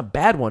it wasn't a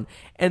bad one.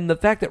 And the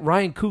fact that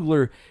Ryan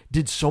Coogler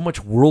did so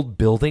much world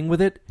building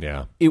with it,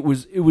 it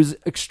was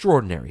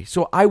extraordinary.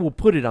 So I will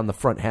put it on the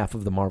front half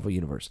of the Marvel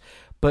universe.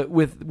 But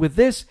with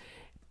this,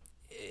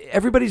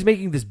 everybody's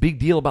making this big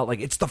deal about like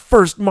it's the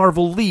first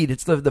Marvel lead.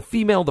 It's the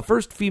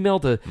first female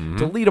to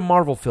lead a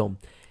Marvel film.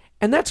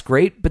 And that's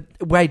great, but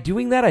by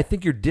doing that, I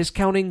think you're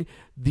discounting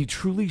the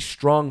truly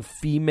strong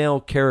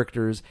female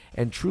characters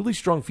and truly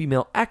strong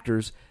female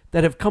actors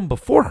that have come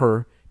before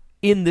her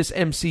in this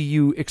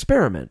MCU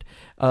experiment.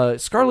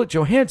 Scarlett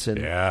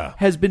Johansson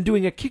has been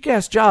doing a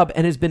kick-ass job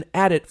and has been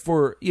at it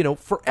for,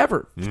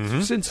 forever.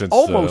 Since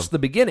almost the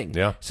beginning.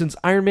 Since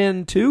Iron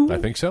Man 2? I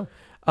think so.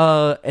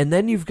 And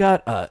then you've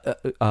got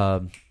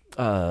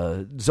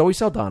Zoe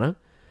Saldana.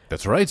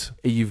 That's right.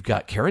 You've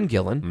got Karen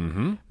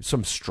Gillan.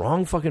 Some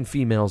strong fucking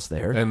females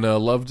there. And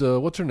loved,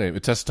 what's her name?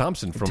 Tessa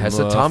Thompson from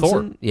Thompson,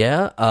 Thor.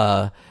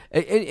 Yeah.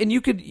 And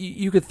you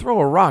could throw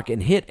a rock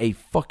and hit a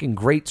fucking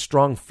great,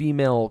 strong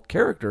female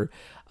character.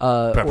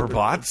 Pepper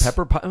Potts?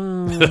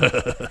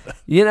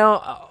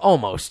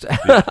 Almost.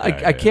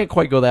 I can't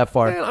quite go that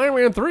far. Man, Iron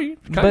Man 3,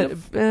 kind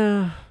of.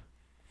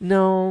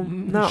 No,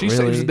 not she really.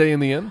 She saves the day in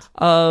the end?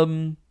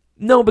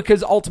 No,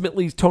 because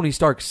ultimately Tony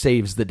Stark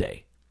saves the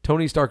day.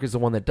 Tony Stark is the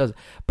one that does it.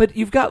 But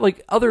you've got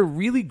like other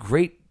really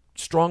great,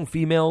 strong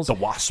females. The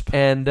Wasp.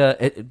 And,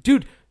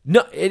 dude,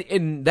 no,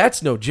 and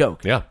that's no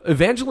joke. Yeah.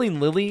 Evangeline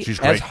Lilly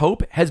as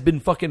Hope has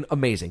been fucking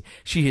amazing.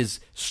 She is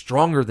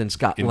stronger than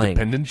Scott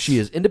Lang. She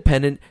is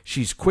independent.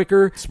 She's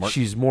quicker. Smart.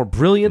 She's more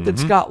brilliant than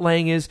Scott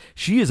Lang is.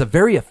 She is a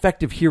very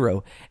effective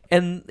hero.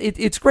 And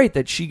it's great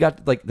that she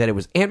got, like, that it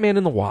was Ant-Man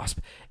and the Wasp.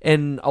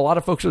 And a lot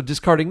of folks are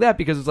discarding that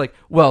because it's like,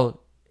 well,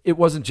 it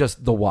wasn't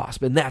just the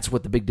Wasp, and that's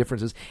what the big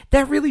difference is.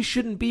 That really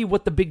shouldn't be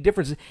what the big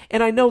difference is.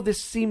 And I know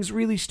this seems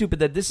really stupid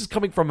that this is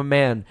coming from a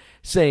man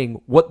saying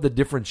what the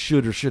difference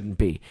should or shouldn't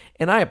be.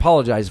 And I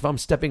apologize if I'm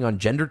stepping on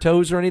gender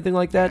toes or anything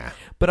like that,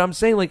 but I'm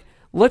saying, like,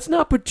 let's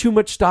not put too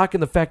much stock in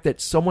the fact that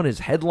someone is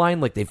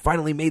headlined, like they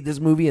finally made this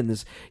movie, and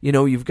this,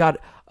 you've got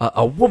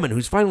a woman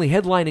who's finally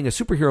headlining a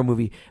superhero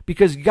movie,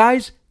 because,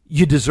 guys,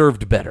 you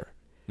deserved better.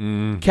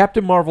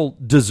 Captain Marvel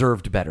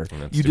deserved better.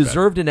 You too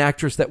deserved an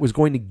actress that was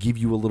going to give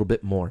you a little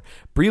bit more.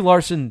 Brie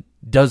Larson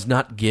does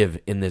not give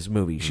in this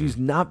movie. She's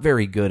not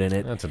very good in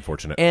it. That's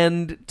unfortunate.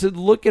 And to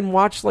look and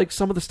watch like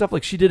some of the stuff,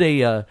 like she did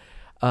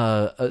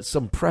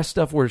some press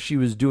stuff where she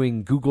was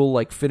doing Google,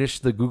 like finish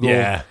the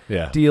Google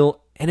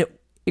deal, and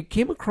it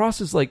came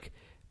across as like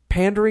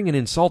pandering and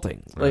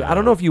insulting. Like I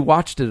don't know if you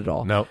watched it at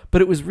all. No.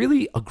 But it was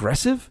really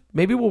aggressive.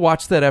 Maybe we'll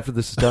watch that after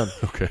this is done.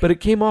 Okay. But it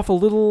came off a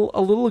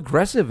little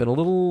aggressive and a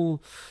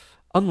little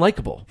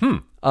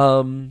unlikable.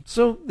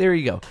 So there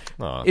you go.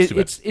 Aw,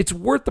 It's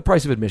worth the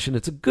price of admission.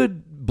 It's a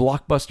good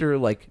blockbuster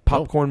like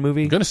popcorn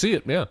movie. I'm going to see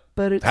it, yeah.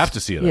 But it's, have to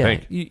see it, yeah, I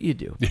think. You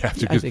do. You have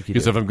to, I think you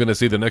because do. if I'm going to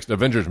see the next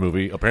Avengers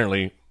movie,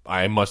 apparently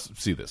I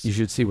must see this. You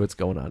should see what's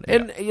going on.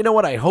 And you know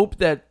what? I hope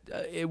that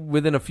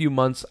within a few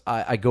months,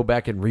 I go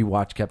back and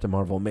rewatch Captain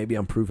Marvel. Maybe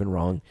I'm proven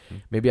wrong.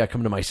 Maybe I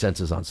come to my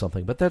senses on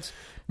something. But that's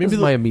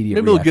my immediate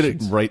Maybe they'll get it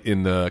reactions. right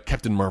in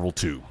Captain Marvel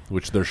 2,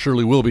 which there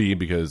surely will be,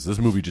 because this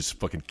movie just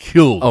fucking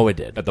killed it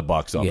did. at the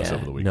box office Yeah,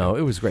 over the weekend. no,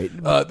 it was great.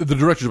 The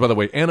directors, by the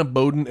way, Anna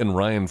Boden and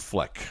Ryan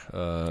Fleck.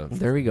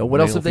 There we go.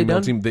 What else have they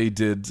done? Team, they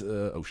did,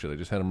 I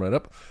just had them right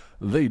up.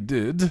 They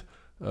did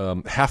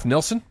Half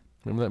Nelson.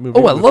 Remember that movie?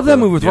 Oh, I love that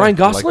movie with Ryan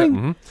Gosling.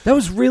 Like that. That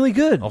was really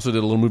good. Also did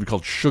a little movie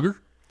called Sugar.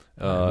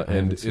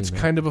 And it's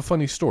kind of a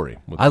funny story.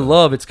 I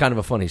love It's Kind of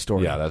a Funny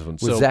Story. Yeah, that's one.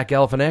 With Zach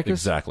Galifianakis?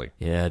 Exactly.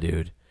 Yeah,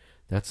 dude.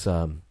 That's,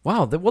 wow.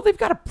 Well, they've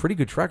got a pretty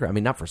good track record. I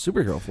mean, not for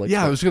superhero flicks.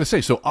 Yeah, but, I was going to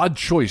say, so odd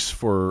choice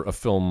for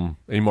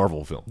a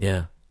Marvel film.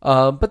 Yeah.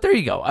 But there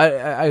you go.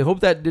 I hope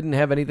that didn't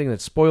have anything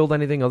that spoiled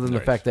anything other than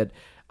the fact that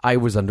I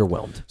was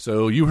underwhelmed.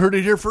 So you heard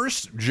it here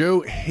first.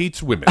 Joe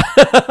hates women.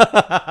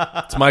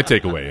 It's my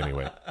takeaway,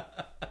 anyway.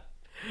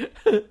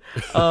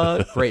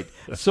 Great.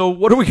 So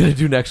what are we going to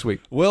do next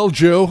week? Well,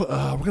 Joe,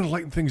 we're going to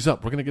lighten things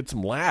up. We're going to get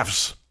some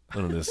laughs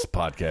on this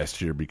podcast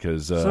here,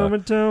 because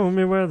Someone tell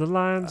me where the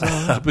lines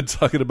are. I've been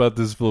talking about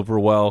this film for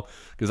a while,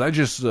 because I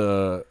just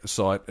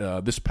saw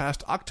it this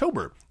past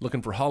October,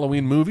 looking for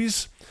Halloween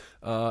movies.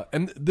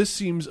 And this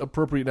seems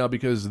appropriate now,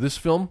 because this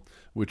film,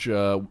 which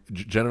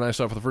Jen and I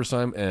saw for the first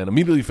time and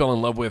immediately fell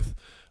in love with,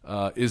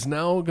 is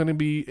now going to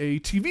be a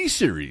TV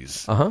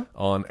series on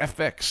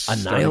FX.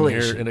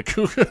 Annihilation.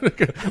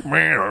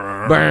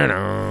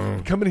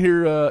 Coming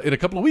here in a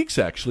couple of weeks,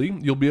 actually.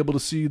 You'll be able to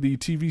see the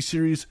TV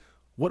series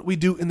What We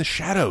Do in the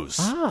Shadows,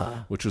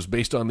 which was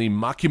based on the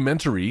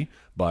mockumentary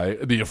by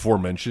the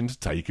aforementioned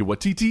Taika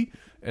Waititi.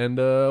 And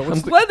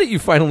I'm glad that you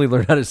finally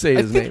learned how to say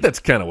his I think name. that's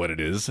kind of what it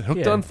is.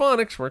 Hooked on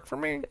Phonics, work for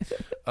me.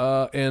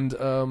 And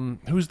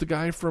who's the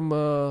guy from...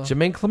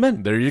 Jermaine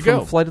Clement. There you from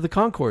go. Flight of the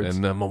Conchords.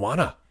 And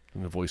Moana,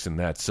 the voice in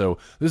that. So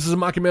this is a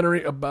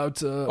mockumentary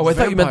about I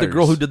thought you meant the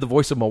girl who did the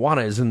voice of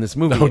Moana is in this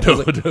movie. No, I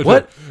was like, no.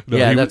 What? No,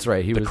 yeah, he that's was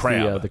right. He the was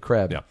crab. the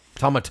crab. Yeah.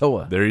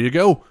 Tamatoa. There you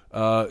go.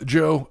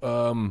 Joe,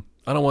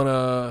 I don't want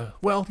to...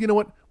 Well, you know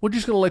what? We're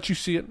just going to let you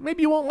see it.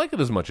 Maybe you won't like it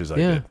as much as I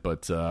did,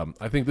 but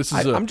I think this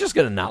is I'm just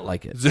going to not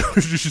like it.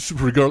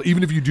 regardless,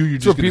 even if you do, you're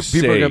just going to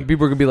say...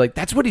 People are going to be like,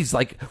 that's what he's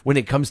like when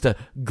it comes to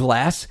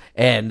Glass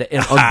and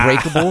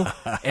Unbreakable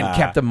and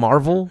Captain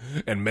Marvel.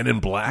 And Men in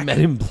Black. Men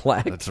in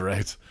Black. That's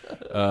right.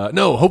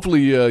 No,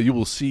 hopefully you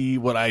will see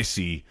what I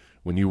see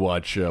when you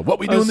watch What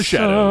We Do in the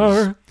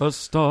Shadows. A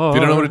star. If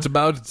you don't know what it's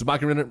about, it's a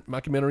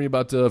mockumentary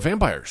about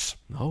vampires.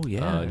 Oh,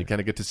 yeah. And you kind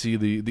of get to see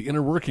the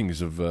inner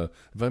workings of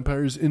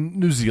vampires in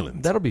New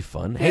Zealand. That'll be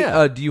fun.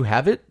 Yeah. Hey, do you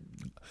have it?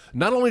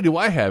 Not only do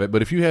I have it,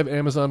 but if you have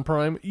Amazon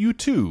Prime, you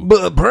too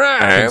Prime.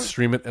 can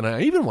stream it. And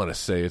I even want to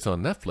say it's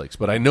on Netflix,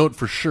 but I know it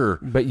for sure.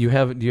 But you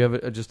have? Do you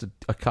have just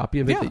a copy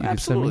of it that you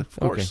absolutely, can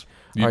send me? of course. Okay.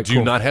 Do All right, you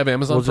cool. not have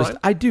Amazon Prime?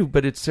 I do,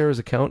 but it's Sarah's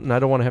account, and I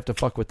don't want to have to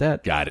fuck with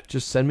that. Got it.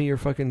 Just send me your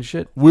fucking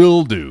shit.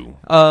 Will do.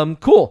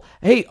 Cool.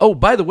 Hey,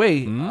 by the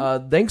way,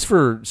 thanks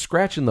for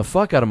scratching the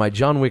fuck out of my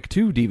John Wick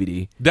 2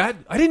 DVD. That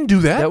I didn't do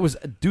that. That was,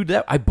 dude.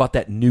 I bought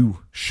that new.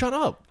 Shut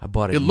up. I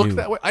bought it. It looked new.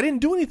 that way. I didn't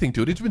do anything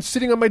to it. It's been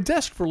sitting on my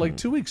desk for like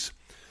 2 weeks.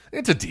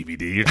 It's a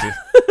DVD.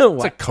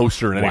 It's a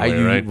coaster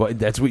anyway, right?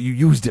 That's what you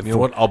used it for. You know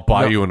what? I'll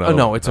buy you another.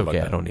 No, it's How about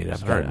okay. that? I don't need it. I've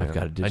Sorry, got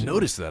a I digital.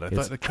 noticed that. I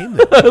thought it came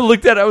there. I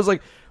looked at it. I was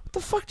like, what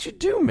the fuck did you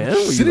do, man? Were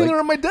you Sitting like- there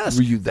on my desk.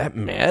 Were you that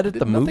mad at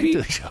the Nothing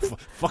movie?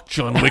 Fuck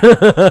John Wick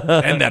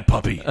and that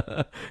puppy.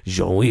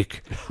 John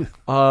Wick.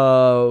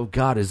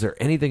 God, is there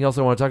anything else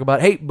I want to talk about?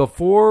 Hey,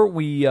 before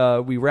we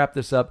wrap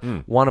this up,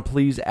 want to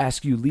please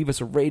ask you, leave us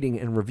a rating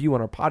and review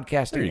on our There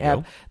podcasting you app.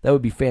 go. That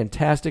would be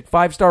fantastic.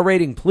 5-star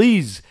rating,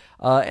 please.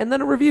 And then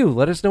a review.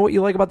 Let us know what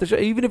you like about the show.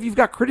 Even if you've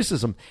got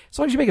criticism, as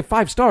long as you make it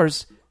 5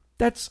 stars,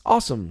 that's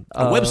awesome.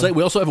 A website.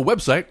 We also have a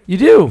website. You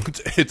do.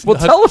 It's well,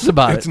 not- tell us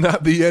about It's it.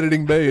 not the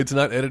Editing Bay. It's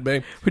not Edit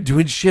Bay. We're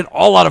doing shit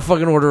all out of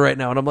fucking order right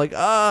now, and I'm like,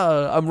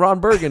 I'm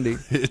Ron Burgundy.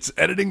 It's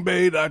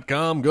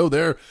editingbay.com. Go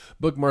there,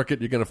 bookmark it.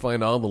 You're going to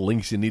find all the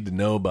links you need to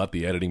know about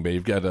the Editing Bay.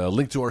 You've got a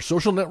link to our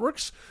social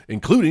networks,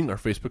 including our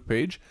Facebook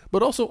page,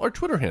 but also our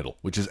Twitter handle,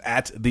 which is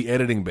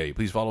 @theeditingbay.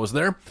 Please follow us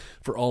there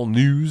for all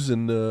news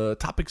and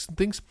topics and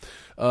things.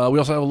 We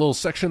also have a little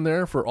section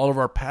there for all of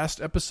our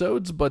past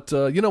episodes, but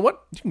you know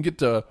what? You can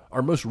get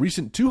our most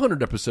recent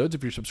 200 episodes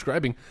if you're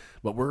subscribing.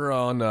 But we're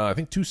on, I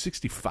think,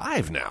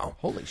 265 now.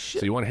 Holy shit.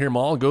 So you want to hear them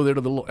all, go there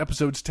to the little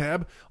episodes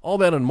tab. All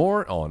that and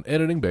more on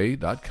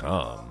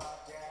editingbay.com.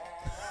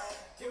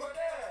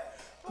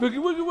 Woogie,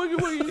 woogie, woogie,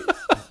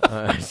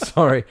 woogie.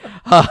 Sorry.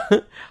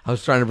 I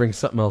was trying to bring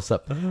something else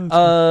up.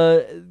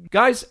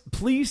 Guys,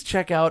 please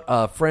check out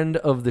a friend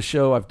of the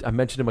show. I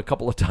mentioned him a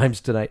couple of times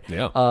tonight.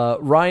 Yeah.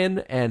 Ryan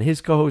and his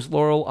co-host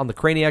Laurel on the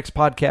Craniacs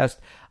podcast.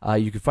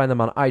 You can find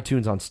them on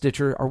iTunes, on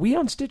Stitcher. Are we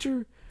on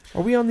Stitcher?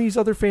 Are we on these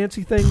other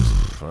fancy things?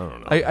 I don't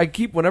know. I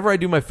keep, whenever I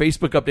do my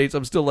Facebook updates,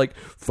 I'm still like,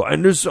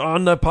 find us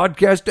on the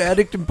Podcast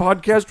Addict and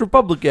Podcast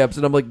Republic apps.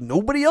 And I'm like,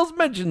 nobody else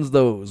mentions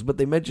those. But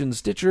they mention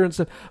Stitcher and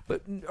stuff.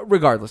 But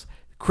regardless,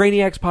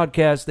 Craniacs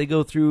podcast, they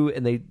go through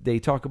and they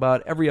talk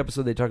about, every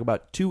episode, they talk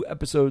about 2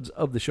 episodes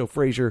of the show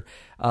Frasier.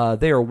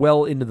 They are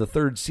well into the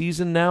 3rd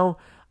season now.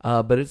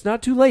 But it's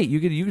not too late.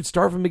 You could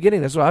start from the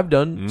beginning. That's what I've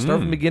done.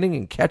 Start from the beginning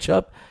and catch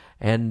up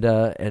and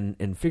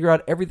figure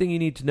out everything you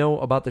need to know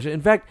about the show.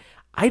 In fact,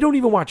 I don't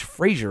even watch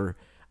Frasier.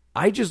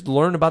 I just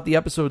learn about the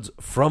episodes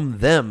from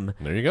them.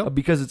 There you go.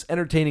 Because it's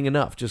entertaining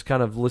enough. Just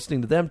kind of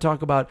listening to them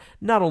talk about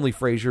not only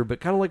Frasier, but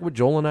kind of like what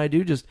Joel and I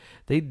do. Just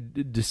they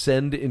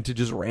descend into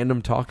just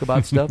random talk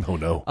about stuff. Oh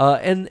no!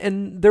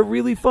 And they're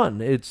really fun.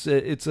 It's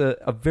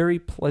a very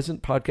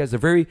pleasant podcast. They're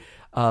very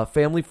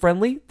family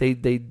friendly.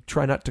 They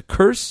try not to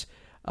curse.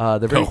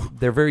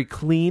 They're very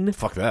clean.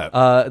 Fuck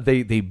that.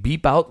 They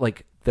beep out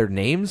like their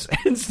names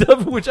and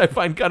stuff, which I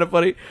find kind of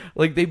funny.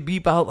 Like they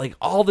beep out like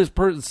all this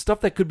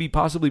stuff that could be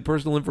possibly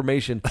personal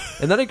information,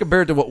 and then I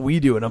compare it to what we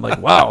do, and I'm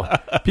like, wow,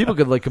 people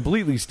could like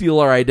completely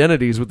steal our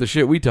identities with the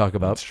shit we talk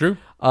about. That's true.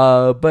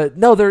 But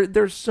no,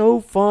 they're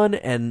so fun,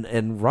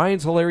 and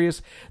Ryan's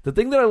hilarious. The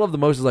thing that I love the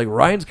most is like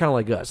Ryan's kind of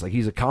like us. Like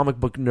he's a comic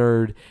book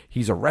nerd.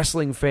 He's a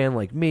wrestling fan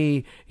like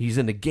me. He's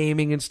into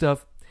gaming and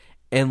stuff.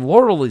 And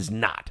Laurel is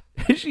not.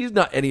 She's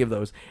not any of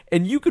those.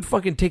 And you could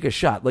fucking take a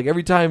shot. Like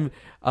every time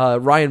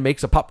Ryan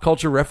makes a pop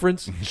culture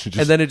reference,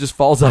 and then it just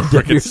falls on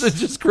deaf ears. It's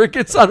just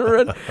crickets on her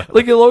end.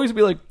 Like he'll always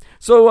be like,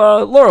 "So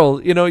Laurel,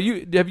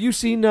 have you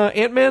seen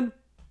Ant-Man?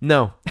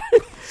 No.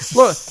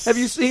 Laurel, have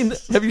you seen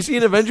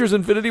Avengers: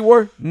 Infinity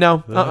War?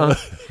 No.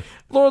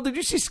 Laurel, did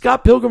you see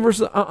Scott Pilgrim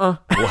versus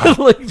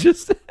like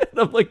just, and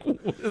I'm like,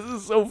 this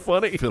is so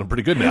funny. Feeling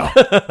pretty good now.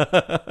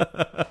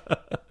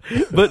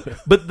 but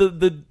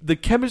the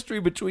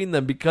chemistry between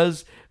them,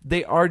 because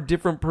they are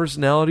different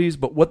personalities,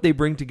 but what they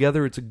bring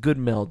together, it's a good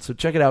meld. So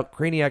check it out,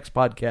 Craniacs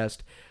podcast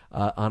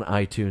on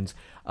iTunes.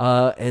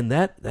 And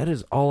that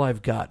is all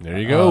I've got. There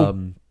you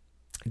go.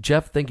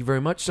 Jeff, thank you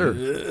very much,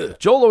 sir.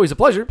 Joel, always a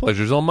pleasure.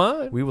 Pleasure's all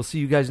mine. We will see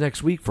you guys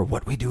next week for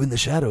What We Do in the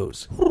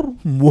Shadows. Oh,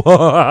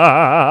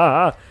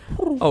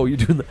 you're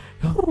doing the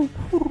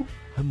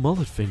I'm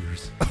mullet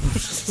fingers. Look,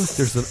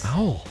 there's an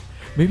owl.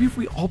 Maybe if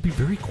we all be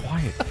very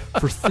quiet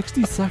for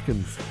 60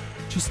 seconds,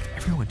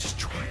 everyone just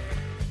try it.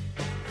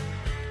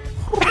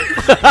 Running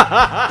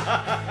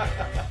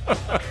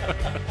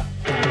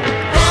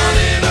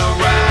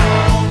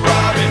around,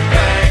 robbing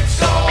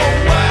banks, all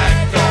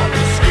whacked on the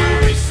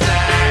Scooby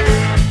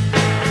Snacks.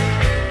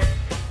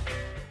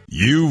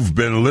 You've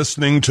been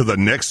listening to the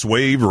Next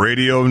Wave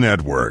Radio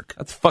Network.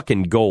 That's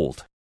fucking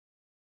gold.